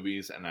these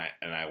movies, and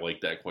I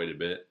like that quite a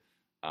bit.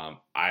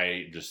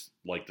 I just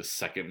like the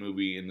second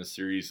movie in the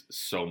series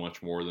so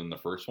much more than the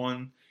first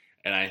one,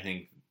 and I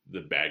think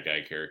the bad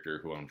guy character,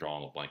 who I'm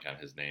drawing a blank on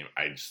his name,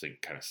 I just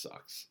think kind of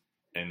sucks.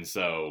 And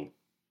so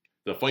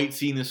the fight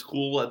scene is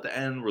cool at the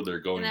end where they're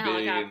going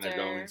big and they're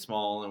going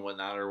small and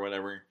whatnot or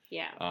whatever.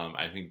 Yeah.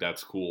 I think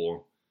that's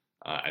cool.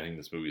 I think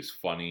this movie is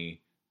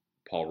funny.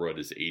 Paul Rudd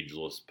is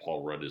ageless.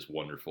 Paul Rudd is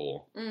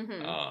wonderful.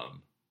 Mm-hmm.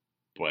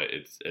 But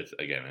it's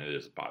again, it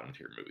is a bottom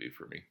tier movie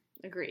for me.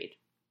 Agreed.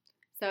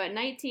 So at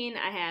 19,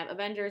 I have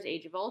Avengers: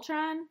 Age of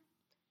Ultron.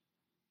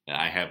 And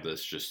I have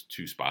this just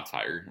 2 spots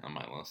higher on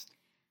my list.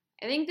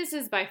 I think this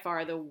is by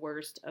far the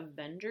worst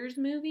Avengers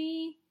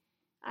movie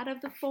out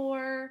of the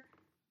 4.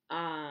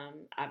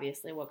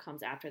 Obviously, what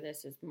comes after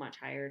this is much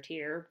higher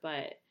tier,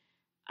 but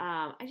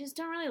I just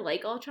don't really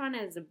like Ultron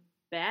as a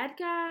bad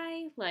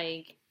guy.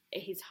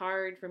 He's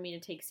hard for me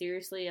to take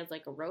seriously as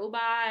a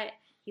robot.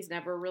 He's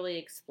never really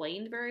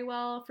explained very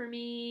well for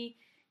me.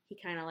 He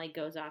kind of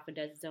goes off and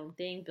does his own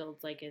thing,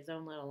 builds his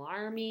own little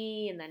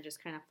army, and then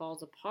just kind of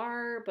falls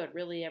apart. But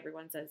really,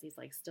 everyone says he's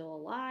still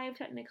alive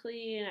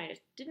technically, and I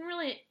just didn't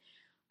really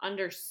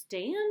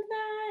understand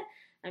that.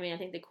 I mean, I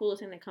think the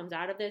coolest thing that comes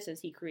out of this is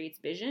he creates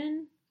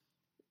Vision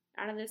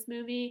out of this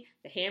movie.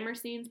 The hammer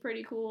scene's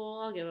pretty cool.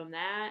 I'll give him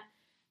that.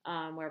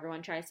 Where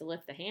everyone tries to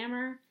lift the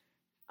hammer.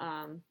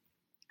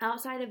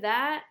 Outside of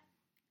that,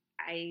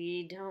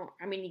 you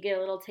get a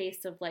little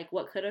taste of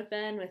what could have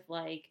been with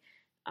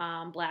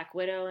Black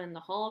Widow and the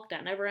Hulk.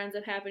 That never ends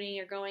up happening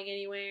or going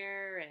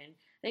anywhere. And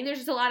I think there's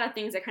just a lot of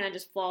things that kind of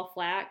just fall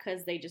flat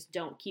because they just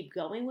don't keep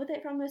going with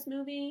it from this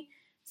movie.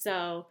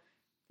 So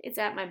it's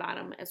at my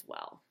bottom as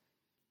well.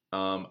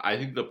 I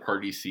think the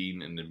party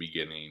scene in the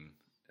beginning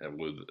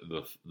with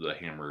the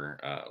hammer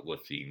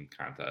lifting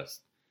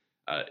contest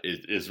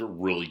is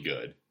really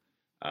good.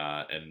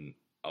 And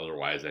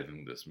otherwise, I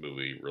think this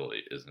movie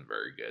really isn't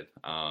very good.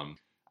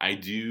 I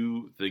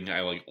do think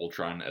I like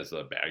Ultron as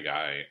a bad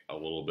guy a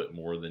little bit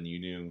more than you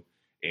do.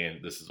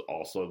 And this is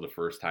also the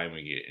first time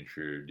we get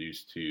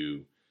introduced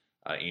to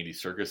Andy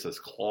Serkis as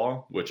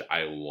Claw, which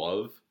I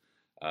love.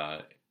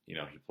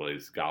 He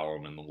plays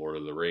Gollum in The Lord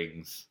of the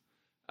Rings.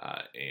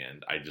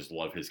 And I just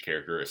love his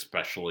character,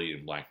 especially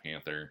in Black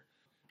Panther.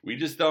 We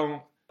just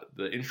don't.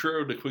 The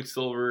intro to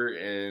Quicksilver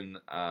and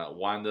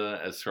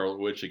Wanda as Scarlet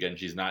Witch, again,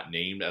 she's not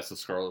named as the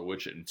Scarlet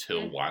Witch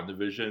until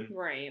WandaVision.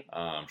 Right.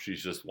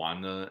 She's just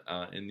Wanda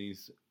in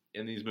these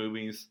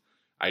movies.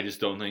 I just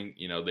don't think,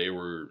 they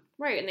were...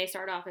 Right, and they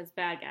start off as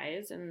bad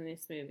guys in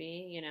this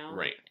movie,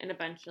 Right. And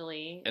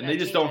eventually... And they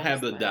just don't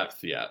have the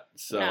depth yet.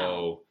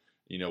 So,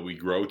 we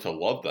grow to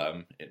love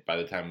them by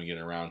the time we get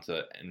around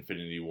to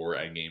Infinity War,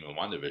 Endgame, and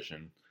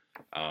WandaVision.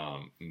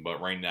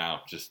 But right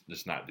now, just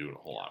not doing a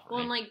whole lot for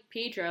me. Well, and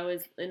Pietro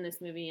is in this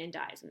movie and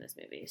dies in this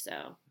movie,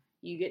 so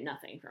you get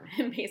nothing from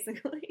him,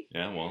 basically.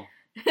 Yeah, well,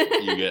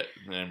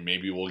 and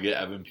maybe we'll get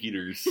Evan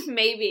Peters.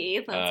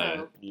 Maybe, let's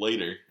hope.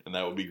 Later, and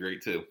that would be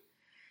great too.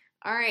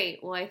 All right,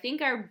 well, I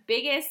think our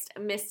biggest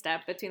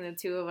misstep between the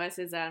two of us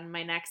is on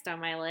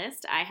my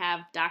list. I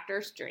have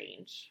Doctor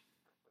Strange.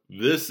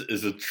 This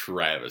is a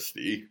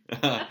travesty.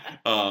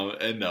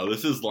 And no,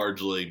 this is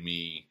largely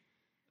me,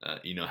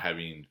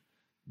 having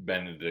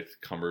Benedict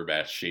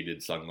Cumberbatch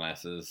shaded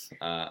sunglasses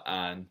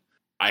on.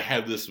 I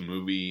have this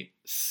movie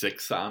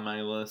 6 on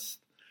my list.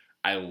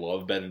 I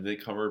love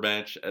Benedict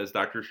Cumberbatch as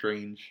Doctor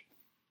Strange.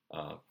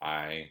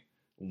 I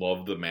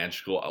love the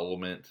magical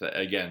element.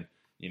 Again,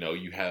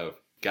 you have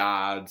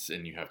gods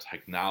and you have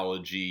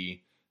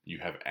technology, you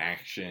have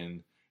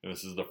action, and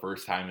this is the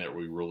first time that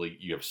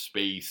you have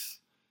space.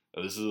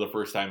 This is the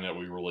first time that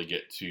we really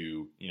get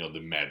to, the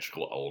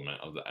magical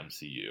element of the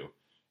MCU.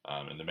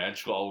 And the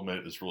magical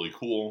element is really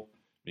cool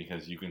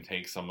because you can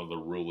take some of the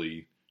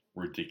really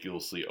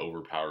ridiculously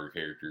overpowered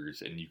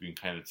characters and you can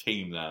kind of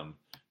tame them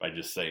by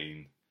just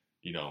saying,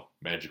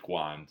 magic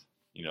wand,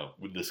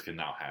 this can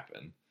now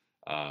happen.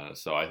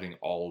 So I think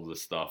all of the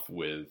stuff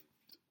with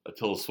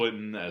Tilda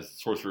Swinton as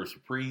Sorcerer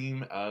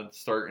Supreme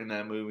start in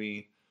that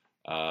movie.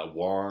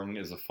 Wong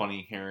is a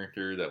funny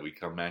character that we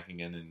come back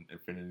again in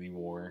Infinity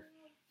War.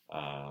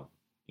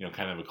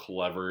 Kind of a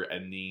clever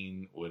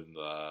ending with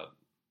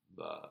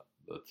the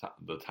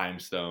Time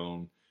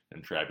Stone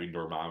and trapping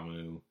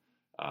Dormammu.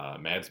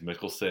 Mads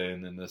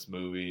Mikkelsen in this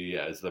movie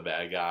as the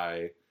bad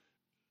guy.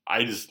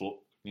 I just,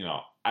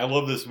 I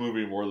love this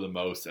movie more than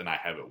most, and I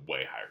have it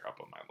way higher up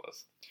on my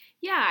list.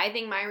 Yeah, I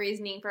think my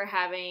reasoning for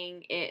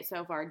having it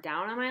so far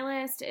down on my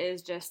list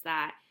is just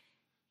that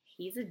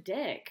he's a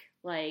dick.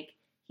 Like,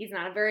 he's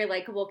not a very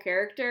likable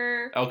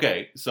character.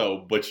 Okay,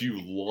 but you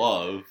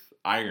love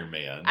Iron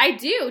Man. I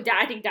do.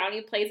 I think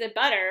Downey plays it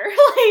better,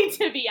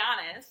 to be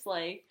honest.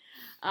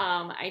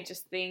 I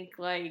just think,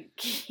 I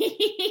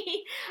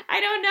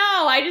don't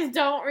know. I just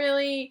don't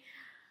really...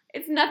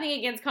 It's nothing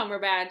against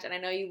Cumberbatch, and I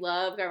know you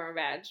love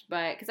Cumberbatch,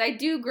 but... Because I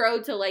do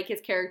grow to like his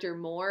character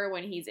more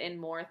when he's in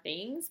more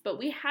things, but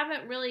we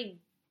haven't really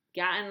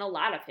gotten a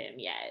lot of him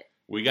yet.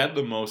 We got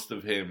the most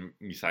of him,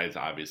 besides,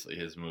 obviously,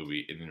 his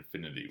movie in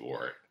Infinity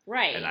War.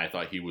 Right. And I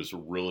thought he was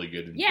really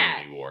good in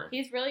Infinity War.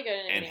 He's really good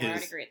in Infinity War. I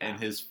agree with that. And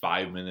his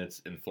 5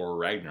 minutes in Thor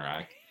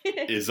Ragnarok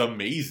is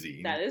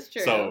amazing. That is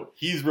true. So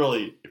he's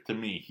really, to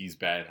me, he's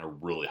batting a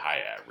really high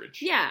average.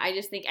 Yeah, I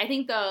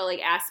think the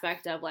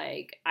aspect of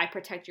I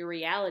protect your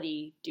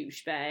reality,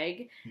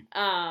 douchebag,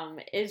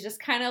 is just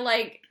kind of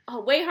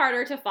way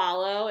harder to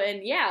follow.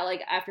 And yeah,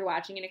 after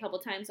watching it a couple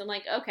times, I'm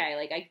like,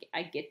 okay,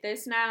 I get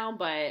this now.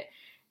 But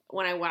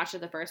when I watched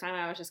it the first time,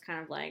 I was just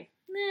kind of like,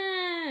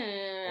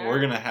 nah.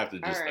 We're gonna have to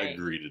just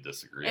agree to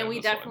disagree. And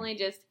we definitely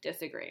just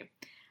disagree.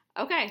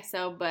 Okay,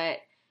 but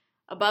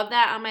above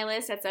that on my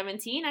list at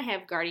 17, I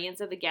have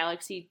Guardians of the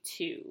Galaxy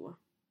 2.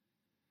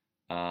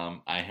 I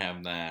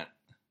have that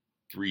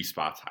 3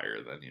 spots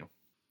higher than you.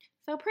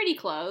 So pretty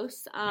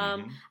close.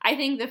 I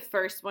think the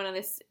first one of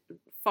this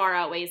far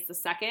outweighs the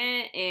second.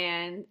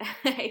 And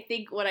I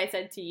think what I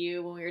said to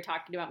you when we were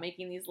talking about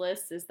making these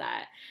lists is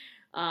that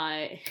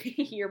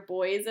your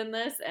boy's in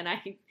this, and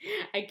I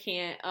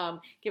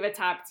can't give a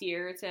top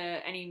tier to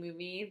any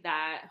movie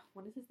that,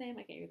 what is his name?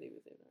 I can't even think of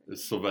his name.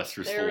 It's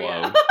Sylvester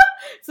Stallone.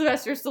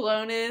 Sylvester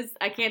Stallone is.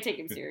 I can't take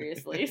him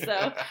seriously,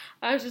 so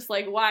I was just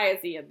like, why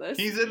is he in this?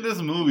 He's in this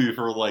movie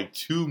for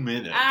 2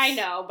 minutes. I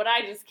know, but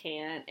I just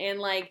can't. And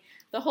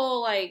the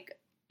whole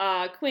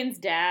Quinn's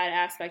dad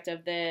aspect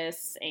of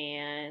this,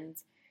 and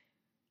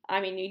I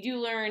mean, you do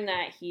learn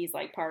that he's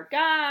part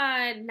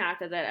God.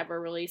 Not that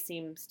ever really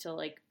seems to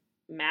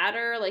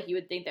matter. You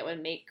would think that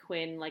would make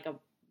Quinn a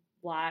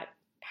lot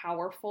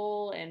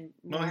powerful and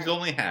more, no, he's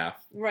only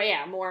half. Right,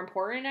 yeah, more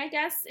important, I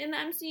guess, in the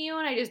MCU,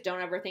 and I just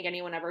don't ever think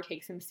anyone ever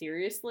takes him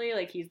seriously.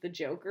 He's the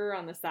Joker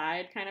on the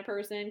side kind of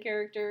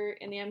character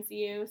in the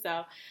MCU.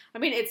 So, I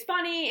mean, it's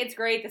funny, it's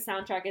great, the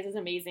soundtrack is as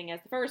amazing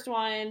as the first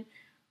one,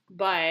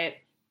 but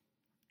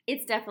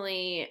it's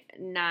definitely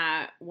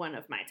not one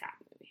of my top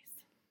movies.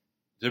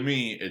 To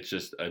me, it's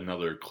just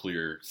another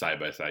clear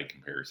side-by-side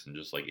comparison,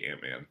 just like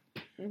Ant-Man.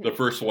 Mm-hmm. The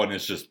first one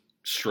is just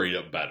straight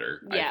up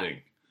better, I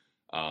think.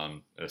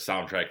 The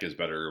soundtrack is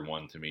better in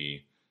one to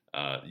me.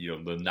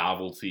 The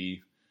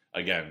novelty,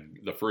 again,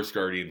 the first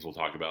Guardians we'll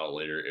talk about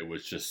later, it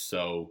was just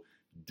so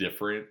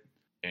different,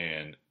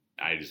 and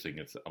I just think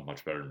it's a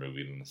much better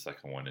movie than the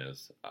second one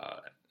is,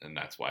 and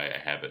that's why I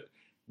have it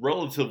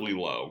relatively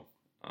low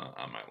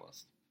on my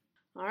list.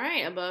 All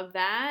right, above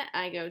that,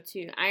 I go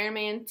to Iron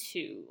Man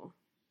 2.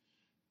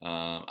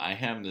 I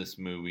have this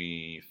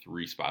movie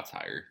 3 spots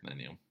higher than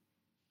you.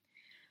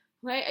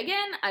 Right,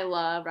 again, I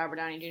love Robert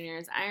Downey Jr.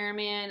 as Iron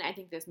Man. I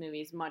think this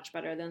movie is much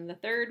better than the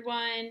third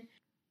one.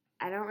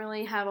 I don't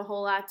really have a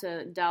whole lot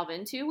to delve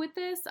into with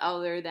this,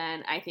 other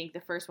than I think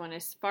the first one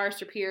is far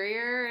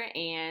superior,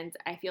 and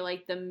I feel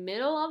like the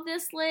middle of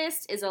this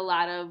list is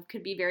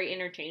could be very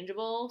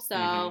interchangeable.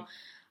 So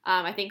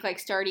I think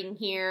starting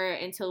here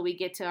until we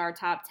get to our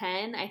top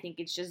 10, I think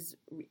it's just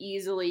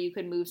easily you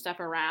could move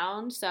stuff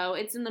around. So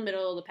it's in the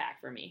middle of the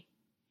pack for me.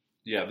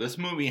 Yeah, this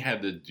movie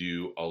had to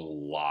do a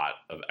lot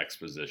of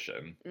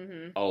exposition.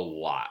 Mm-hmm. A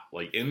lot.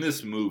 In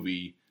this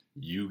movie,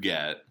 you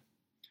get,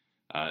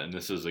 and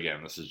this is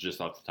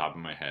just off the top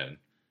of my head,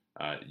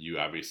 you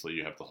have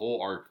the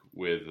whole arc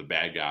with the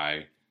bad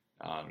guy.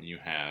 You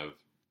have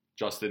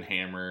Justin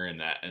Hammer and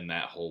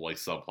that whole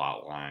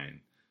subplot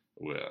line.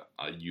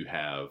 You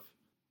have,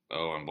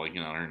 I'm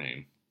blanking on her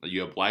name.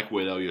 You have Black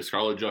Widow, you have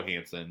Scarlett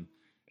Johansson,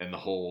 and the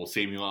whole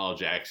Samuel L.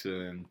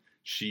 Jackson,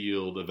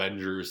 Shield,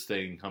 Avengers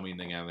thing coming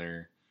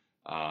together.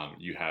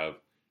 You have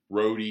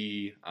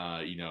Rhodey.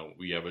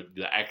 We have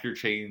the actor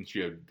change.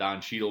 You have Don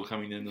Cheadle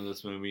coming into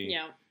this movie.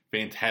 Yeah.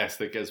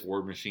 Fantastic as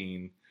War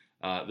Machine.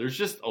 There's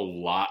just a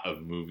lot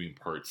of moving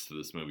parts to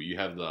this movie. You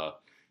have the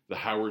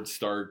Howard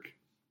Stark,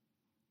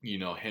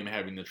 him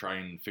having to try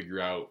and figure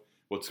out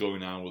what's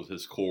going on with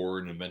his core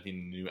and inventing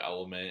a new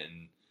element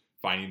and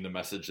finding the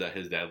message that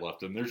his dad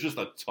left him. There's just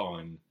a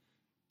ton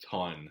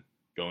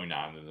going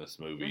on in this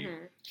movie.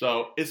 Mm-hmm.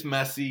 So it's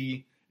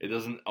messy. It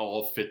doesn't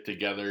all fit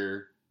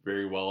together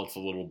very well. It's a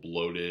little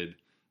bloated.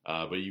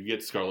 But you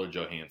get Scarlett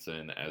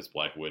Johansson as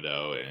Black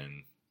Widow,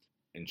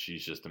 and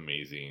she's just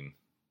amazing.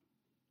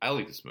 I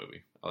like this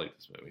movie.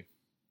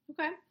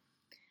 Okay.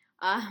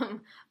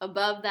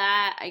 Above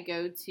that, I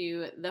go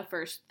to the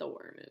first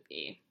Thor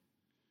movie.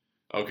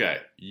 Okay,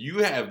 you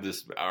have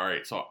this. All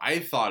right, so I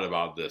thought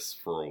about this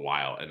for a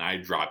while, and I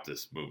dropped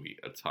this movie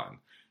a ton.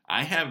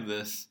 I have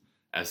this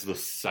as the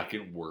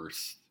second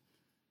worst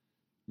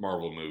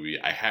Marvel movie.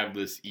 I have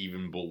this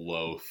even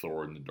below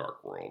Thor in the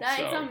Dark World.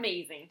 That is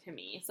amazing to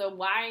me. So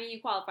why do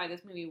you qualify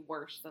this movie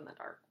worse than the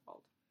Dark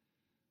World?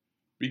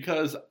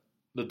 Because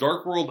the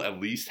Dark World at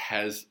least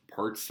has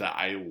parts that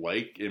I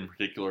like. In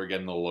particular,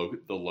 again, the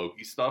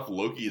Loki stuff.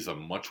 Loki is a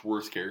much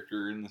worse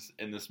character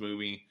in this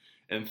movie.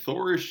 And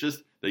Thor is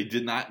just, they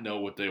did not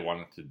know what they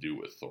wanted to do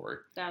with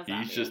Thor.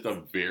 He's just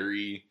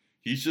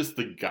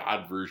the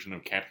God version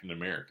of Captain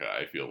America,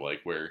 I feel like,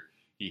 where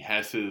he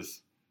has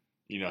his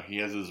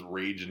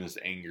rage and his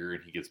anger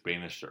and he gets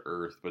banished to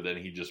Earth, but then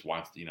he just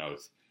wants to,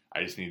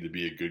 I just need to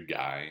be a good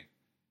guy.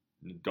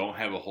 Don't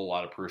have a whole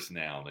lot of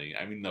personality.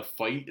 I mean, the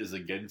fight is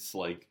against,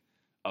 like,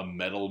 a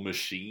metal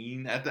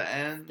machine at the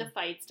end. The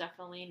fight's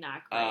definitely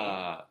not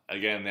great.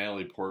 Again,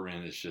 Natalie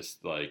Portman is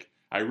just, like,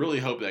 I really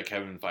hope that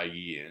Kevin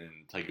Feige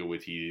and Taika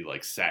Waititi,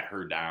 like, sat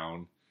her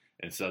down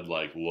and said,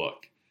 like,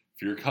 look,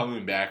 if you're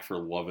coming back for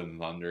Love and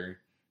Thunder,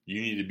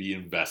 you need to be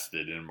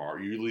invested in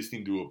Marvel. You at least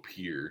need to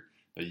appear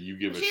that you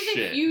give a shit. She's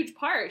a huge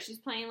part. She's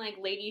playing, like,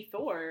 Lady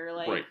Thor.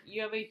 Like, right.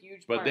 You have a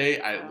huge but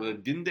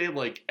part. Didn't they,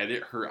 like,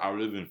 edit her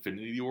out of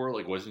Infinity War?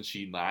 Like, wasn't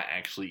she not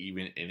actually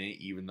even in it,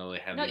 even though they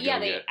had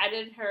they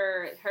edited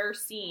her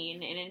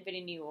scene in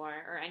Infinity War,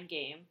 or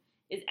Endgame,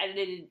 is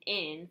edited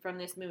in from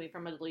this movie,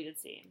 from a deleted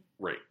scene.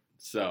 Right.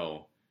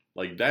 So,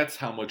 like, that's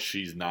how much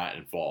she's not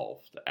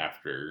involved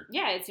after.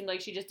 Yeah, it seemed like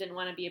she just didn't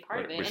want to be a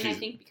part of it. And I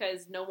think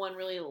because no one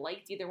really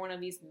liked either one of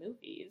these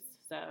movies,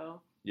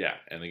 so... Yeah,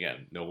 and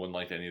again, no one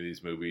liked any of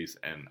these movies,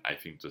 and I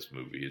think this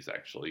movie is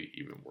actually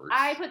even worse.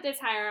 I put this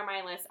higher on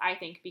my list, I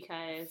think,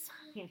 because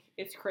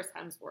it's Chris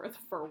Hemsworth,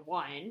 for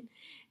one,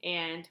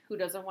 and who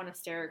doesn't want to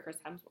stare at Chris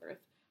Hemsworth?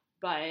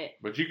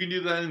 But you can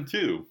do that in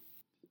 2.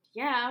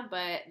 Yeah,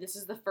 but this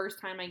is the first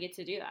time I get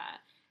to do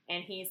that.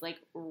 And he's, like,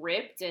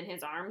 ripped, and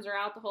his arms are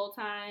out the whole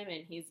time,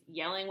 and he's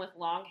yelling with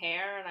long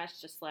hair, and I was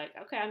just like,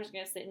 okay, I'm just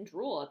going to sit and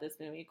drool at this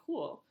movie.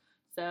 Cool.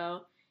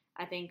 So,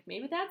 I think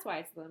maybe that's why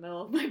it's in the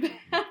middle of my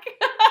back.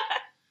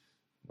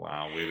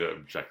 Wow, way to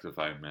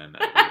objectify men.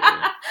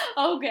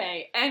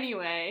 Okay,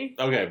 anyway.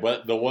 Okay,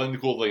 but the one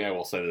cool thing I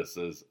will say this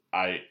is,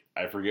 I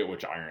forget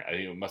which I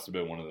think it must have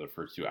been one of the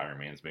first 2 Iron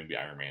Mans, maybe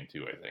Iron Man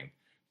 2, I think.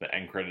 The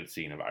end credit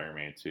scene of Iron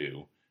Man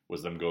 2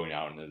 was them going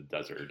out in the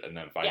desert and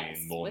then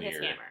finding Mjolnir. With his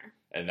hammer.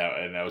 And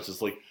that was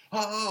just like,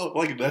 oh,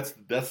 like that's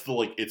the,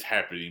 like, it's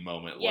happening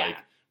moment. Yeah. Like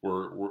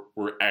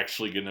we're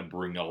actually gonna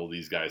bring all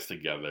these guys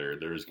together.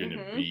 There's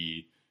gonna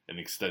be an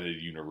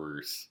extended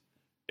universe,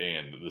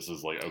 and this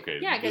is like, okay,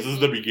 this is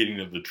the beginning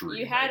of the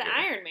dream. You had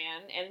Iron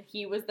Man, and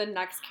he was the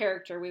next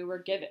character we were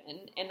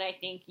given, and I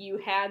think you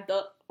had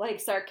the, like,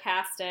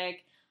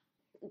 sarcastic,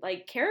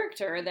 like,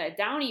 character that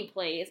Downey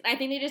plays. I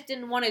think they just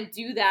didn't want to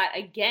do that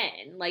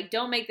again. Like,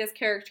 don't make this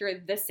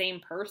character the same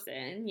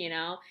person,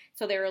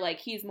 So they were like,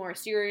 he's more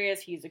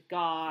serious, he's a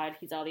god,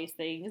 he's all these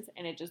things,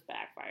 and it just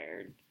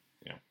backfired.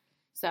 Yeah.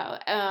 So,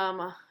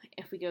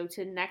 if we go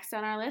to next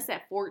on our list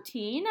at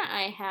 14,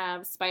 I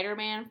have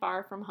Spider-Man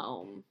Far From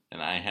Home.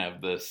 And I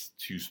have this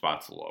 2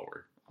 spots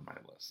lower on my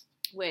list.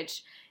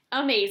 Which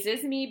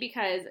amazes me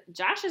because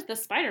Josh is the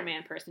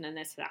Spider-Man person in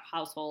this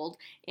household,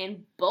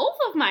 and both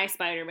of my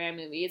Spider-Man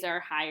movies are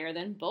higher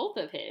than both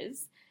of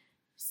his.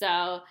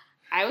 So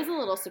I was a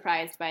little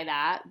surprised by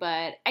that,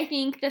 but I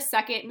think the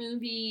second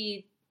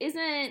movie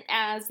isn't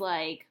as,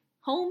 like,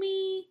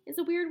 homey is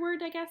a weird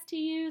word, I guess, to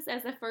use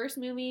as the first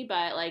movie,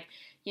 but, like,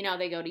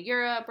 they go to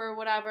Europe or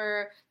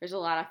whatever. There's a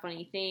lot of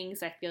funny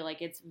things. I feel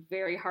like it's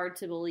very hard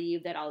to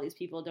believe that all these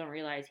people don't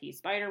realize he's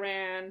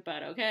Spider-Man,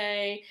 but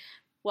okay.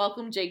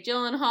 Welcome Jake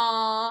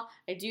Gyllenhaal.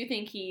 I do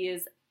think he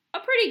is a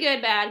pretty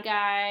good bad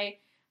guy.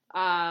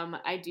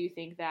 I do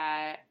think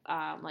that,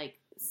 like,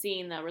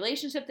 seeing the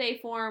relationship they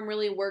form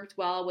really worked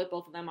well with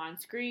both of them on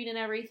screen and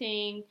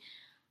everything.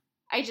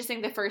 I just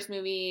think the first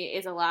movie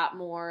is a lot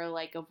more,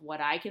 like, of what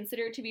I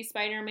consider to be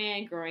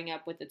Spider-Man, growing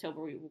up with the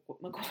Tobey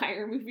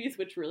Maguire movies,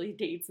 which really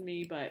dates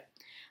me, but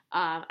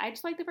I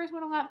just like the first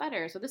one a lot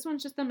better. So this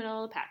one's just the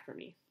middle of the pack for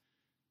me.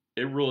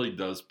 it really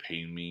does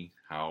pain me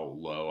how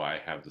low I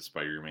have the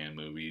Spider-Man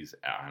movies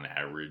on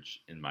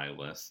average in my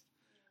list.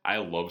 I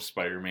love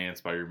Spider-Man.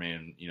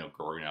 Spider-Man,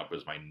 growing up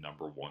was my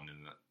number one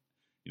in the,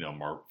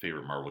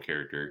 favorite Marvel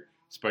character.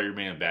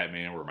 Spider-Man and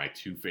Batman were my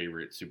two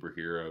favorite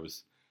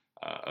superheroes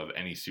of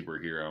any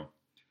superhero.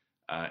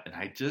 And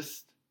I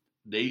just,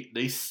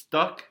 they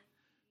stuck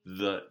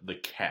the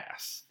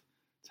cast.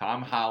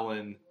 Tom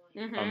Holland,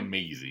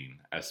 amazing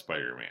as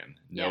Spider-Man,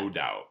 no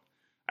doubt.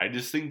 I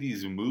just think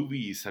these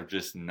movies have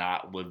just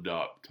not lived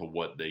up to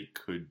what they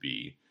could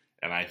be.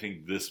 And I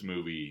think this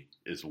movie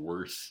is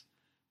worse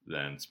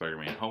than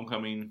Spider-Man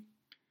Homecoming.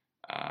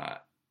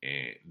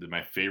 And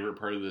my favorite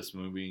part of this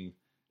movie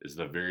is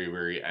the very,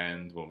 very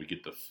end when we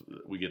get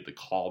the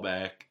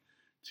callback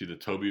to the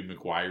Tobey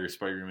Maguire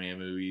Spider-Man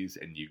movies,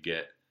 and you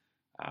get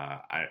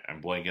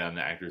I'm blanking on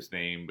the actor's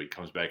name, but it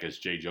comes back as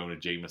J. Jonah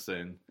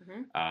Jameson,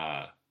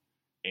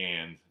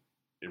 and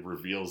it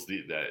reveals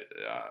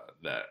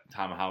that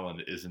Tom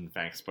Holland is in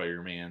fact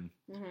Spider-Man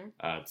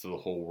to the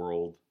whole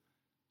world.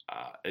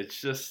 It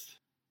just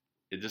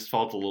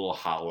felt a little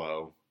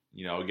hollow.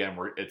 Again,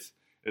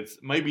 it's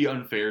might be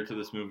unfair to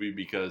this movie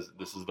because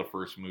this is the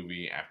first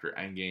movie after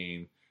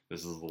Endgame.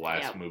 This is the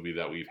last movie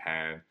that we've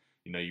had.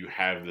 You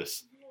have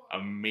this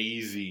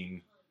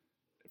amazing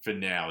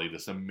finale,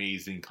 this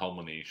amazing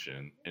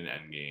culmination in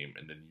Endgame,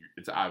 and then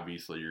it's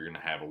obviously you're going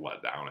to have a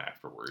letdown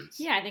afterwards.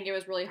 Yeah, I think it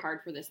was really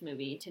hard for this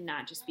movie to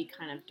not just be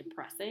kind of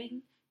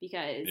depressing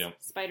because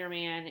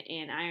Spider-Man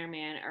and Iron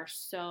Man are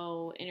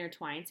so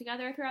intertwined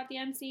together throughout the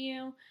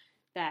MCU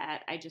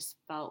that I just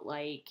felt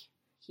like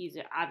he's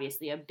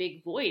obviously a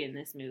big void in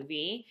this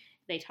movie.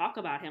 They talk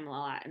about him a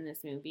lot in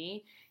this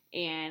movie,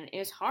 and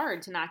it's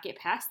hard to not get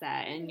past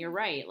that. And you're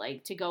right,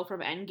 like, to go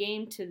from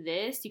Endgame to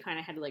this, you kind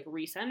of had to, like,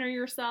 recenter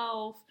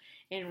yourself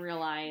and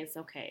realize,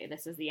 okay,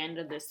 this is the end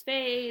of this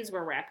phase.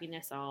 We're wrapping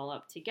this all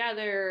up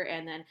together.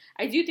 And then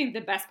I do think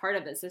the best part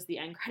of this is the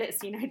end credit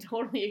scene. I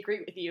totally agree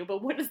with you,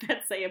 but what does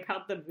that say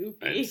about the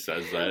movie? It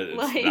says that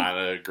it's not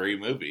a great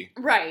movie.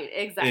 Right,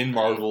 exactly. In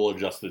Marvel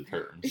adjusted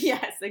terms.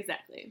 Yes,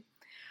 exactly.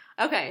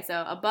 Okay,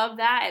 so above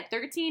that at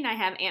 13, I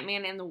have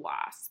Ant-Man and the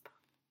Wasp.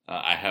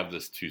 I have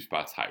this 2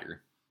 spots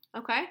higher.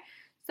 Okay.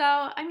 So,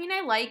 I mean,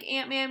 I like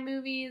Ant-Man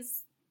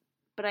movies,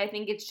 but I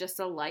think it's just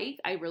a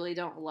like. I really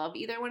don't love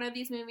either one of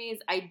these movies.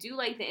 I do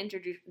like the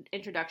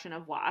introduction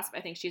of Wasp.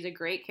 I think she's a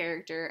great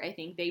character. I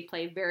think they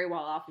play very well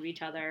off of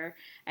each other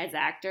as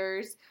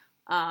actors.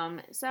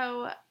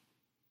 So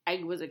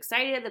I was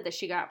excited that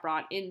she got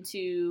brought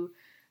into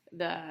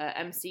the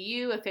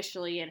MCU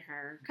officially in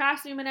her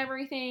costume and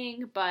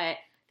everything, but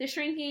the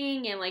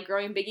shrinking and, like,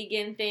 growing big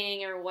again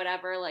thing or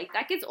whatever, like,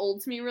 that gets old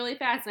to me really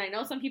fast. And I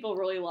know some people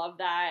really love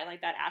that,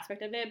 like, that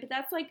aspect of it, but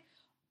that's, like,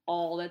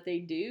 all that they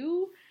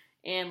do.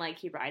 And, like,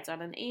 he rides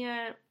on an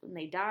ant and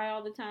they die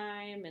all the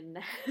time. And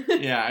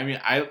yeah, I mean,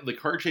 the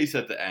car chase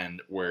at the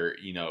end where,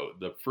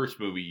 the first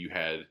movie you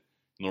had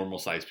normal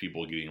sized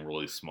people getting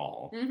really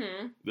small.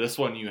 This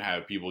one you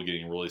have people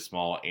getting really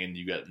small, and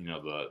you got,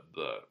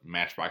 the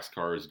Matchbox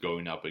cars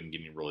going up and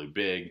getting really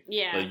big.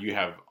 Yeah. Like, you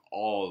have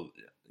all...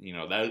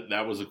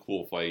 that was a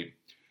cool fight.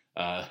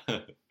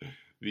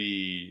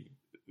 The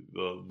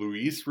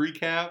Luis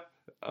recap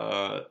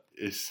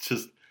is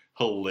just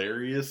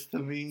hilarious to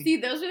me. See,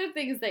 those are the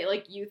things that,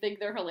 like, you think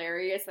they're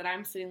hilarious, and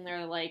I'm sitting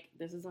there like,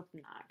 this is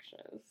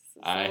obnoxious.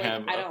 So, I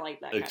don't like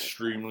that.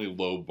 Extremely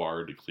low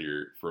bar to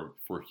clear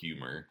for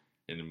humor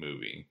in a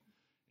movie.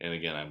 And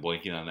again, I'm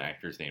blanking on the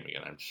actor's name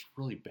again. I'm just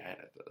really bad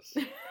at this.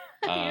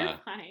 You're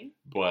fine.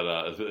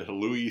 But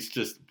Luis,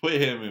 just put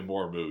him in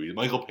more movies.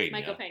 Michael Pena.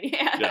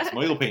 Yeah. Yes,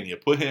 Michael Pena.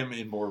 Put him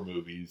in more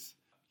movies.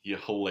 He's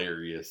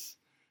hilarious.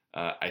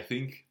 I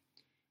think,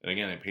 and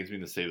again, it pains me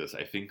to say this,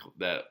 I think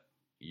that,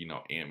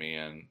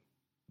 Ant-Man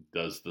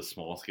does the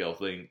small scale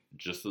thing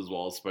just as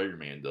well as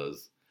Spider-Man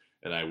does.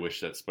 And I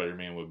wish that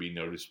Spider-Man would be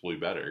noticeably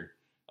better.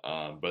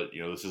 But,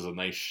 this is a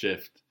nice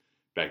shift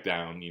back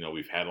down.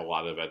 We've had a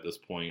lot of at this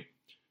point.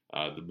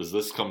 Because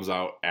this comes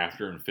out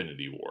after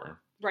Infinity War.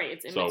 Right,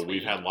 it's in so between.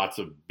 We've had lots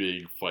of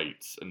big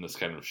fights, and this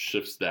kind of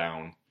shifts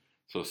down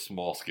to a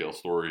small scale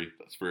story.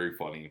 That's very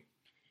funny.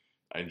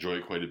 I enjoy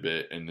it quite a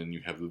bit. And then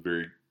you have the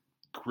very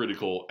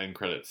critical end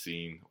credit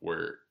scene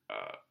where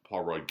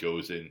Paul Rudd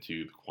goes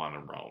into the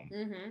quantum realm,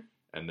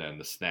 and then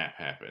the snap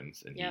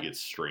happens, and he gets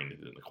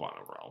stranded in the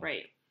quantum realm.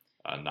 Right.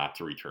 Not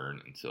to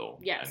return until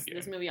Endgame.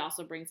 This movie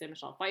also brings in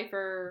Michelle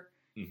Pfeiffer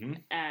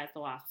as the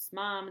Wasp's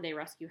mom. They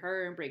rescue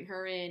her and bring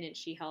her in, and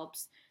she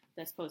helps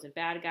the supposed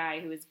bad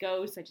guy who is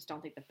Ghost. I just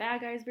don't think the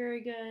bad guy is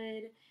very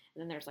good.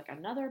 And then there's, like,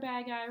 another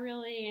bad guy,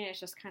 really, and it's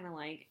just kind of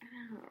like,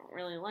 I don't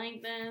really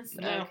like this.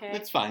 No, okay.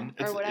 it's fine.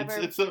 Or whatever.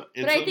 It's but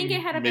I think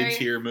it had a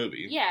mid-tier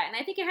movie. Yeah, and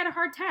I think it had a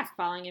hard task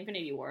following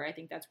Infinity War. I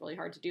think that's really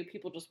hard to do.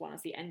 People just want to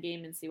see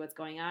Endgame and see what's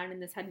going on,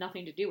 and this had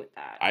nothing to do with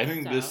that. I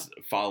think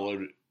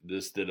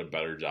this did a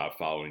better job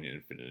following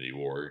Infinity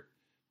War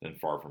than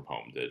Far From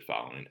Home did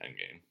following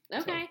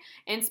Endgame. Okay. So.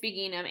 And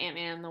speaking of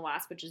Ant-Man and the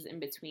Wasp, which is in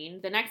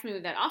between, the next movie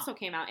that also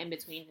came out in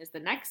between is the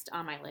next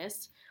on my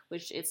list,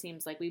 which it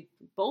seems like we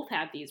both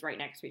have these right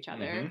next to each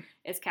other,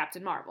 is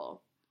Captain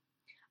Marvel.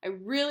 I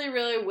really,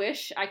 really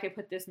wish I could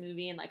put this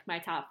movie in like my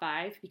top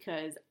 5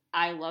 because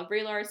I love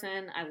Brie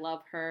Larson. I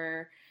love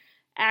her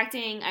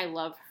acting. I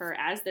love her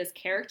as this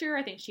character.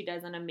 I think she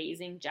does an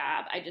amazing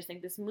job. I just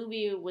think this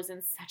movie was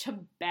in such a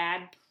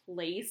bad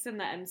place in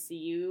the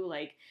MCU.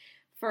 Like,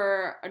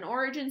 for an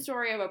origin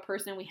story of a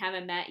person we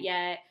haven't met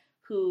yet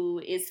who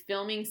is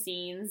filming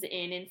scenes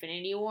in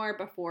Infinity War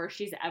before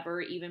she's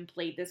ever even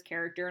played this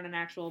character in an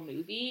actual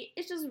movie,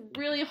 it's just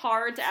really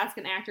hard to ask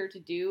an actor to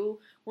do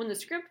when the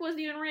script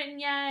wasn't even written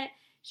yet.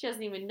 She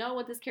doesn't even know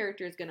what this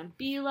character is going to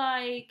be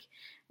like.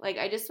 Like,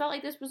 I just felt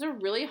like this was a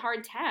really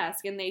hard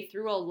task, and they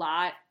threw a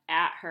lot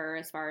at her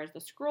as far as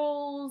the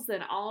scrolls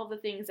and all of the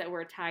things that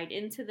were tied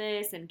into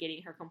this and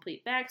getting her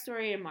complete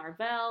backstory and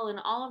Marvel and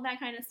all of that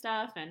kind of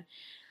stuff. And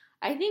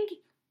I think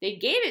they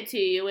gave it to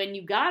you and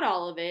you got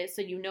all of it,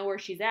 so you know where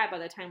she's at by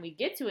the time we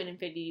get to an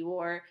Infinity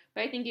War.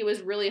 But I think it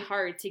was really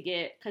hard to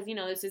get, because, you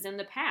know, this is in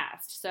the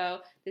past. So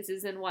this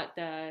is in, what,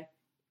 the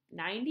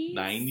 90s?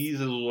 90s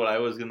is what I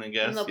was going to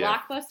guess. In the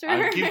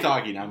Blockbuster? Keep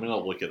talking. I'm going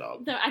to look it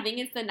up. I think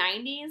it's the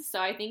 90s.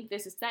 So I think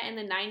this is set in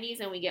the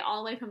 90s, and we get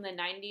all the way from the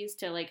 90s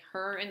to, like,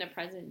 her in the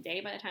present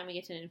day by the time we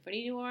get to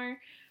Infinity War,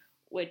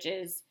 which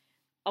is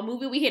a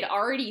movie we had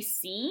already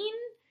seen.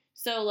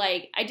 So,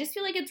 like, I just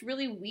feel like it's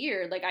really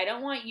weird. Like, I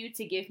don't want you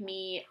to give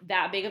me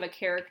that big of a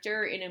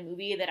character in a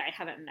movie that I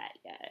haven't met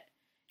yet,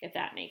 if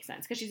that makes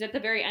sense. Because she's at the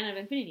very end of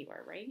Infinity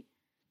War, right?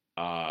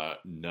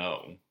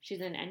 No. She's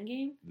in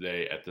Endgame?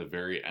 They, at the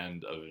very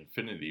end of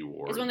Infinity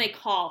War... is when they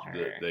call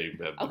her.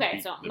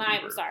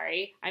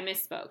 Sorry. I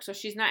misspoke. So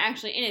she's not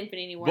actually in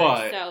Infinity War.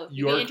 But so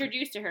you get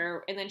introduced to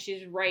her, and then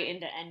she's right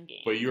into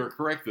Endgame. But you're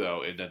correct,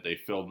 though, in that they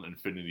filmed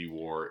Infinity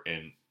War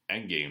in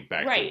Endgame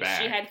back to back.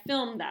 Right, she had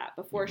filmed that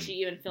before she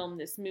even filmed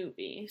this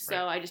movie.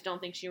 So I just don't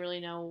think she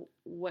really know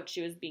what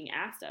she was being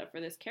asked of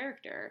for this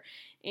character.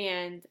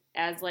 And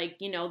as, like,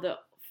 you know, the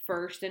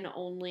first and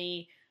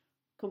only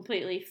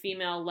completely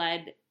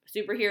female-led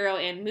superhero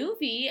and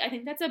movie, I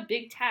think that's a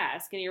big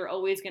task. And you're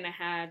always going to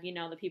have, you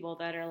know, the people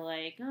that are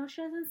like, oh,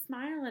 she doesn't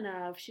smile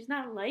enough. She's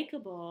not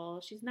likable.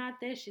 She's not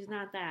this. She's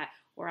not that.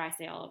 Or I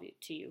say all of you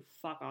to you,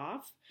 fuck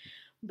off.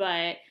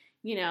 But...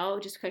 you know,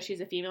 just because she's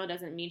a female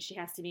doesn't mean she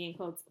has to be, in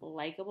quotes,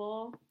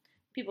 likable.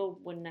 People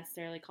wouldn't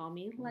necessarily call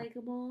me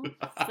likable.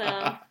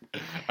 So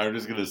I'm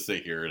just going to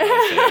sit here and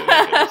not say anything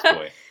at this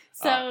point.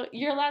 So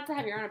you're allowed to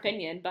have your own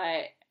opinion,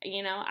 but,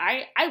 you know,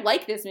 I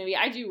like this movie.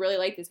 I do really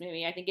like this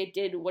movie. I think it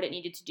did what it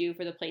needed to do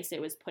for the place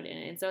it was put in.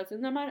 And so it's in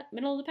the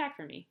middle of the pack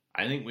for me.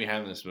 I think we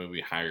have this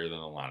movie higher than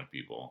a lot of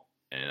people.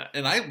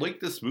 And I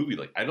like this movie.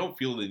 Like, I don't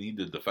feel the need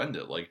to defend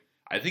it. Like,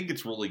 I think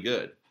it's really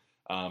good.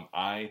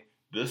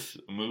 This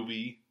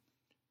movie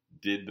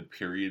did the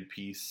period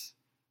piece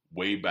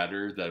way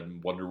better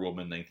than Wonder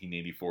Woman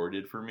 1984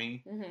 did for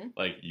me. Mm-hmm.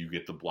 Like, you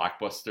get the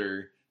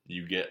blockbuster,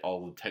 you get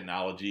all the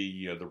technology,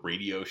 you know, the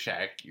Radio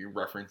Shack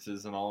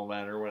references and all of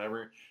that or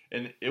whatever.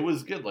 And it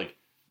was good. Like,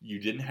 you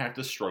didn't have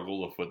to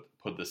struggle to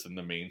put this in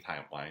the main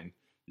timeline.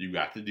 You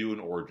got to do an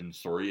origin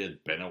story. It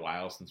had been a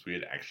while since we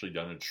had actually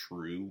done a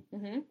true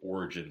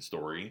origin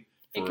story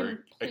for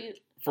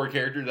a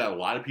character that a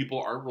lot of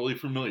people aren't really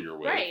familiar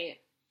with. Right.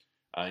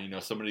 You know,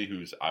 somebody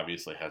who's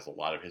obviously has a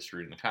lot of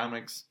history in the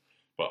comics,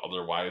 but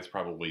otherwise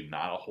probably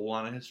not a whole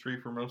lot of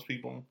history for most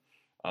people.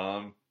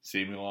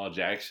 Samuel L.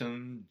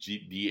 Jackson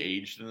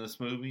de-aged in this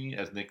movie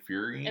as Nick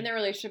Fury. And their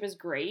relationship is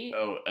great.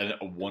 Oh, and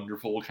a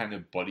wonderful kind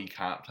of buddy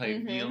cop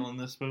type deal in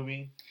this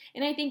movie.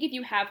 And I think if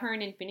you have her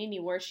in Infinity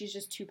War, she's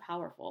just too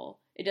powerful.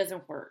 It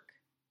doesn't work.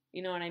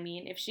 You know what I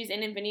mean? If she's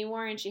in Infinity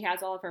War and she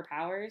has all of her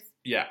powers,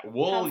 yeah,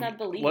 well,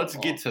 let's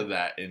get to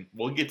that, and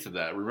we'll get to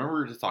that.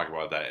 Remember to talk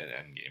about that in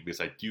Endgame, because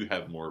I do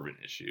have more of an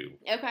issue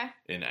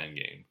in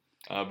Endgame.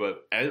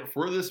 But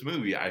for this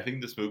movie, I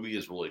think this movie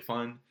is really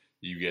fun.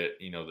 You get,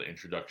 you know, the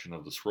introduction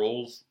of the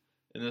Skrulls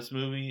in this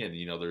movie, and,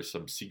 you know, there's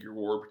some Secret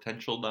War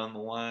potential down the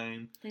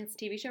line. I think it's a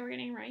TV show we're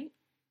getting, right?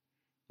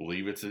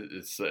 Believe it's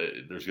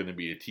there's going to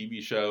be a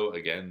TV show.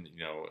 Again,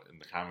 you know, in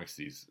the comics,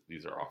 these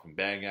are often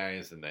bad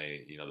guys, and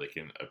they, you know, they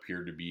can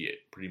appear to be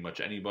pretty much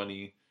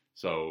anybody.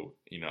 So,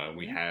 you know, and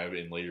we have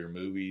in later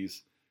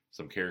movies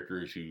some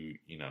characters who,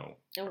 you know,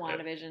 and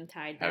WandaVision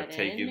have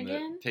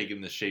taken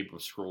the shape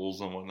of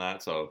Skrulls and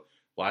whatnot. So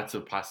lots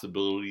of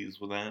possibilities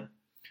with that.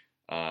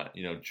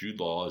 You know, Jude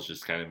Law is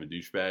just kind of a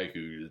douchebag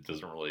who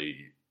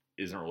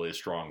isn't really a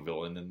strong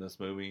villain in this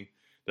movie.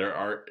 There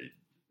are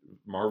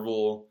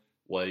Marvel,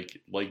 like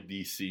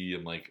DC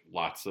and like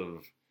lots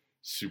of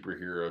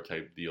superhero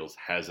type deals,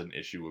 has an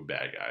issue with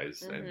bad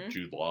guys, and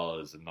Jude Law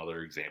is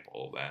another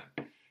example of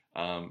that.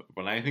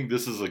 But I think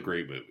this is a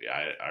great movie.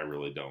 I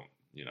really don't,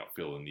 you know,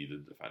 feel the need to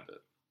defend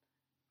it.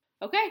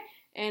 Okay,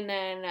 and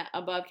then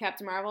above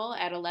Captain Marvel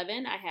at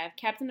 11, I have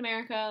Captain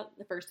America: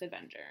 The First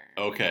Avenger.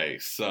 Okay,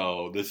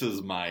 so this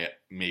is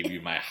maybe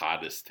my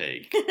hottest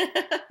take.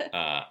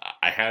 I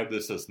have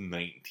this as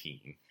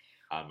 19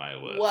 on my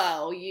list.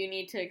 Whoa, you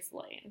need to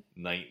explain.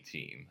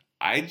 19.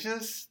 I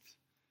just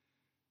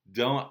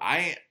don't.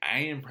 I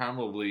am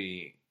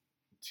probably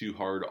too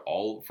hard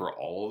for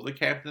all of the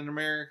Captain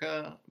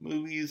America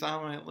movies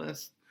on my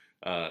list.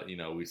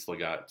 We still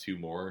got 2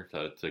 more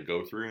to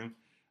go through.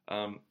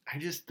 I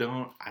just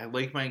don't. I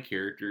like my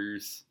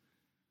characters,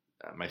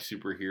 my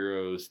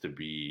superheroes, to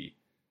be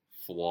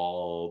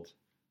flawed,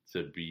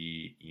 to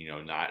be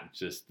not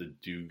just the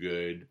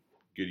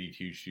goody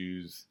two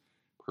shoes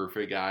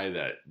perfect guy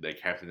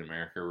that Captain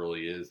America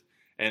really is.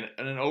 And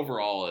then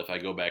overall, if I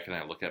go back and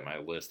I look at my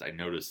list, I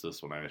noticed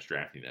this when I was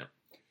drafting it.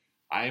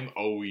 I'm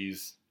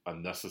always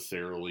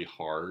unnecessarily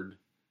hard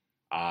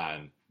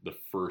on the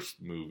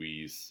first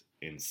movies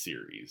in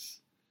series.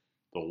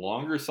 The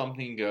longer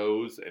something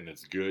goes and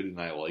it's good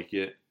and I like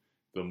it,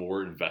 the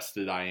more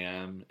invested I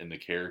am in the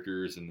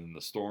characters and in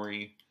the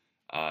story.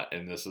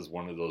 And this is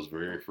one of those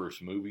very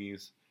first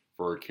movies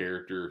for a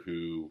character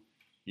who,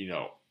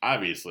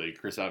 obviously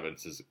Chris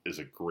Evans is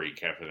a great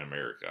Captain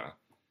America.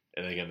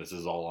 And again, this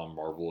is all on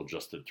Marvel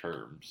adjusted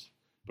terms.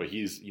 But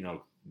he's,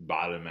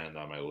 bottom end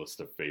on my list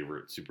of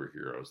favorite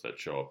superheroes that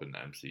show up in the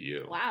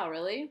MCU. Wow,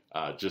 really?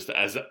 Just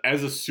as a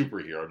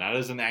superhero, not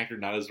as an actor,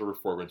 not as a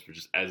performance, but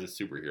just as a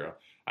superhero.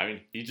 I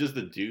mean, he's just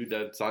a dude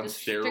that's on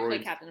Just steroids. strictly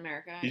Captain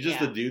America. He's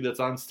just a dude that's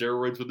on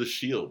steroids with a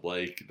shield,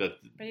 like that.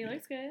 But he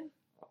looks good.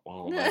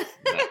 Well,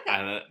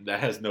 that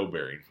has no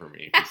bearing for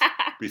me,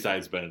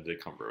 besides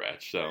Benedict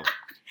Cumberbatch. So,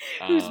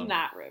 who's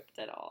not ripped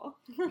at all?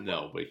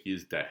 No, but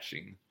he's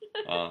dashing.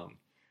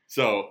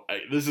 So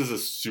this is a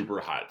super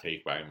hot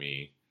take by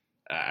me.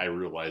 I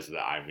realize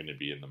that I'm going to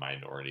be in the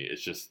minority.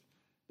 It's just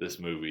this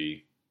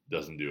movie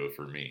doesn't do it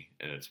for me,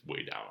 and it's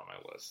way down on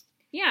my list.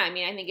 Yeah, I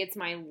mean, I think it's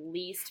my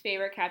least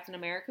favorite Captain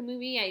America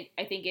movie.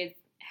 I think it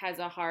has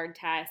a hard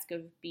task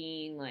of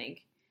being,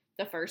 like,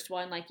 the first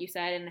one, like you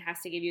said, and it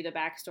has to give you the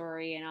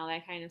backstory and all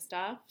that kind of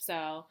stuff.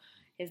 So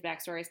his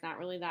backstory is not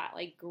really that,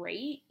 like,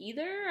 great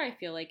either. I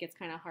feel like it's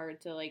kind of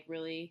hard to, like,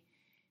 really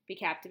be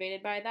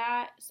captivated by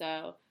that. So,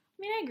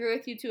 I mean, I agree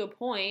with you to a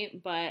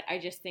point, but I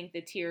just think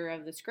the tier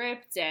of the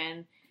script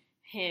and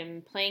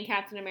him playing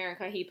Captain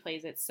America, he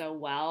plays it so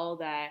well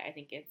that I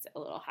think it's a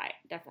little high,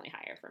 definitely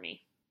higher for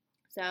me.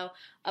 So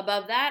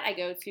above that, I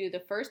go to the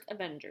first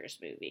Avengers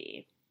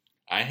movie.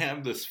 I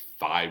have this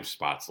 5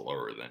 spots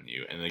lower than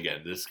you. And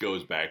again, this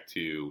goes back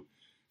to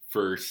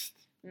first,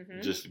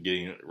 just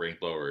getting it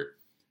ranked lower.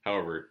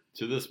 However,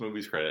 to this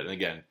movie's credit, and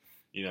again,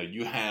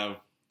 you have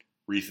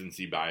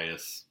recency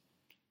bias,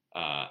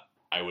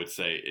 I would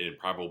say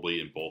probably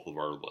in both of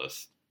our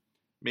lists.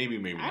 Maybe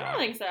not. I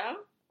don't think so.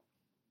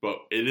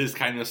 But it is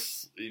kind of,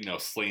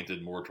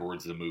 slanted more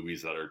towards the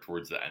movies that are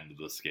towards the end of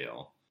the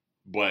scale.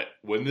 But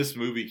when this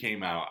movie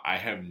came out, I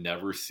have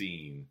never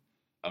seen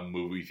a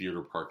movie theater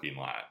parking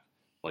lot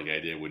like I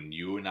did when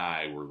you and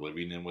I were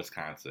living in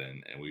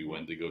Wisconsin and we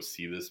went to go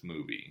see this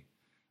movie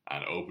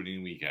on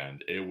opening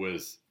weekend. It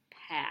was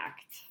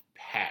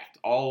packed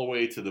all the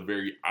way to the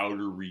very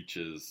outer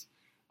reaches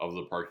of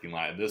the parking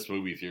lot. And this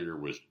movie theater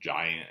was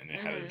giant, and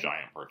it had a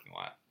giant parking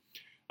lot.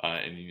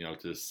 And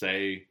to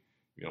say,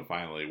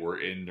 finally we're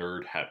in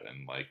nerd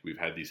heaven. Like, we've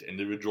had these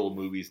individual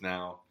movies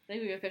now. I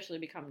think we've officially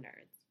become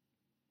nerds.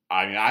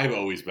 I mean, I've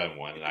always been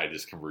one, and I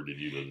just converted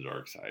you to the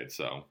dark side.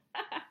 So,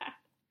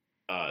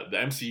 the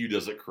MCU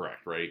does it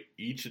correct, right?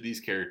 Each of these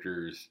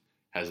characters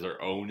has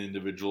their own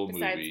individual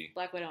Besides movie.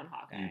 Black Widow and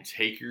Hawkeye. You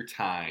take your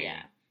time,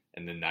 Yeah.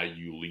 and then now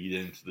you lead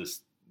into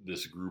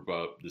this group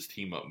up, this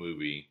team up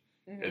movie,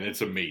 and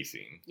it's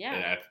amazing. Yeah.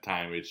 And at the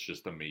time, it's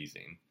just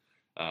amazing.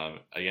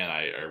 Again,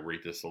 I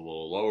rate this a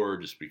little lower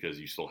just because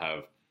you still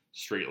have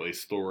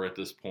straight-laced Thor at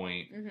this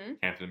point.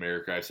 Captain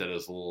America, I've said,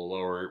 is a little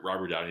lower.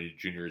 Robert Downey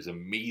Jr. is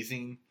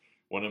amazing.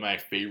 One of my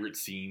favorite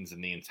scenes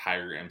in the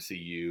entire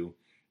MCU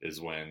is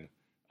when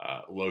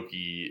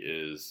Loki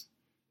is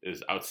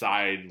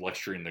outside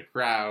lecturing the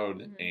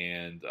crowd,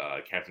 and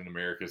Captain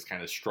America is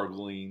kind of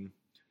struggling,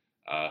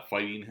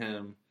 fighting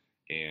him,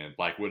 and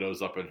Black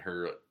Widow's up in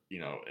her,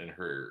 in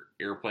her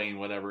airplane,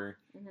 whatever,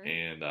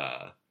 and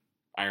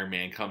Iron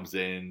Man comes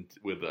in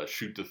with a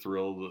shoot to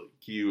thrill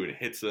cue and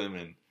hits him,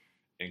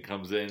 and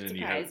comes in,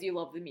 and you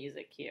love the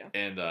music cue,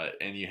 and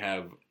you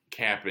have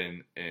Cap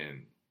and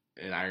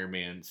Iron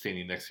Man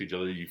standing next to each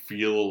other. You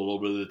feel a little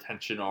bit of the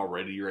tension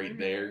already right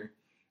there.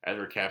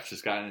 After Cap's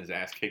just gotten his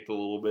ass kicked a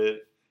little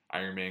bit,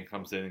 Iron Man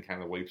comes in and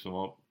kind of wakes him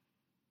up.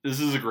 This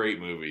is a great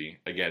movie.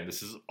 Again,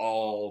 this is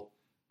all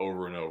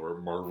over and over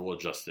Marvel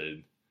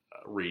adjusted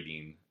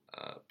rating,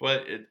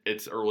 but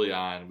it's early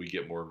on. We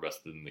get more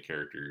invested in the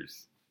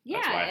characters. Yeah,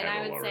 and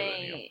I would lower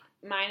say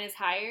mine is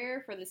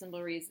higher for the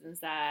simple reasons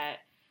that,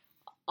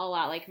 a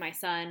lot like my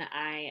son,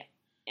 I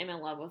am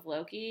in love with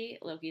Loki.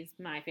 Loki's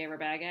my favorite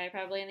bad guy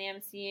probably in the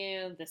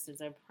MCU. This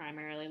is a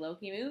primarily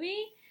Loki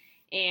movie.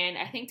 And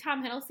I think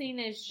Tom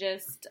Hiddleston is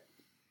just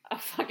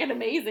fucking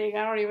amazing.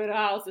 I don't even know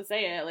how else to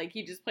say it. Like,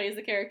 he just plays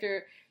the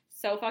character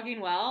so fucking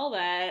well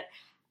that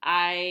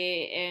I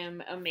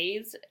am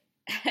amazed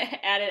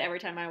at it every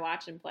time I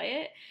watch and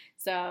play it.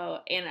 So,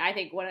 and I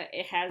think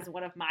it has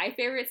one of my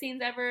favorite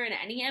scenes ever in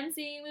any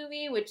MCU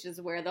movie, which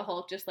is where the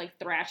Hulk just, like,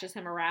 thrashes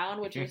him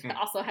around, which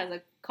also has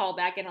a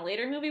callback in a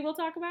later movie we'll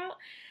talk about.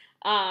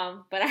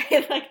 But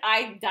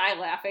I die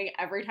laughing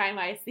every time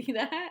I see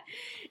that,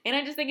 and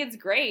I just think it's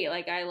great.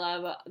 Like I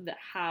love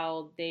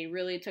how they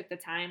really took the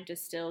time to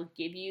still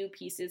give you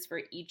pieces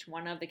for each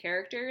one of the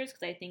characters,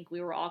 because I think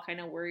we were all kind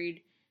of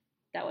worried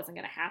that wasn't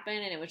going to happen,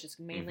 and it was just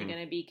mainly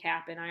going to be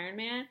Cap and Iron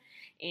Man,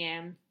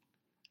 and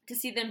to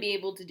see them be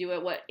able to do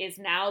it what is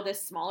now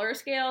this smaller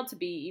scale to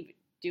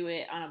do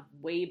it on a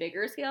way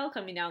bigger scale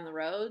coming down the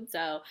road.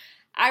 So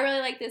I really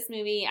like this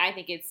movie. I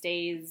think it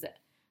stays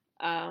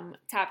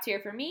top tier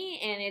for me,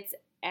 and it's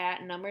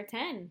at number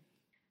 10.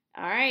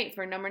 All right,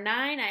 for number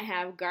 9, I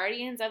have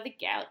Guardians of the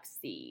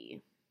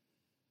Galaxy.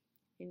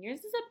 And yours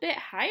is a bit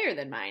higher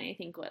than mine. I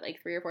think,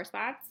 like 3 or 4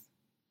 spots?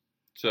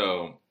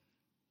 So,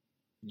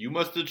 you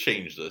must have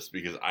changed this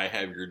because I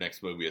have your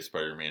next movie as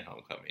Spider-Man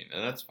Homecoming,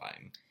 and that's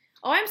fine.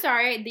 Oh, I'm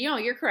sorry.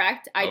 You're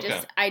correct. I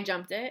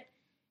jumped it.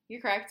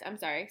 You're correct. I'm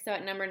sorry. So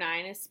at number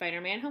 9 is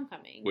Spider-Man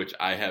Homecoming. Which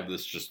I have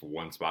this just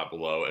one spot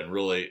below, and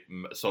really,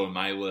 so in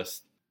my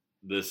list,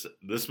 this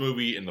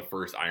movie and the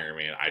first Iron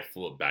Man, I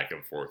flipped back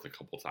and forth a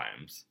couple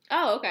times.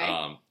 Oh,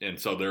 okay. And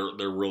so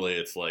they're really,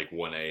 it's like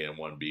 1A and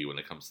 1B when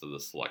it comes to the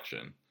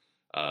selection.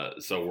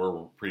 So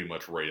we're pretty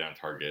much right on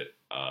target.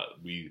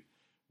 We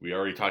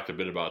already talked a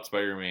bit about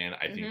Spider-Man.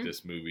 I think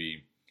this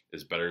movie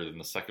is better than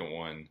the second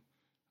one.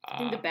 I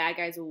think the bad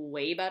guy's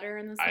way better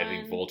in this one. I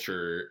think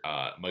Vulture,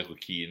 Michael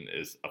Keaton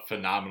is a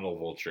phenomenal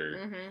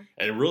Vulture.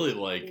 And really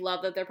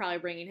love that they're probably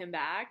bringing him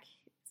back.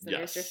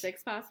 Yes. Sinister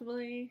Six,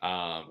 possibly.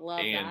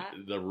 Love and that.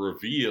 The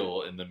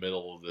reveal in the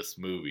middle of this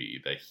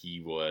movie that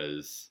he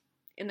was...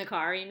 In the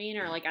car, you mean?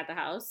 Or like at the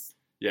house?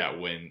 Yeah,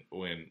 when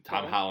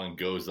Tom Holland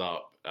goes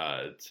up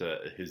to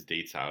his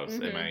date's house.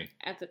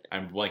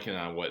 I'm blanking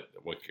on what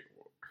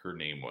her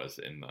name was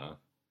in the...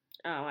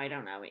 Oh, I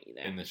don't know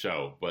either. In the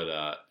show.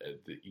 But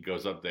he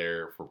goes up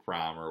there for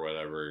prom or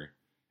whatever,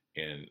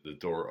 and the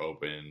door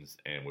opens,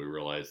 and we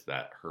realize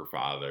that her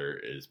father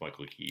is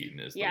Michael Keaton,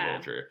 is the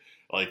Vulture.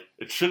 Like,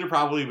 it should have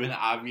probably been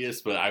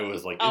obvious, but I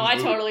was like... I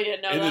totally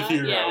didn't know that. In the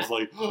theater, I was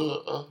like...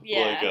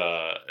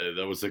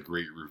 that was a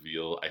great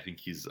reveal. I think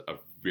he's a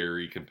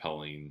very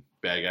compelling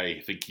bad guy.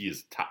 I think he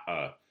is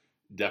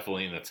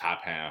definitely in the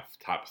top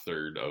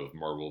third of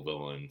Marvel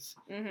villains.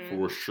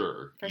 For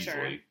sure. For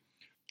easily.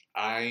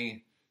 Sure.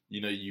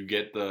 You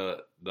get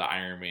the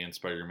Iron Man,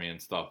 Spider-Man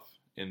stuff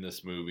in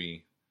this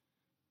movie.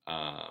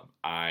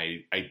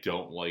 I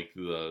don't like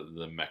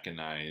the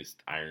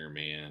mechanized Iron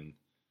Man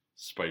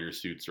spider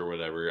suits or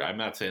whatever. I'm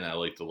not saying I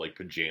like the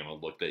pajama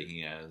look that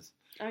he has.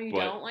 Oh, you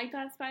don't like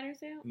that spider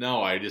suit?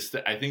 No, I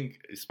think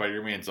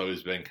Spider-Man's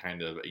always been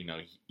kind of,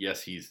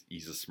 yes, he's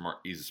a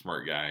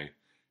smart guy,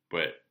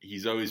 but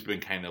he's always been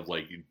kind of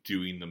like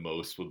doing the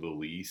most with the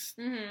least.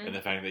 And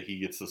the fact that he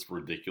gets this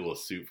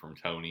ridiculous suit from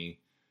Tony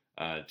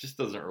just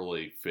doesn't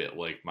really fit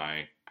like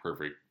my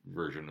perfect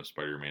version of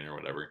Spider-Man or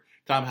whatever.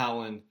 Tom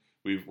Holland,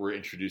 we're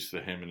introduced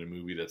to him in a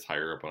movie that's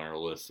higher up on our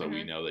list, so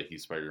we know that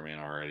he's Spider-Man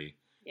already.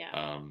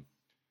 Yeah.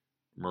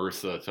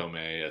 Marissa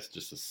Tomei as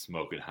just a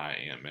smoking hot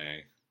Aunt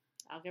May.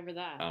 I'll give her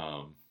that.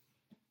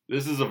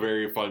 This is a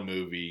very fun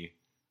movie.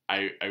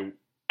 I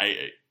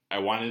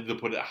wanted to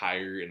put it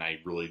higher, and I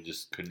really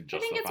just couldn't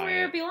justify it. I think it's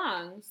where it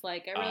belongs.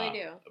 Like, I really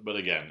do. But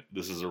again,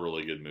 this is a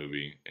really good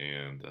movie,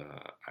 and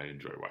I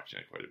enjoy watching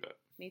it quite a bit.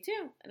 Me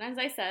too. And as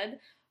I said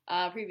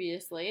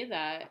previously,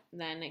 that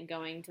then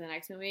going to the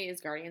next movie is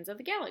Guardians of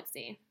the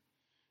Galaxy.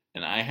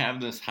 And I have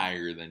this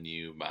higher than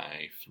you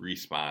by 3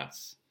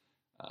 spots.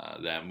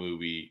 That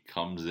movie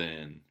comes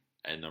in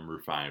at number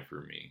 5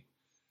 for me.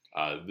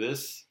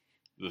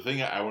 The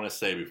thing I want to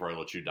say before I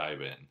let you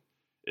dive in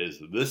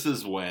is this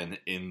is when,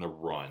 in the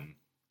run,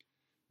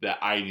 that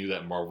I knew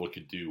that Marvel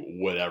could do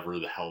whatever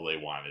the hell they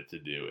wanted to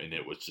do, and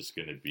it was just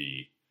going to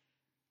be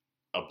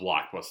a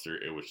blockbuster.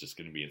 It was just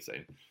going to be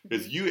insane.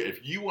 Because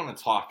if you want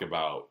to talk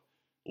about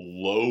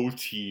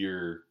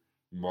low-tier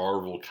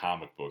Marvel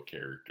comic book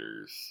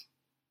characters,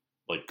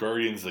 like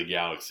Guardians of the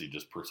Galaxy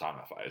just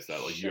personifies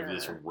that. Like, you have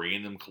this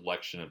random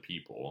collection of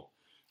people.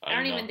 I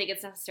don't even think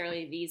it's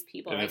necessarily these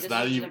people. And like, it's this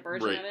not is even just a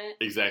version of it.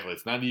 Exactly.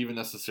 It's not even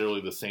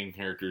necessarily the same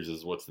characters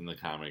as what's in the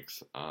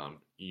comics.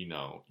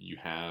 You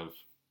have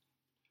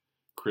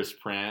Chris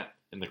Pratt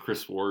and the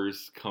Chris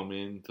Wars come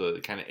in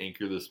to kind of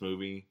anchor this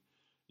movie.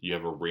 You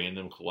have a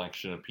random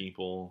collection of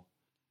people,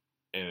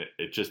 and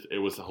it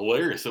was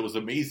hilarious. It was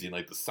amazing.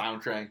 Like, the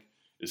soundtrack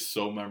is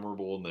so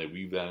memorable, and they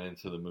weave that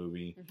into the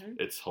movie.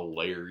 It's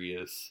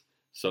hilarious.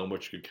 So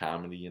much good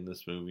comedy in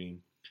this movie.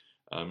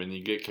 And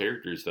you get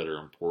characters that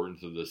are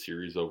important to the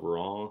series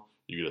overall.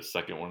 You get a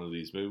second one of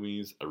these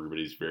movies.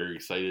 Everybody's very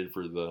excited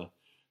for the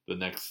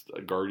next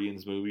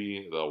Guardians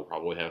movie. They'll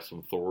probably have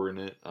some Thor in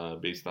it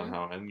based on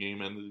how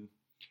Endgame ended.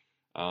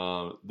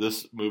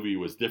 This movie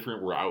was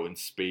different. We're out in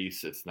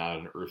space. It's not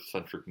an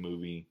Earth-centric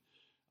movie.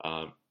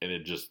 And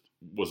it just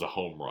was a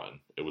home run.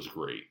 It was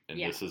great. And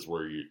this is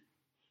where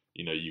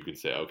you could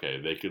say,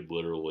 okay, they could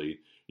literally,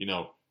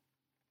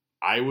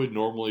 I would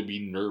normally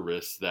be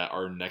nervous that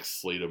our next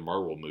slate of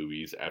Marvel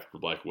movies after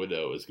Black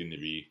Widow is going to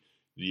be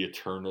the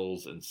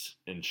Eternals and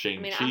Shang-Chi.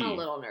 I mean, I'm a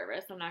little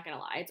nervous. I'm not going to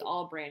lie. It's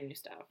all brand new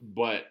stuff.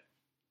 But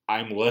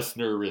I'm less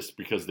nervous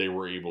because they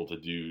were able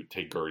to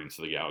take Guardians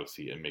of the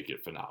Galaxy and make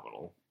it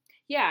phenomenal.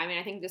 Yeah, I mean,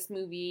 I think this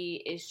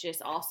movie is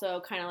just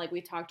also kind of like we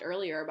talked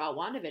earlier about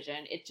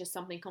WandaVision. It's just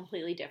something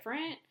completely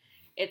different.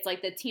 It's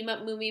like the team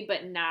up movie,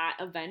 but not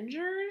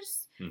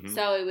Avengers. Mm-hmm.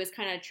 So it was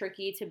kind of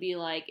tricky to be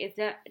like, it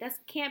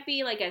can't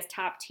be like as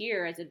top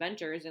tier as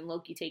Avengers and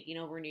Loki taking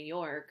over New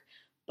York,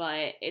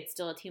 but it's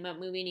still a team up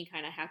movie, and you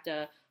kind of have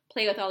to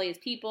play with all these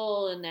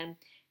people. And then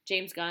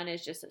James Gunn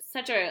is just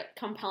such a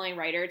compelling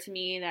writer to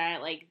me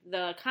that like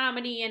the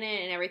comedy in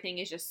it and everything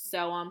is just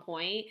so on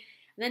point.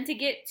 And then to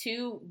get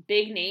two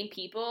big name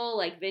people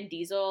like Vin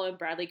Diesel and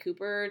Bradley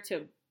Cooper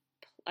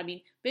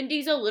Vin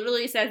Diesel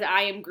literally says,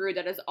 "I am Groot."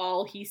 That is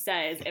all he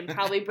says, and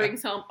probably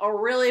brings home a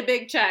really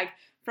big check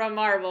from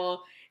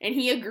Marvel. And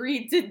he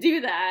agreed to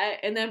do that.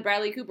 And then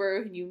Bradley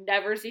Cooper, you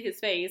never see his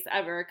face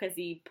ever because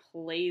he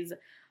plays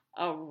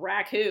a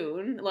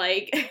raccoon,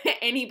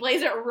 and he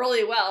plays it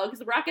really well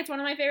because Rocket's one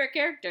of my favorite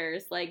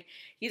characters. Like,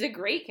 he's a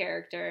great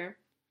character.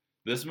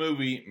 This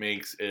movie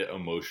makes it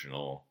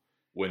emotional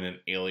when an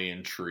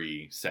alien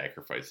tree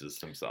sacrifices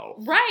himself.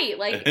 Right,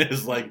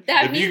 it's like,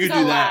 that if means you could a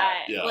do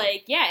that,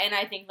 lot. And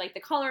I think the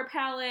color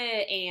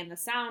palette and the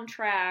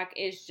soundtrack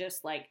is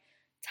just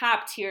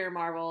top tier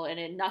Marvel,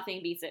 and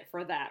nothing beats it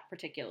for that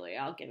particularly.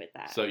 I'll give it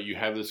that. So you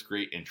have this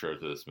great intro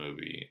to this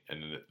movie,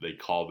 and then they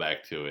call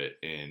back to it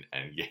in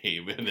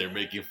Endgame, and they're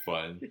making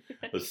fun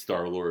of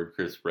Star-Lord,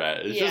 Chris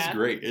Pratt. It's just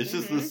great. It's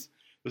just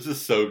this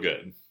is so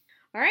good.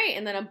 All right,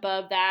 and then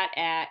above that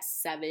at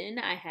 7,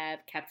 I have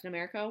Captain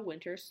America: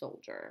 Winter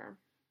Soldier.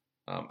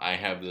 I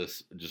have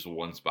this just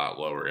one spot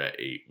lower at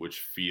 8, which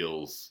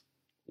feels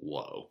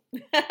low.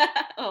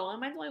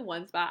 Mine's only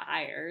one spot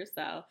higher,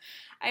 so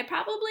it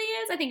probably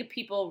is. I think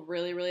people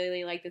really,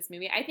 really like this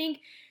movie. I think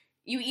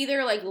you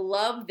either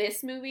love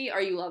this movie or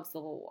you love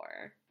Civil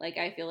War.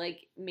 I feel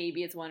like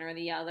maybe it's one or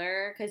the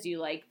other because you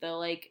like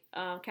the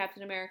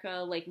Captain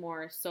America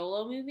more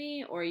solo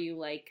movie, or you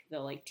like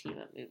the team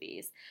up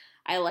movies.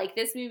 I like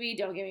this movie.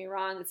 Don't get me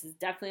wrong. This is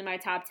definitely my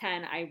top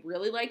 10. I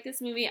really like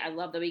this movie. I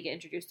love that we get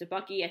introduced to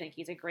Bucky. I think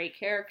he's a great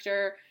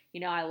character.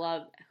 I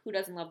love, who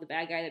doesn't love the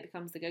bad guy that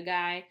becomes the good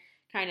guy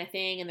kind of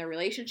thing. And their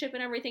relationship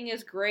and everything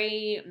is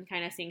great. And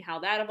kind of seeing how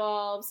that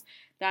evolves.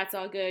 That's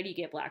all good. You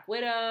get Black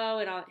Widow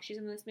and all. She's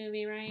in this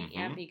movie, right? Mm-hmm.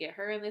 Yeah, you get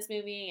her in this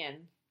movie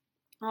and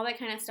all that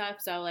kind of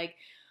stuff. So,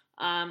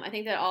 I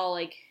think that all,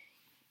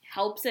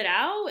 helps it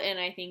out. And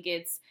I think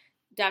it's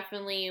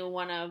definitely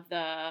one of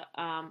the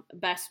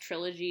best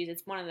trilogies.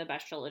 It's one of the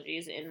best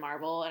trilogies in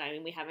Marvel. And I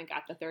mean, we haven't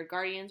got the third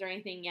Guardians or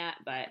anything yet,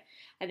 but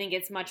I think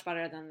it's much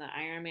better than the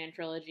Iron Man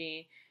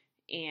trilogy.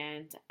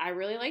 And I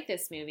really like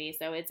this movie.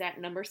 So it's at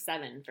number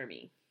 7 for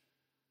me.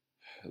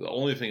 The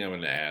only thing I'm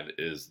going to add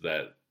is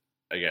that,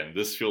 again,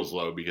 this feels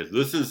low because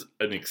this is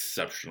an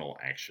exceptional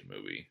action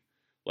movie.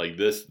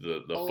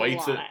 The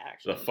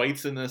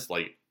fights in this,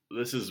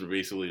 this is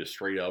basically a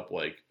straight up,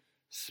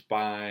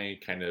 spy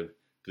kind of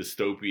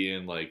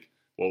dystopian,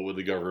 what would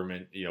the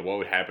government, what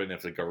would happen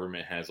if the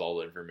government has all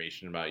the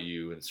information about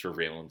you and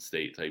surveillance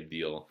state type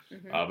deal.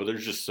 Mm-hmm. But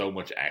there's just so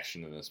much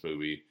action in this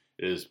movie.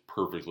 It is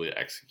perfectly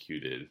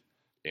executed,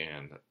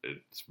 and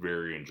it's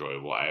very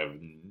enjoyable. I have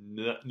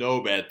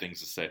no bad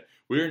things to say.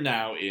 We're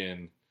now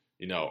in,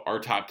 our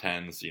top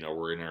 10s,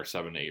 we're in our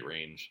 7 to 8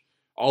 range.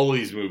 All of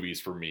these movies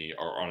for me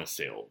are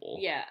unassailable.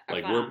 Yeah,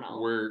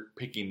 we're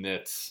picking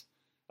nits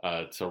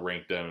to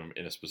rank them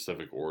in a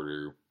specific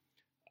order.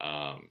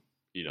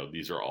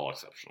 These are all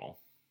exceptional.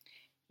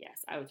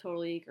 Yes, I would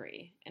totally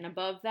agree. And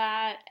above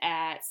that,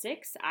 at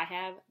 6, I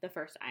have the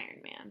first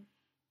Iron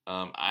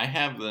Man. I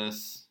have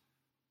this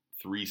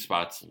 3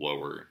 spots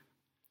lower,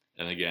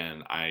 and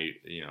again,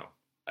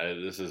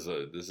 this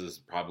is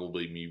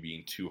probably me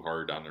being too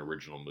hard on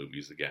original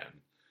movies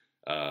again,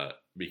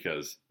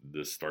 because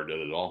this started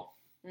it all.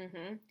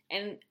 Mm-hmm.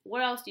 And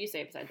what else do you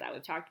say besides that?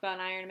 We've talked about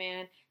Iron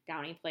Man.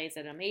 Downey plays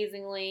it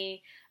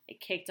amazingly. It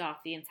kicked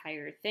off the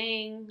entire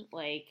thing.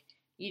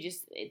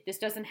 This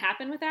doesn't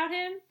happen without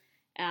him.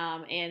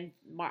 And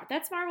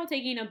that's Marvel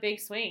taking a big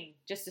swing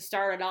just to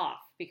start it off,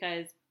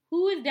 because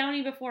who is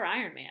Downey before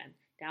Iron Man?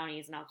 Downey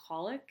is an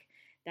alcoholic.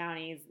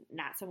 Downey's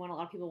not someone a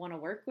lot of people want to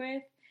work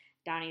with.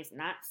 Downey's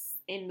not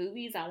in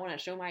movies I want to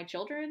show my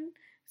children.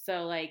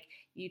 So,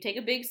 you take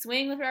a big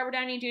swing with Robert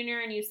Downey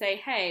Jr. and you say,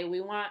 hey, we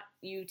want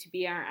you to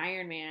be our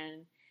Iron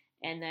Man.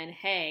 And then,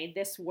 hey,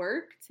 this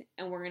worked,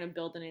 and we're going to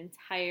build an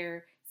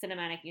entire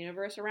cinematic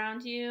universe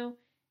around you.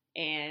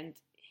 And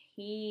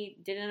he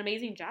did an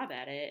amazing job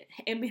at it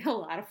and made a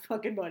lot of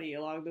fucking money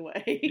along the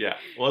way. Yeah,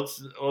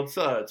 let's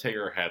take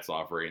our hats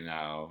off right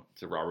now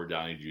to Robert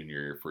Downey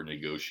Jr. for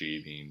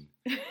negotiating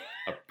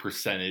a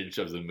percentage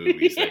of the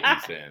movies that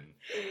he's in.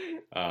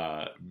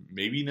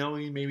 Maybe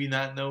knowing, maybe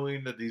not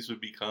knowing that these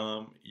would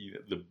become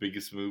the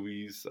biggest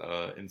movies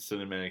in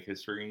cinematic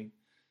history.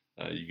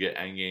 You get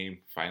Endgame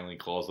finally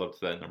claws up to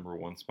that number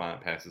 1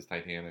 spot, passes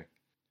Titanic,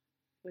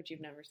 which you've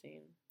never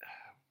seen.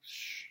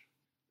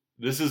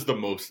 This is the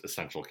most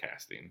essential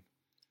casting.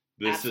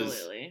 This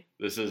Absolutely.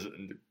 is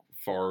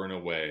far and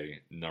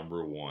away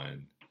number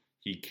 1.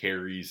 He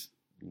carries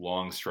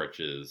long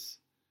stretches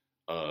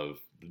of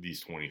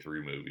these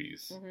 23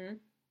 movies.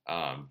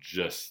 Mm-hmm.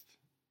 Just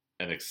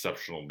an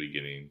exceptional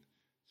beginning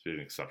to an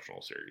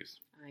exceptional series.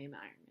 I am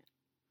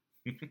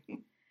Iron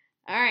Man.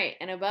 All right,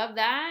 and above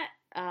that,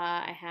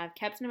 I have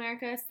Captain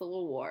America: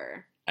 Civil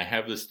War. I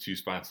have this 2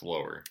 spots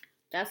lower.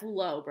 That's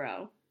low,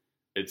 bro.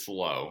 It's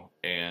low,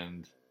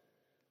 and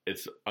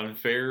it's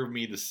unfair of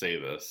me to say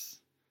this,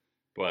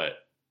 but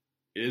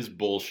it is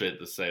bullshit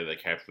to say that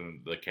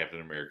the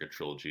Captain America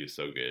trilogy is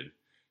so good,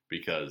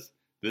 because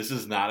this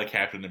is not a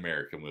Captain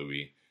America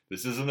movie.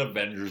 This is an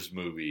Avengers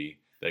movie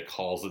that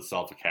calls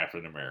itself a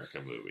Captain America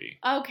movie.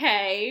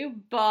 Okay,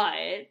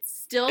 but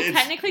still It's-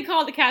 technically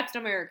called a Captain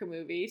America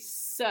movie.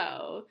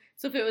 So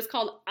if it was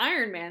called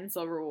Iron Man: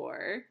 Civil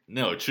War,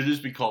 No, it should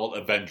just be called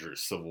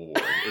Avengers: Civil War.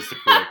 Is the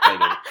correct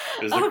title?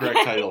 Is the correct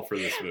Okay. title for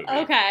this movie?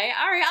 Okay,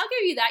 all right, I'll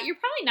give you that. You're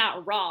probably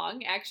not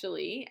wrong,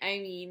 actually. I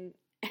mean,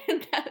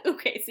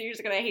 okay, so you're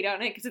just gonna hate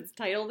on it because it's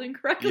titled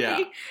incorrectly.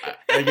 Yeah.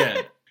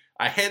 Again,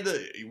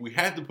 we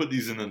had to put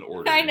these in an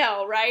order. I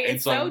know, right? And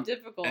It's so so I'm-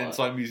 difficult. And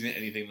so I'm using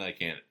anything that I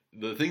can.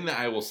 The thing that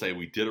I will say,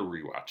 we did a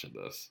rewatch of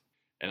this,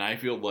 and I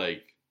feel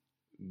like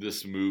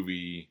this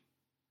movie,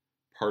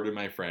 pardon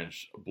my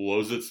French,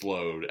 blows its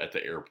load at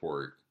the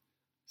airport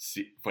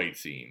fight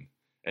scene.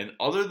 And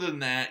other than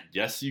that,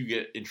 yes, you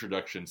get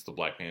introductions to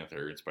Black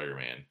Panther and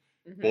Spider-Man.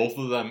 Mhm. Both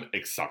of them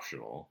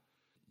exceptional.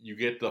 You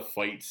get the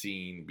fight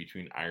scene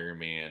between Iron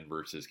Man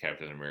versus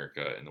Captain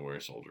America and the Winter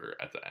Soldier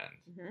at the end.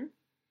 Mhm.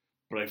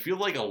 But I feel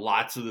like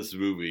lots of this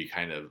movie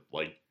kind of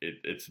like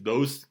it's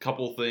those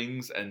couple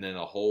things and then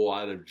a whole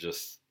lot of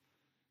just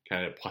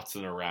kind of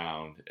putzing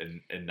around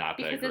and not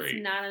Because that great.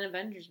 it's not an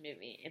Avengers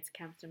movie; it's a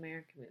Captain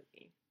America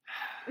movie.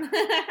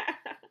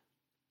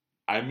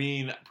 I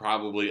mean,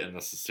 probably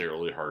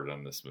unnecessarily hard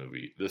on this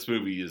movie. This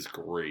movie is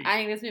great. I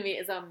think this movie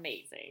is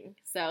amazing.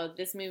 So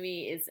this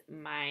movie is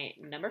my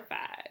number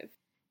 5,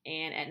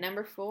 and at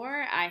number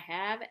 4, I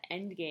have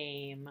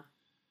Endgame.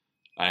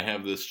 I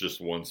have this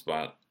just 1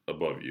 spot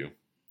above you.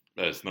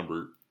 That's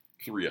number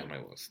 3 on my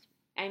list.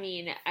 I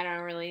mean, I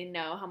don't really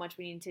know how much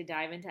we need to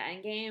dive into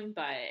Endgame,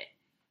 but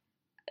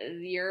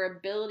your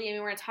ability, I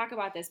mean, we're going to talk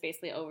about this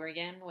basically over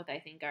again with, I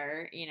think,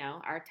 our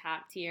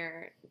top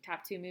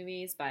 2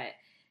 movies, but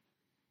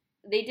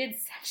they did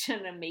such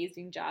an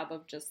amazing job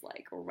of just,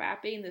 like,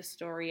 wrapping the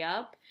story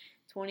up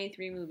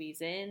 23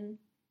 movies in.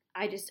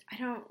 I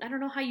don't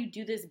know how you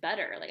do this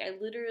better. Like, I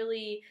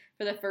literally,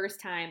 for the first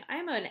time,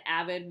 I'm an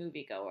avid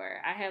moviegoer.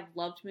 I have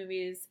loved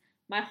movies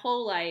my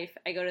whole life.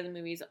 I go to the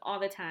movies all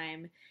the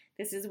time.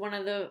 This is one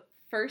of the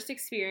first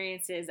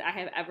experiences I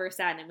have ever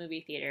sat in a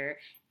movie theater,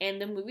 and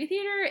the movie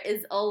theater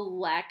is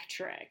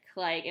electric.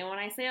 Like, and when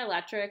I say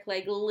electric,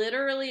 like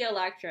literally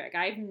electric.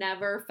 I've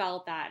never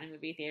felt that in a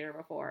movie theater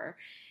before.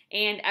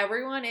 And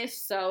everyone is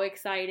so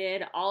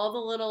excited. All the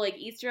little like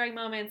Easter egg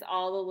moments,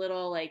 all the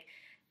little like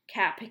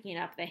Cap picking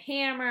up the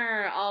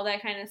hammer, all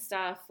that kind of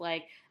stuff,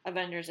 like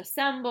Avengers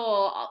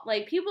Assemble,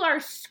 like people are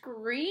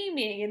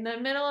screaming in the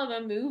middle of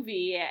a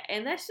movie,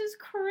 and that's just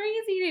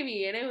crazy to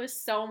me, and it was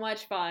so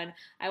much fun.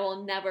 I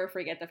will never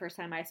forget the first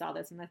time I saw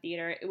this in the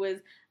theater. It was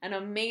an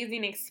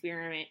amazing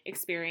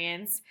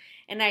experience,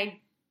 and I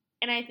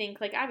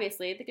think, like,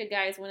 obviously the good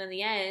guys win in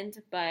the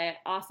end, but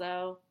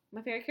also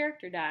my favorite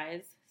character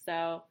dies,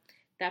 so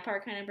that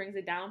part kind of brings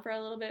it down for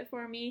a little bit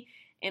for me.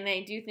 And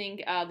I do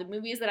think the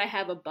movies that I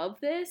have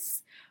above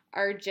this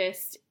are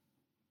just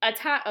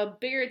a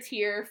bigger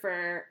tier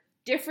for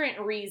different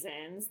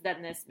reasons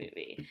than this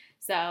movie.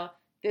 So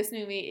this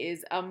movie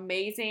is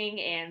amazing,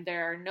 and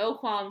there are no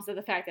qualms of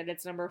the fact that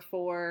it's number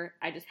 4.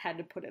 I just had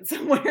to put it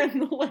somewhere in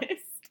the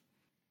list.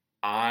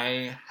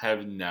 I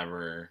have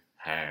never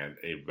had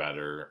a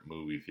better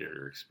movie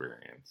theater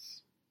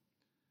experience.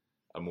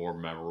 A more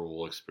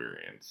memorable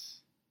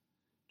experience.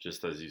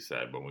 Just as you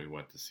said, when we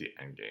went to see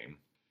Endgame.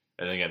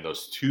 And again,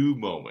 those 2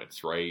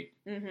 moments, right?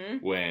 Mm-hmm.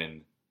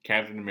 When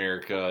Captain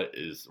America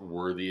is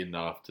worthy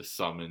enough to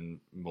summon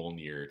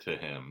Mjolnir to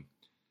him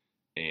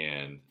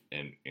and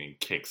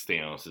kicks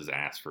Thanos'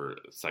 ass for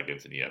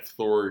seconds, and you have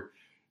Thor,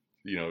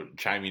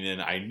 chiming in,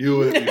 I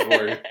knew it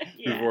before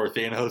Yeah. before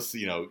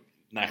Thanos,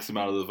 knocks him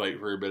out of the fight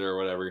for a bit or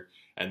whatever.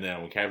 And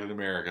then when Captain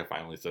America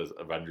finally says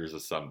Avengers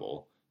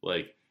Assemble,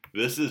 like,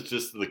 this is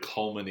just the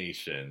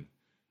culmination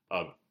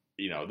of,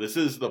 this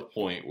is the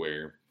point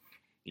where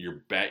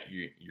you're back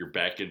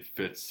in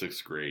 5th,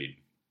 6th grade,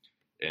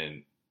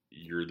 and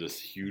you're this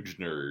huge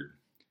nerd,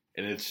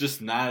 and it's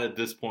just not, at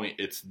this point,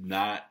 it's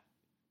not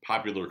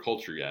popular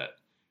culture yet.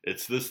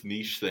 It's this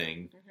niche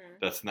thing Mm-hmm.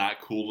 that's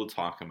not cool to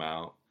talk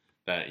about,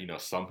 that,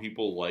 some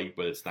people like,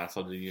 but it's not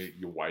something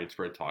you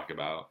widespread talk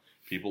about.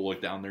 People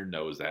look down their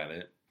nose at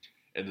it,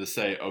 and to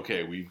say,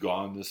 okay, we've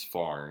gone this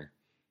far,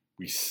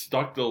 we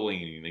stuck the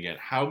landing. Again,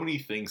 how many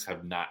things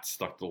have not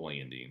stuck the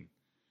landing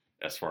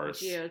as far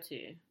as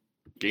GOT.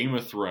 Game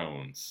of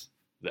Thrones,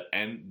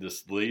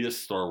 this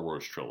latest Star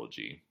Wars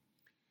trilogy.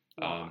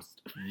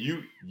 Lost.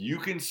 You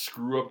can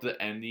screw up the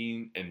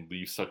ending and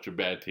leave such a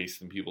bad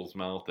taste in people's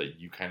mouth that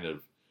you kind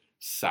of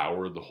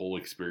sour the whole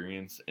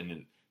experience.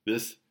 And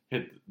this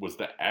was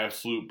the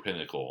absolute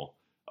pinnacle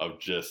of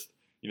just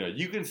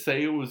you can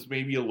say it was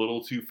maybe a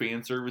little too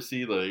fan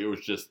servicey. Like it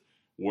was just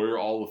where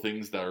all the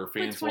things that our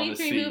fans want to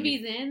see. 23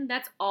 movies in,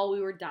 that's all we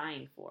were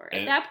dying for. At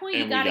And- that point,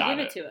 you and we gotta got give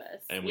it. it to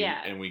us.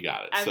 And we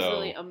got it.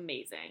 Absolutely So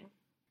amazing.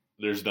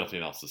 there's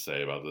nothing else to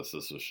say about this.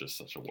 This was just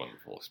such a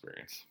wonderful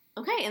experience.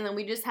 Okay, and then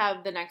we just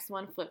have the next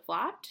one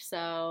flip-flopped.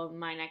 So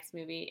my next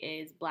movie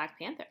is Black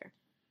Panther.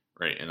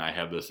 Right, and I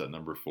have this at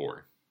number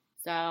 4.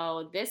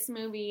 So this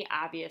movie,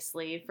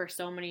 obviously, for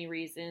so many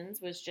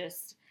reasons, was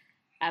just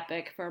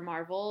epic for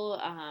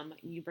Marvel.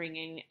 You bring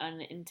in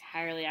an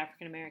entirely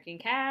African-American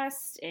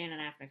cast and an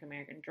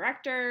African-American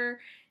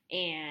director.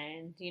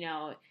 And,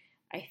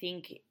 I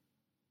think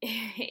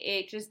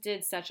it just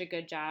did such a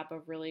good job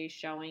of really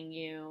showing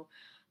you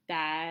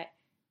that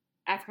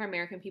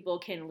African-American people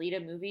can lead a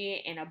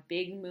movie, and a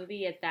big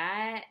movie at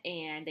that,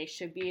 and they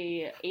should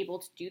be able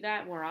to do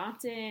that more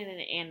often.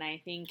 And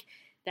I think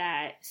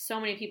that so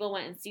many people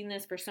went and seen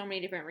this for so many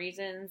different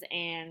reasons.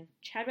 And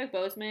Chadwick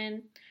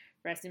Boseman,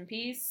 rest in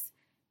peace,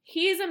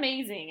 he's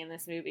amazing in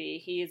this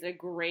movie. He's a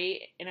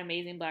great and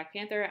amazing Black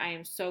Panther. I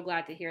am so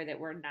glad to hear that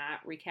we're not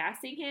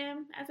recasting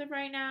him as of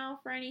right now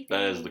for anything.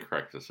 That is the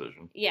correct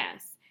decision.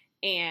 Yes.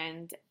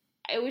 And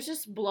I was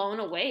just blown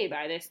away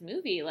by this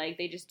movie. Like,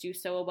 they just do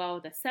so well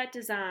with the set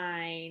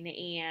design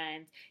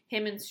and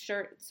him and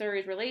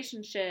Shuri's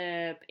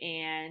relationship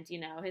and,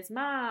 his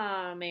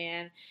mom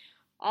and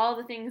all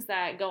the things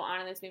that go on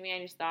in this movie I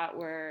just thought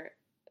were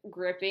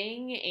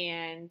gripping.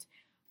 And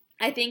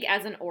I think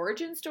as an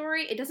origin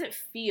story, it doesn't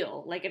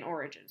feel like an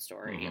origin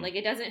story. Mhm. Like,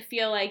 it doesn't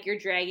feel like you're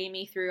dragging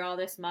me through all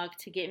this muck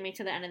to get me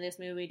to the end of this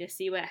movie to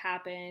see what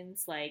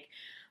happens. Like,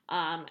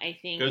 I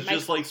think Because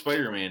just like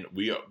Spider-Man,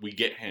 we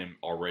get him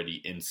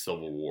already in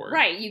Civil War.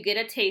 right, you get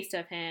a taste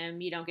of him.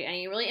 You don't get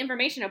any really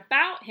information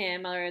about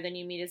him other than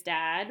you meet his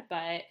dad,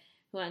 but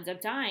who ends up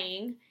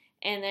dying.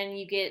 And then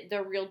you get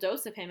the real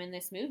dose of him in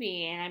this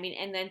movie.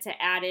 And then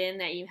to add in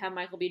that you have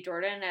Michael B.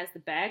 Jordan as the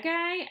bad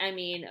guy,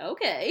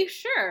 okay,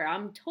 sure,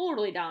 I'm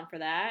totally down for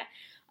that.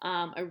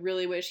 I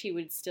really wish he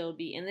would still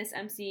be in this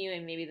MCU,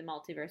 and maybe the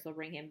multiverse will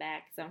bring him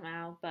back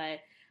somehow,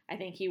 but I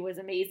think he was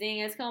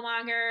amazing as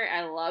Killmonger.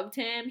 I loved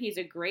him. He's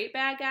a great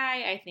bad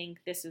guy. I think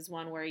this is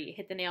one where you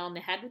hit the nail on the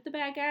head with the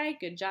bad guy.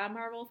 Good job,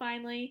 Marvel,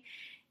 finally.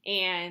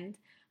 And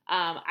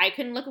I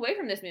couldn't look away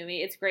from this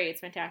movie. It's great. It's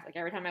fantastic.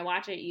 Every time I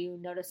watch it, you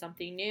notice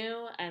something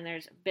new, and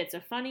there's bits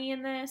of funny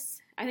in this.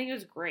 I think it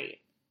was great.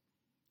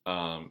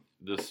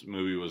 This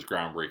movie was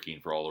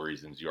groundbreaking for all the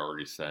reasons you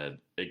already said.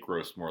 It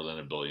grossed more than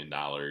 $1 billion.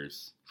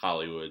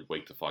 Hollywood,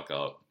 wake the fuck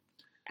up.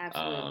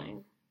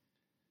 Absolutely.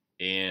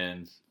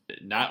 And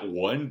not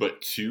one,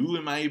 but two,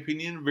 in my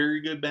opinion,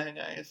 very good bad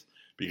guys.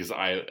 Because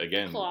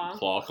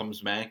Claw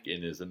comes back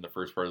and is in the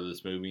first part of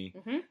this movie.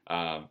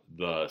 Mm-hmm.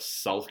 The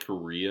South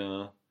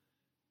Korea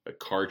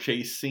car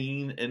chase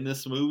scene in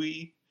this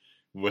movie,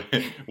 when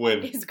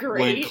It's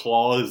great. when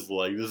Claw is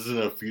like, "This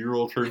isn't a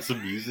funeral, turn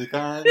some music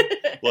on,"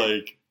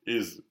 like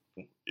is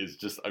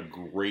just a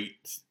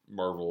great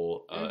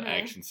Marvel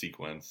action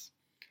sequence.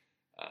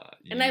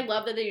 And I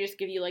love that they just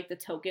give you, like, the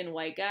token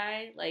white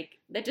guy. Like,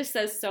 that just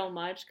says so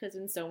much, because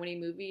in so many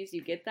movies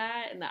you get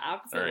that in the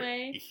opposite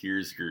way.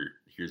 Here's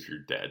your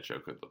dad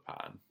joke of the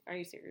pod. Are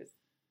you serious?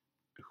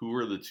 Who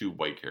are the two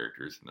white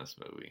characters in this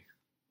movie?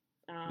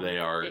 They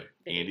are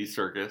Andy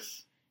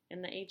Serkis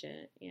and the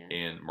agent, yeah.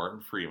 and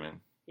Martin Freeman.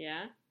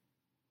 Yeah.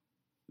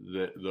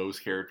 Those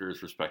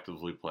characters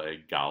respectively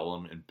play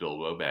Gollum and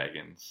Bilbo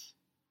Baggins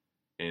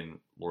in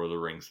Lord of the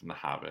Rings and The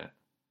Hobbit.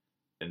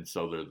 And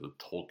so they're the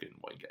Tolkien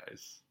white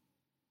guys.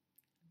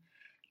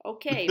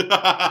 Okay.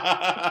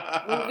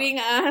 Moving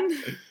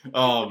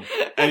on.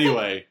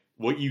 Anyway,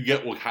 we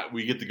get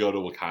to go to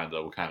Wakanda.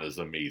 Wakanda is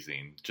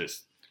amazing.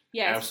 Just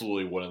yes.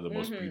 absolutely one of the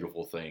most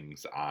beautiful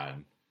things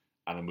on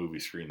a movie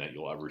screen that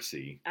you'll ever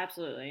see.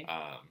 Absolutely.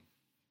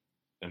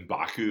 And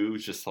Baku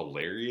is just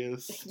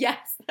hilarious.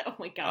 Yes. Oh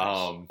my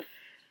gosh.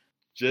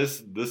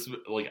 Just this,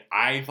 like,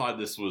 I thought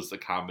this was a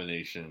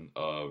combination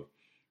of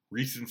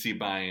recency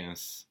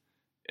bias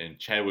and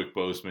Chadwick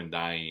Boseman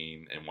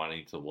dying and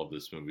wanting to love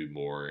this movie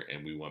more,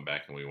 and we went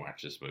back and we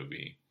watched this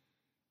movie,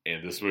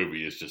 and this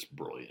movie is just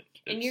brilliant.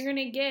 And you're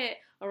gonna get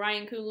a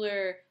Ryan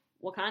Coogler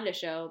Wakanda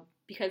show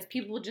because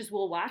people just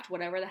will watch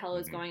whatever the hell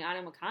is going on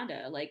in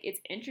Wakanda. Like,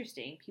 it's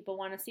interesting. People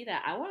want to see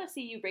that. I want to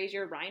see you raise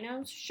your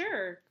rhinos.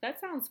 Sure,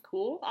 that sounds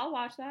cool. I'll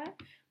watch that.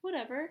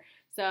 Whatever.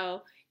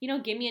 So,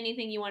 give me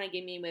anything you want to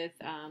give me with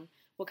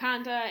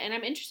Wakanda, and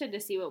I'm interested to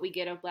see what we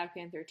get of Black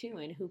Panther 2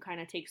 and who kind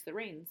of takes the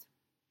reins.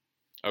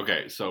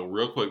 Okay, so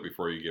real quick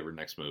before you give her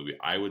next movie,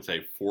 I would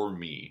say for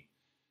me,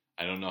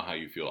 I don't know how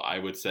you feel, I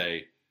would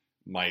say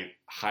my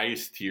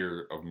highest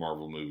tier of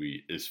Marvel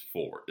movie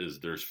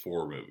there's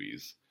 4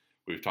 movies.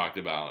 We've talked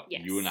about,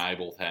 yes. You and I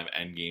both have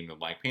Endgame and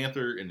Black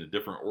Panther in a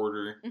different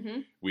order.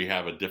 Mm-hmm. We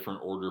have a different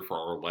order for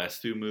our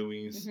last 2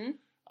 movies.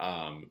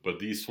 Mm-hmm. But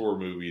these 4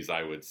 movies,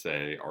 I would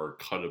say, are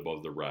cut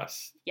above the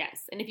rest.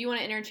 Yes, and if you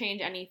want to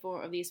interchange any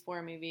 4 of these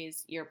 4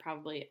 movies, you're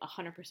probably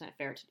 100%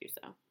 fair to do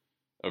so.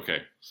 Okay,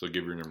 so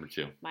give your number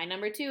 2. My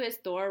number 2 is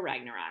Thor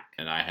Ragnarok.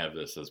 And I have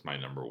this as my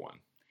number 1.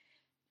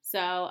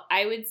 So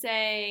I would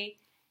say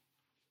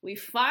we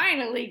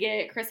finally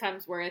get Chris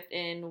Hemsworth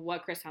in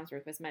what Chris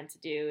Hemsworth was meant to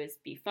do, is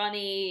be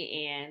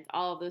funny and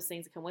all of those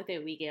things that come with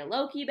it. We get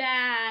Loki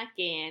back,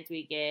 and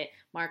we get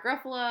Mark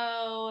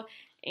Ruffalo,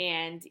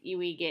 and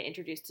we get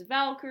introduced to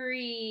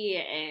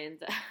Valkyrie, and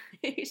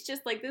it's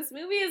just like, this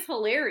movie is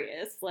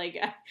hilarious.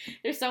 Like,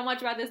 there's so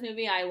much about this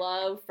movie I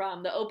love,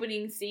 from the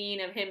opening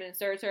scene of him and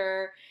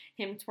Surtur,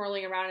 him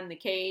twirling around in the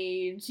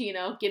cage, you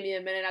know, give me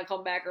a minute, I'll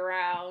come back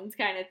around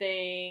kind of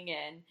thing,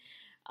 and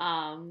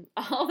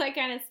all that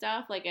kind of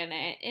stuff, like in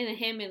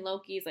him and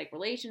Loki's like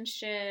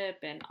relationship,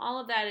 and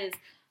all of that is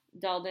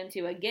delved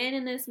into again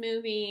in this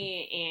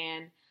movie.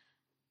 And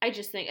I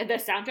just think the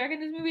soundtrack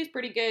in this movie is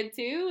pretty good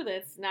too.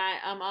 That's not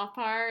off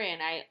par,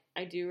 and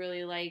I do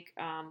really like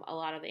a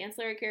lot of the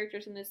ancillary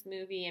characters in this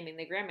movie. I mean,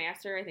 the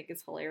Grandmaster I think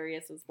is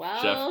hilarious as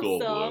well. Jeff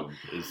Goldblum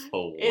is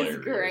hilarious.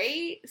 It's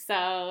great.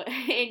 So,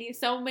 and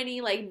so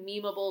many like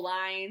memeable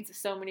lines,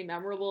 so many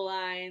memorable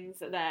lines,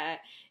 that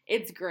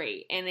it's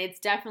great. And it's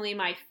definitely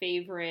my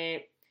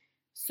favorite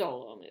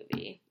solo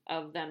movie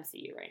of the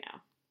MCU right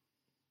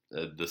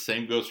now. The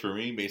same goes for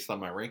me. Based on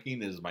my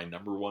ranking, is my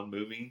number one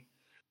movie.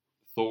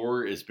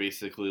 Thor is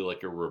basically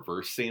like a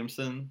reverse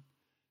Samson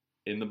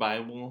in the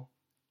Bible.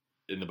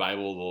 In the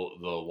Bible,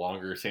 the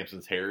longer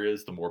Samson's hair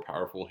is, the more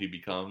powerful he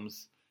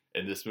becomes.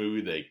 In this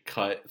movie, they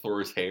cut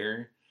Thor's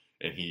hair,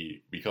 and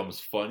he becomes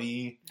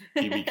funny.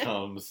 He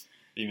becomes,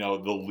 you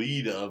know, the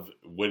lead of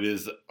what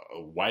is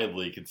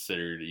widely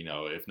considered, you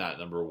know, if not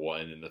number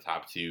one, in the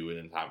top two and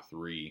in the top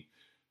three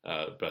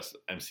best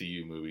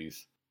MCU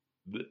movies.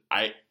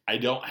 I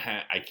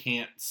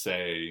can't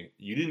say,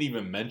 you didn't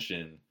even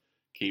mention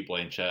Cate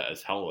Blanchett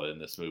as Hela in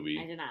this movie.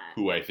 I did not.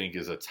 Who I think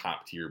is a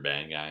top tier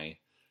bad guy.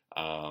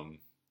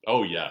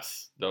 Oh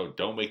yes, no,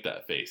 don't make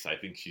that face. I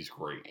think she's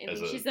great. I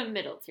think she's a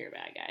middle tier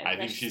bad guy. I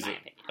think she's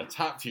a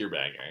top tier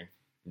bad guy.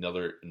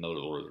 Another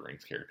Lord of the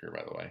Rings character,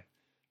 by the way.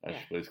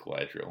 She plays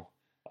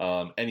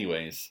Galadriel.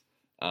 Anyways,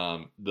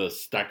 the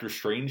Doctor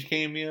Strange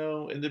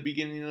cameo in the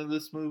beginning of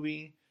this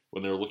movie,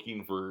 when they're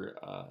looking for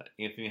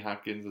Anthony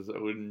Hopkins as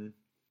Odin,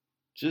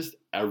 just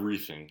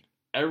everything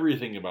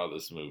about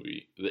this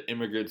movie. The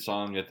Immigrant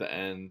Song at the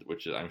end,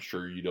 which I'm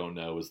sure you don't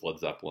know, is Led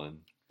Zeppelin.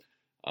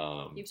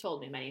 You've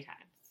told me many times.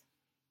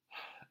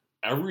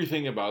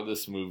 Everything about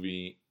this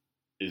movie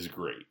is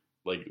great.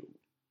 Like,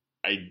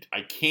 I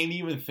can't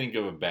even think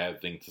of a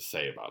bad thing to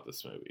say about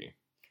this movie.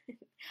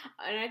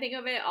 And I think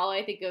of it, all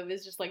I think of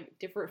is just like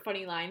different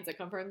funny lines that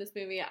come from this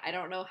movie. I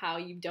don't know how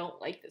you don't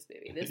like this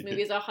movie. This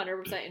movie is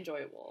 100%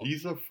 enjoyable.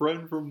 He's a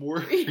friend from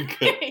work.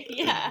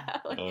 Yeah.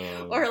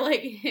 Or like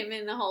him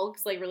and the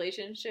Hulk's like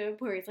relationship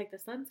where he's like, the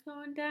sun's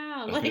going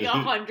down like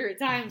 100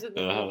 times in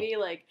the movie.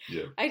 Like,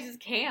 yeah. I just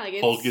can't.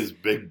 Like, Hulk is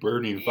big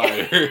burning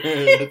fire.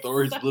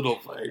 Thor's little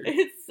fire.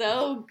 It's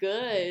so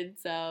good.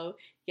 So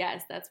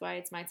yes, that's why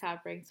it's my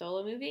top ranked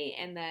solo movie.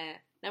 And then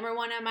number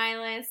one on my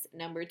list,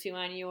 number two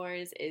on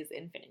yours is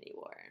Infinity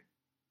War.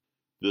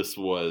 This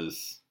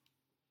was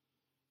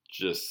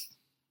just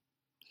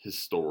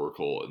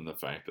historical in the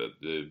fact that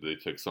they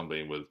took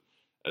something with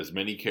as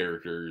many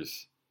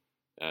characters,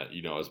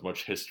 you know, as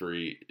much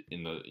history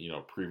in the, you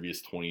know,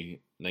 previous 20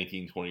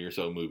 or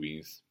so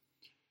movies.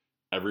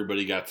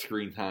 Everybody got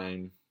screen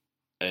time,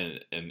 and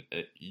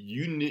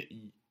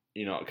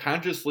you know,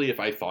 consciously, if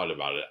I thought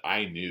about it,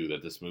 I knew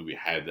that this movie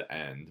had to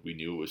end. We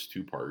knew it was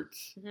two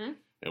parts. Mm-hmm.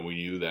 And we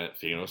knew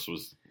that Thanos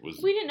was...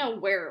 We didn't know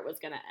where it was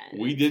going to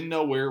end. We didn't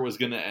know where it was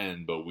going to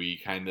end, but we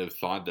kind of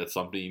thought that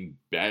something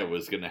bad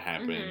was going to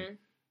happen,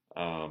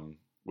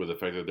 with the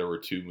fact that there were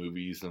two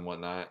movies and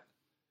whatnot.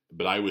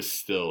 But I was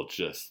still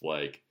just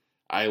like...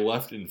 I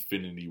left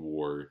Infinity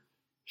War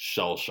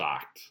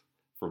shell-shocked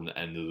from the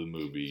end of the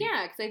movie.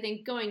 Yeah, because I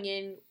think going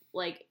in,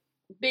 like,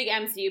 big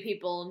MCU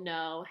people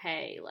know,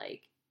 hey,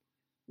 like,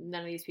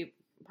 none of these people...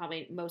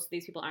 Probably most of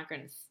these people aren't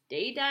going to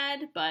stay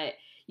dead, but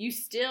you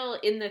still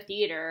in the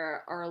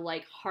theater are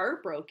like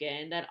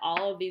heartbroken that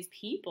all of these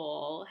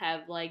people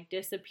have like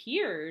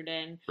disappeared.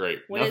 And right,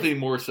 nothing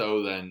more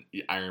so than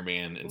Iron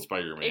Man and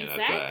Spider-Man.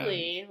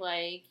 Exactly,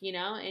 like, you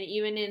know, and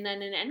even in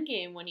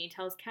Endgame when he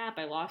tells Cap,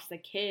 "I lost the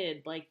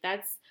kid," like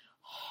that's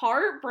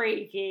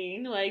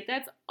heartbreaking. Like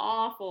that's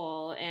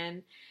awful.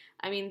 And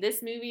I mean,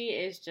 this movie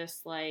is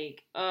just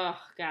like, oh,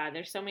 God,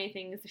 there's so many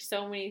things. There's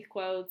so many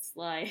quotes,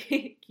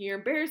 like, you're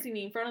embarrassing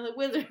me in front of the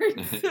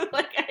wizards.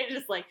 Like, I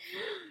just, like,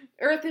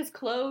 Earth is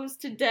closed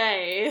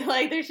today.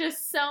 Like, there's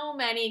just so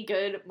many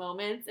good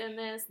moments in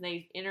this. And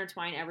they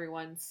intertwine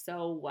everyone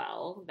so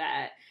well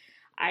that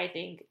I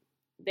think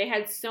they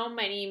had so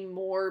many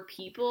more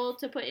people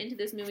to put into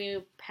this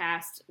movie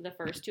past the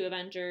first two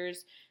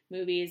Avengers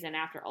movies. And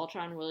after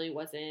Ultron really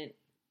wasn't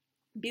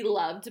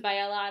beloved by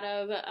a lot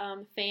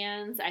of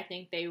fans. I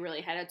think they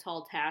really had a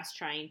tall task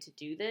trying to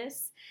do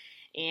this,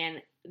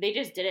 and they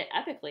just did it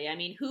epically. I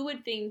mean, who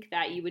would think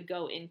that you would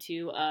go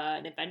into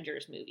an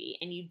Avengers movie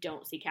and you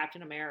don't see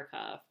Captain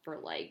America for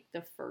like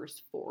the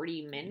first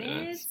 40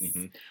 minutes?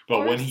 Mm-hmm.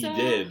 But when he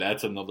did,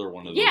 that's another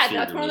one of those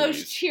that's one of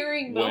those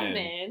cheering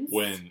moments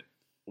when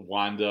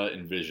Wanda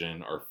and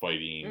Vision are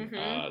fighting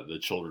the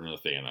children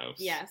of Thanos.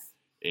 Yes.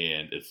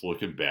 and it's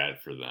looking bad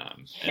for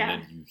them. Yeah.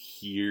 And then you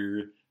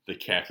hear the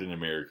Captain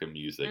America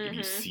music, and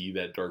you Mhm. see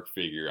that dark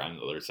figure on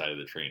the other side of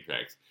the train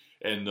tracks,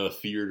 and the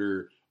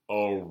theater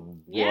erupted.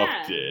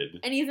 Yeah.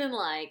 And he's in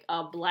like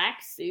a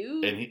black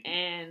suit, And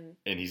and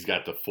and he's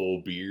got the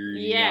full beard,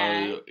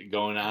 Yeah.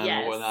 going on Yes.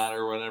 and whatnot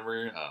or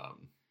whatever.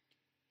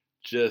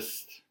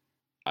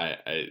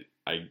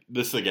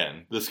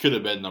 This could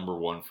have been number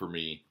one for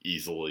me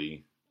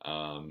easily.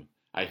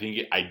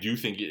 I do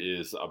think it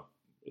is a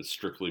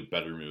strictly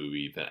better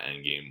movie than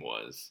Endgame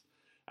was.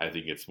 I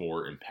think it's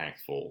more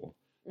impactful.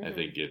 I Mhm.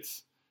 think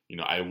it's,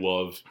 I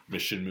love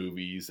mission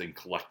movies and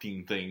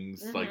collecting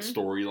things like Mhm.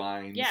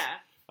 storylines. Yeah.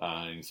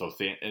 And so,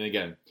 and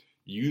again,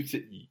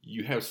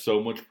 you have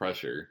so much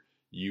pressure.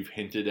 You've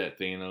hinted at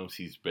Thanos.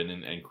 He's been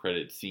in end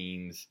credit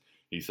scenes.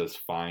 He says,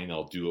 "Fine,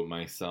 I'll do it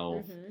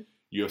myself." Mhm.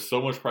 You have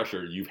so much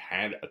pressure. You've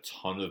had a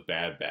ton of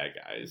bad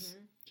guys,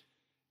 Mhm.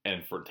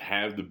 and to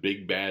have the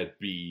big bad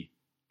be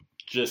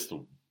just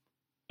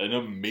an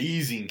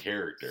amazing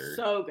character,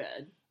 So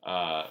good.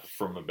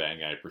 from a bad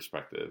guy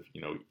perspective,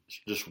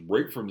 just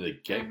right from the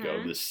get go,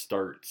 Mhm. this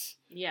starts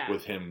Yeah.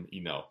 with him,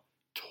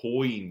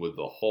 toying with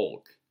the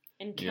Hulk.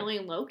 And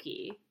killing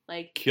Loki.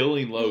 Like,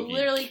 Killing Loki,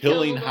 literally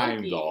killing killed Loki.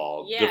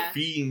 Heimdall, Yeah.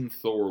 defeating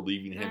Thor,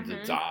 leaving him to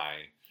Mhm.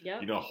 die.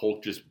 yep.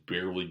 Hulk just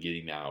barely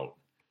getting out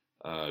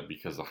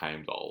because of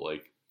Heimdall.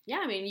 Like, Yeah,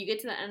 I mean, you get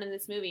to the end of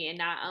this movie, and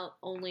not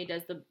only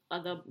does the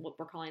what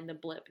we're calling the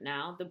blip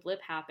now, the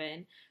blip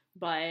happen,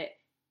 but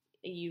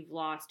you've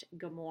lost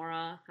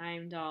Gamora,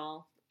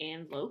 Heimdall,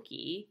 and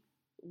Loki.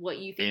 What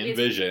you think And is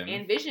Vision.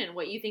 and Vision,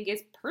 what you think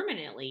is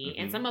permanently,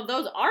 and Mhm. some of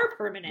those are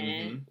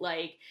permanent. Mhm.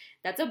 Like,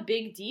 that's a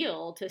big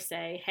deal to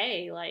say,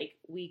 hey, like,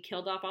 we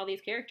killed off all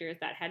these characters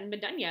that hadn't been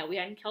done yet. We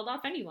hadn't killed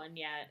off anyone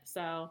yet.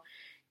 So,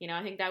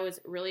 I think that was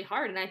really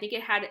hard, and I think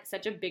it had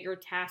such a bigger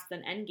task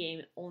than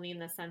Endgame, only in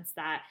the sense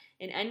that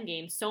in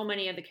Endgame, so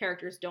many of the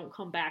characters don't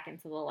come back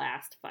into the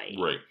last fight.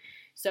 right.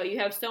 So you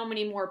have so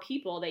many more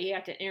people that you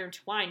have to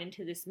intertwine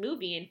into this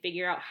movie and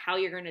figure out how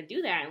you're going to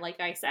do that. And like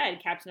I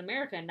said, Captain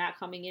America not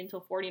coming in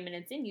till 40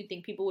 minutes in, you'd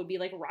think people would be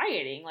like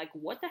rioting. Like,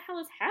 what the hell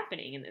is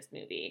happening in this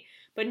movie?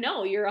 But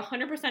no, you're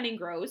 100%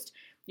 engrossed.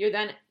 You're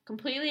then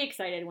completely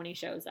excited when he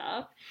shows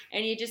up,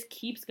 and it just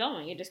keeps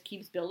going. It just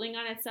keeps building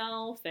on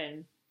itself.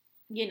 And,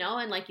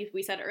 and like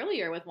we said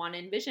earlier with Wanda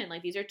and Vision,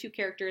 like, these are two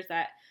characters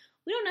that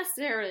we don't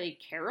necessarily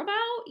care about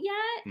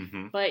yet,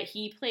 Mm-hmm. but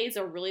he plays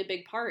a really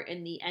big part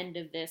in the end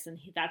of this, and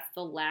that's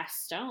the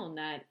last stone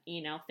that,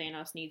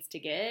 Thanos needs to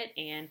get,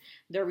 and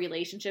their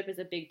relationship is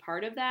a big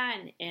part of that,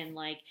 and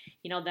like,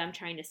 them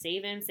trying to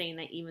save him, saying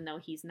that even though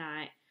he's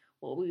not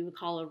what we would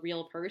call a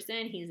real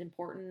person, he's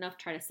important enough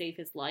to try to save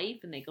his life,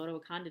 and they go to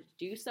Wakanda to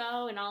do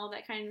so, and all of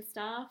that kind of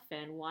stuff,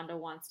 and Wanda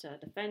wants to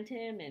defend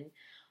him, and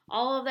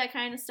all of that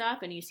kind of stuff,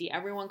 and you see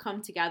everyone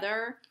come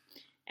together,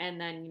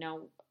 and then,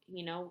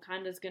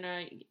 Wakanda's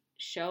gonna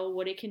show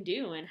what it can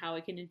do and how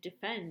it can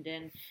defend,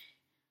 and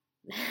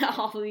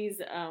all of these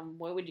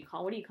what do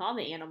you call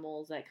the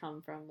animals that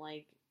come from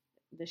like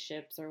the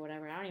ships or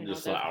whatever? I don't even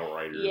Just know the what those,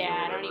 Outriders. yeah, or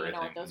I whatever, don't even know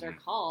what think. those are Mhm.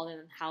 called,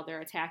 and how they're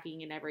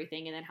attacking and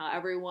everything, and then how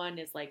everyone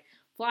is like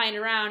flying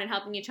around and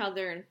helping each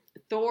other, and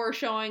Thor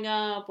showing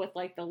up with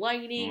like the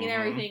lightning and Mhm.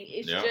 everything.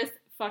 It's Yep. just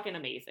fucking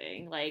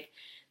amazing. Like,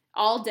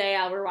 all day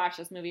I'll rewatch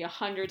this movie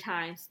 100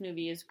 times. This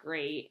movie is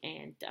great,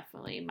 and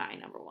definitely my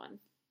number one.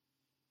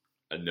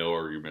 No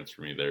arguments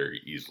for me there.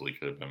 Easily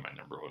could have been my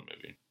number one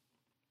movie.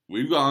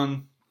 We've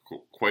gone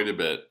quite a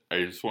bit.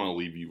 I just want to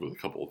leave you with a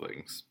couple of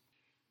things.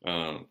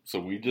 So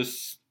we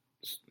just,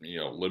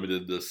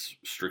 limited this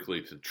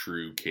strictly to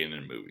true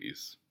canon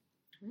movies.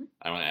 Mhm.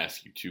 I want to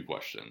ask you two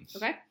questions.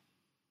 Okay.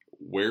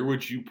 Where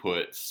would you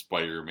put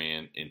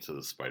Spider-Man Into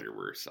the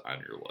Spider-Verse on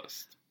your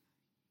list?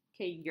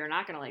 Okay, you're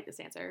not going to like this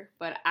answer,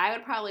 but I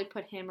would probably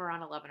put him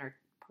around 11 or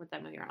put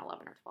that movie around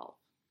 11 or 12.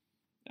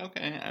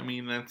 Okay, I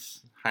mean,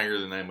 that's higher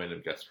than I might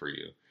have guessed for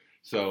you.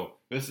 So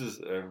this is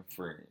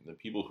for the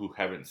people who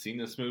haven't seen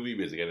this movie,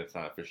 because again, it's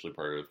not officially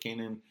part of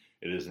canon.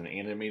 It is an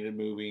animated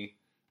movie.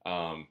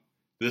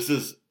 This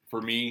is,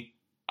 for me,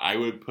 I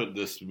would put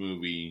this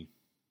movie...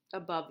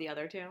 Above the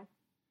other two?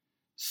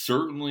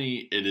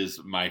 Certainly, it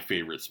is my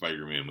favorite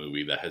Spider-Man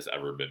movie that has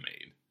ever been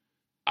made.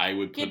 I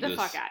would put Get the this...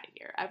 fuck out of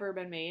here. Ever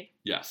been made?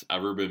 Yes,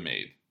 ever been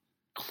made.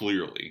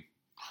 Clearly.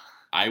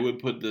 I would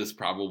put this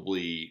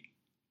probably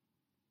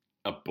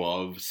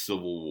above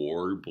Civil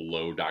War,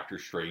 below Doctor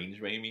Strange,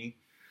 maybe.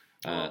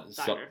 Doctor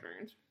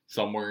Strange.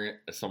 Somewhere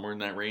in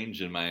that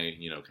range, in my,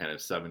 kind of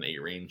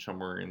 7-8 range,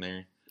 somewhere in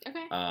there.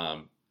 Okay.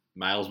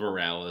 Miles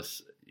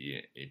Morales,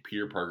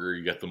 Peter Parker,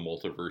 you got the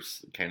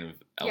multiverse kind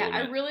of element. Yeah,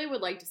 I really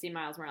would like to see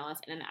Miles Morales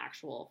in an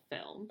actual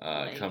film.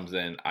 Comes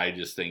in. I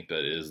just think that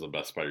it is the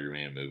best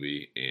Spider-Man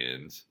movie,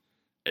 and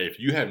if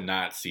you have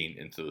not seen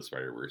Into the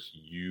Spider-Verse,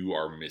 you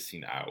are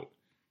missing out.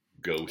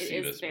 Go see this movie.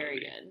 It is very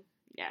good.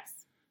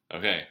 Yes.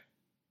 Okay,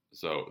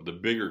 so the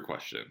bigger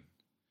question.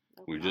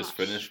 Oh, We just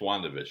finished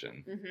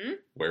WandaVision. Mm-hmm.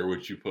 Where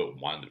would you put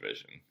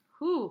WandaVision?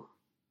 Whew.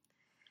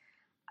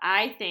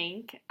 I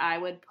think I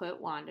would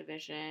put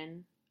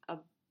WandaVision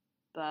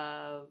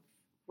above,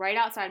 right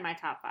outside my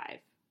top 5.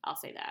 I'll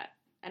say that.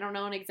 I don't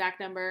know an exact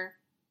number,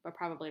 but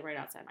probably right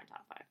outside my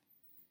top 5.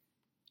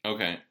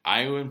 Okay,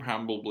 I would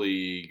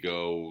probably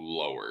go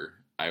lower.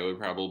 I would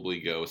probably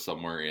go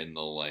somewhere in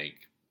the like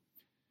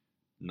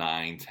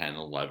 9, 10,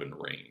 11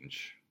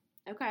 range.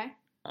 Okay.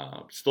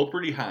 Still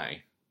pretty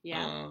high.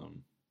 Yeah.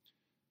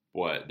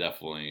 But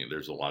definitely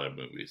there's a lot of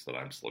movies that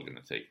I'm still going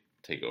to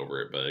take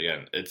over it. But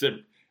again,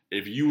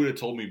 if you would have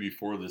told me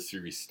before the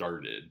series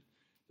started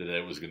that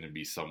it was going to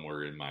be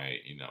somewhere in my,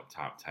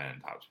 top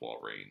 10, top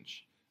 12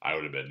 range, I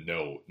would have been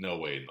no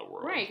way in the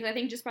world. Right, because I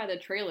think just by the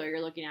trailer,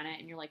 you're looking at it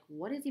and you're like,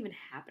 what is even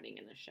happening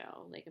in the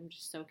show? Like, I'm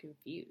just so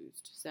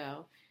confused.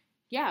 So,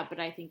 yeah, but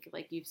I think,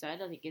 like you've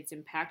said, I think it's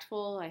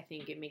impactful. I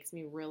think it makes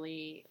me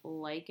really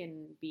like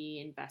and be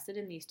invested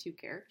in these 2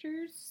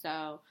 characters.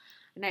 So,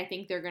 and I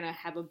think they're going to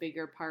have a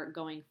bigger part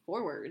going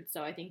forward.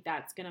 So I think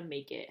that's going to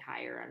make it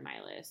higher on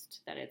my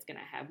list, that it's going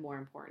to have more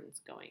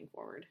importance going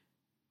forward.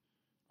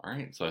 All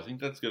right, so I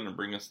think that's going to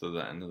bring us to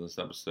the end of this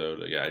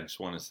episode. Yeah, I just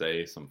want to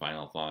say some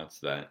final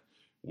thoughts that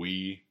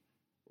we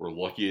were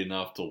lucky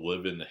enough to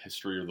live in the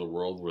history of the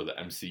world where the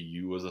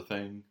MCU was a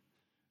thing.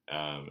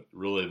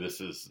 Really, this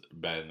has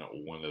been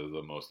one of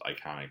the most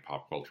iconic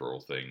pop cultural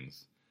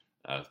things.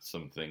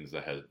 Some things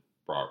that have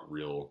brought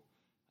real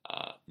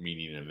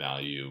meaning and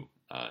value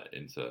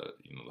into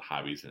the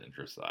hobbies and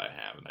interests that I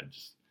have, and I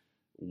just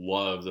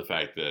love the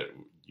fact that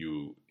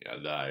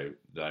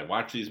I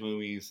watch these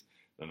movies,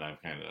 and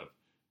I've kind of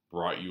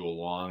brought you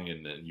along,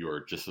 and then you are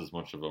just as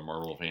much of a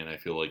Marvel fan, I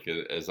feel like,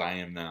 as I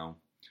am now,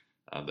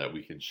 that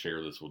we can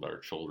share this with our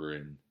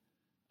children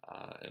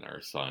and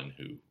our son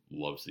who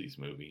loves these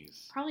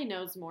movies. Probably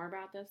knows more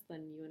about this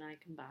than you and I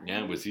combined.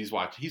 Yeah, because he's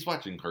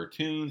watching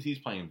cartoons, he's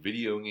playing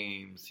video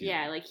games.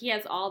 Yeah, like he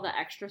has all the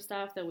extra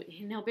stuff that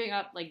he'll bring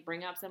up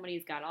somebody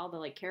who's got all the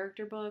like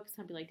character books.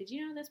 I'll be like, did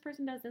you know this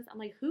person does this? I'm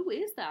like, who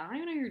is that? I don't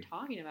even know who you're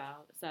talking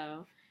about.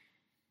 So,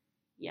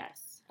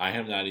 yes. I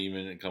have not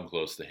even come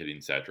close to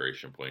hitting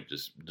saturation point.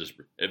 Just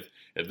if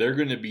they're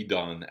going to be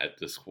done at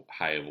this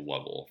high of a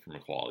level from a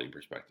quality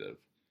perspective,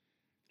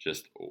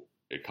 just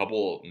a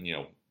couple,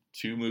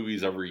 2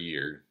 movies every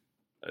year.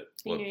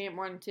 You need to get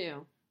more than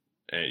 2.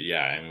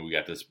 Yeah, I mean we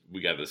got this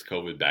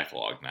COVID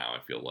backlog now. I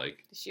feel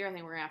like this year I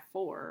think we're gonna have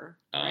 4,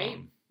 right?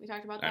 We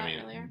talked about that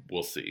earlier.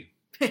 We'll see.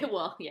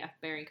 Well, yeah,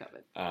 bearing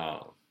COVID.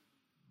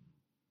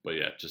 But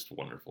yeah, just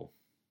wonderful.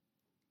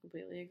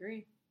 Completely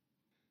agree.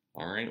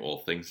 All right.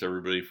 Well, thanks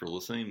everybody for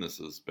listening. This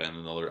has been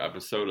another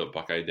episode of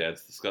Buckeye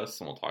Dads Discuss,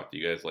 and we'll talk to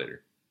you guys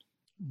later.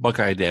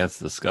 Buckeye Dads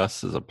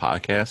Discuss is a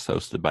podcast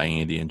hosted by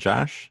Andy and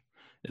Josh.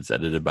 It's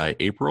edited by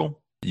April.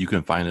 You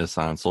can find us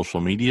on social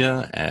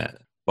media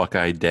at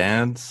Buckeye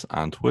Dads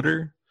on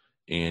Twitter,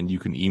 and you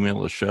can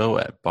email the show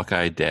at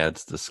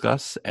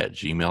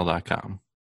buckeyedadsdiscuss@gmail.com.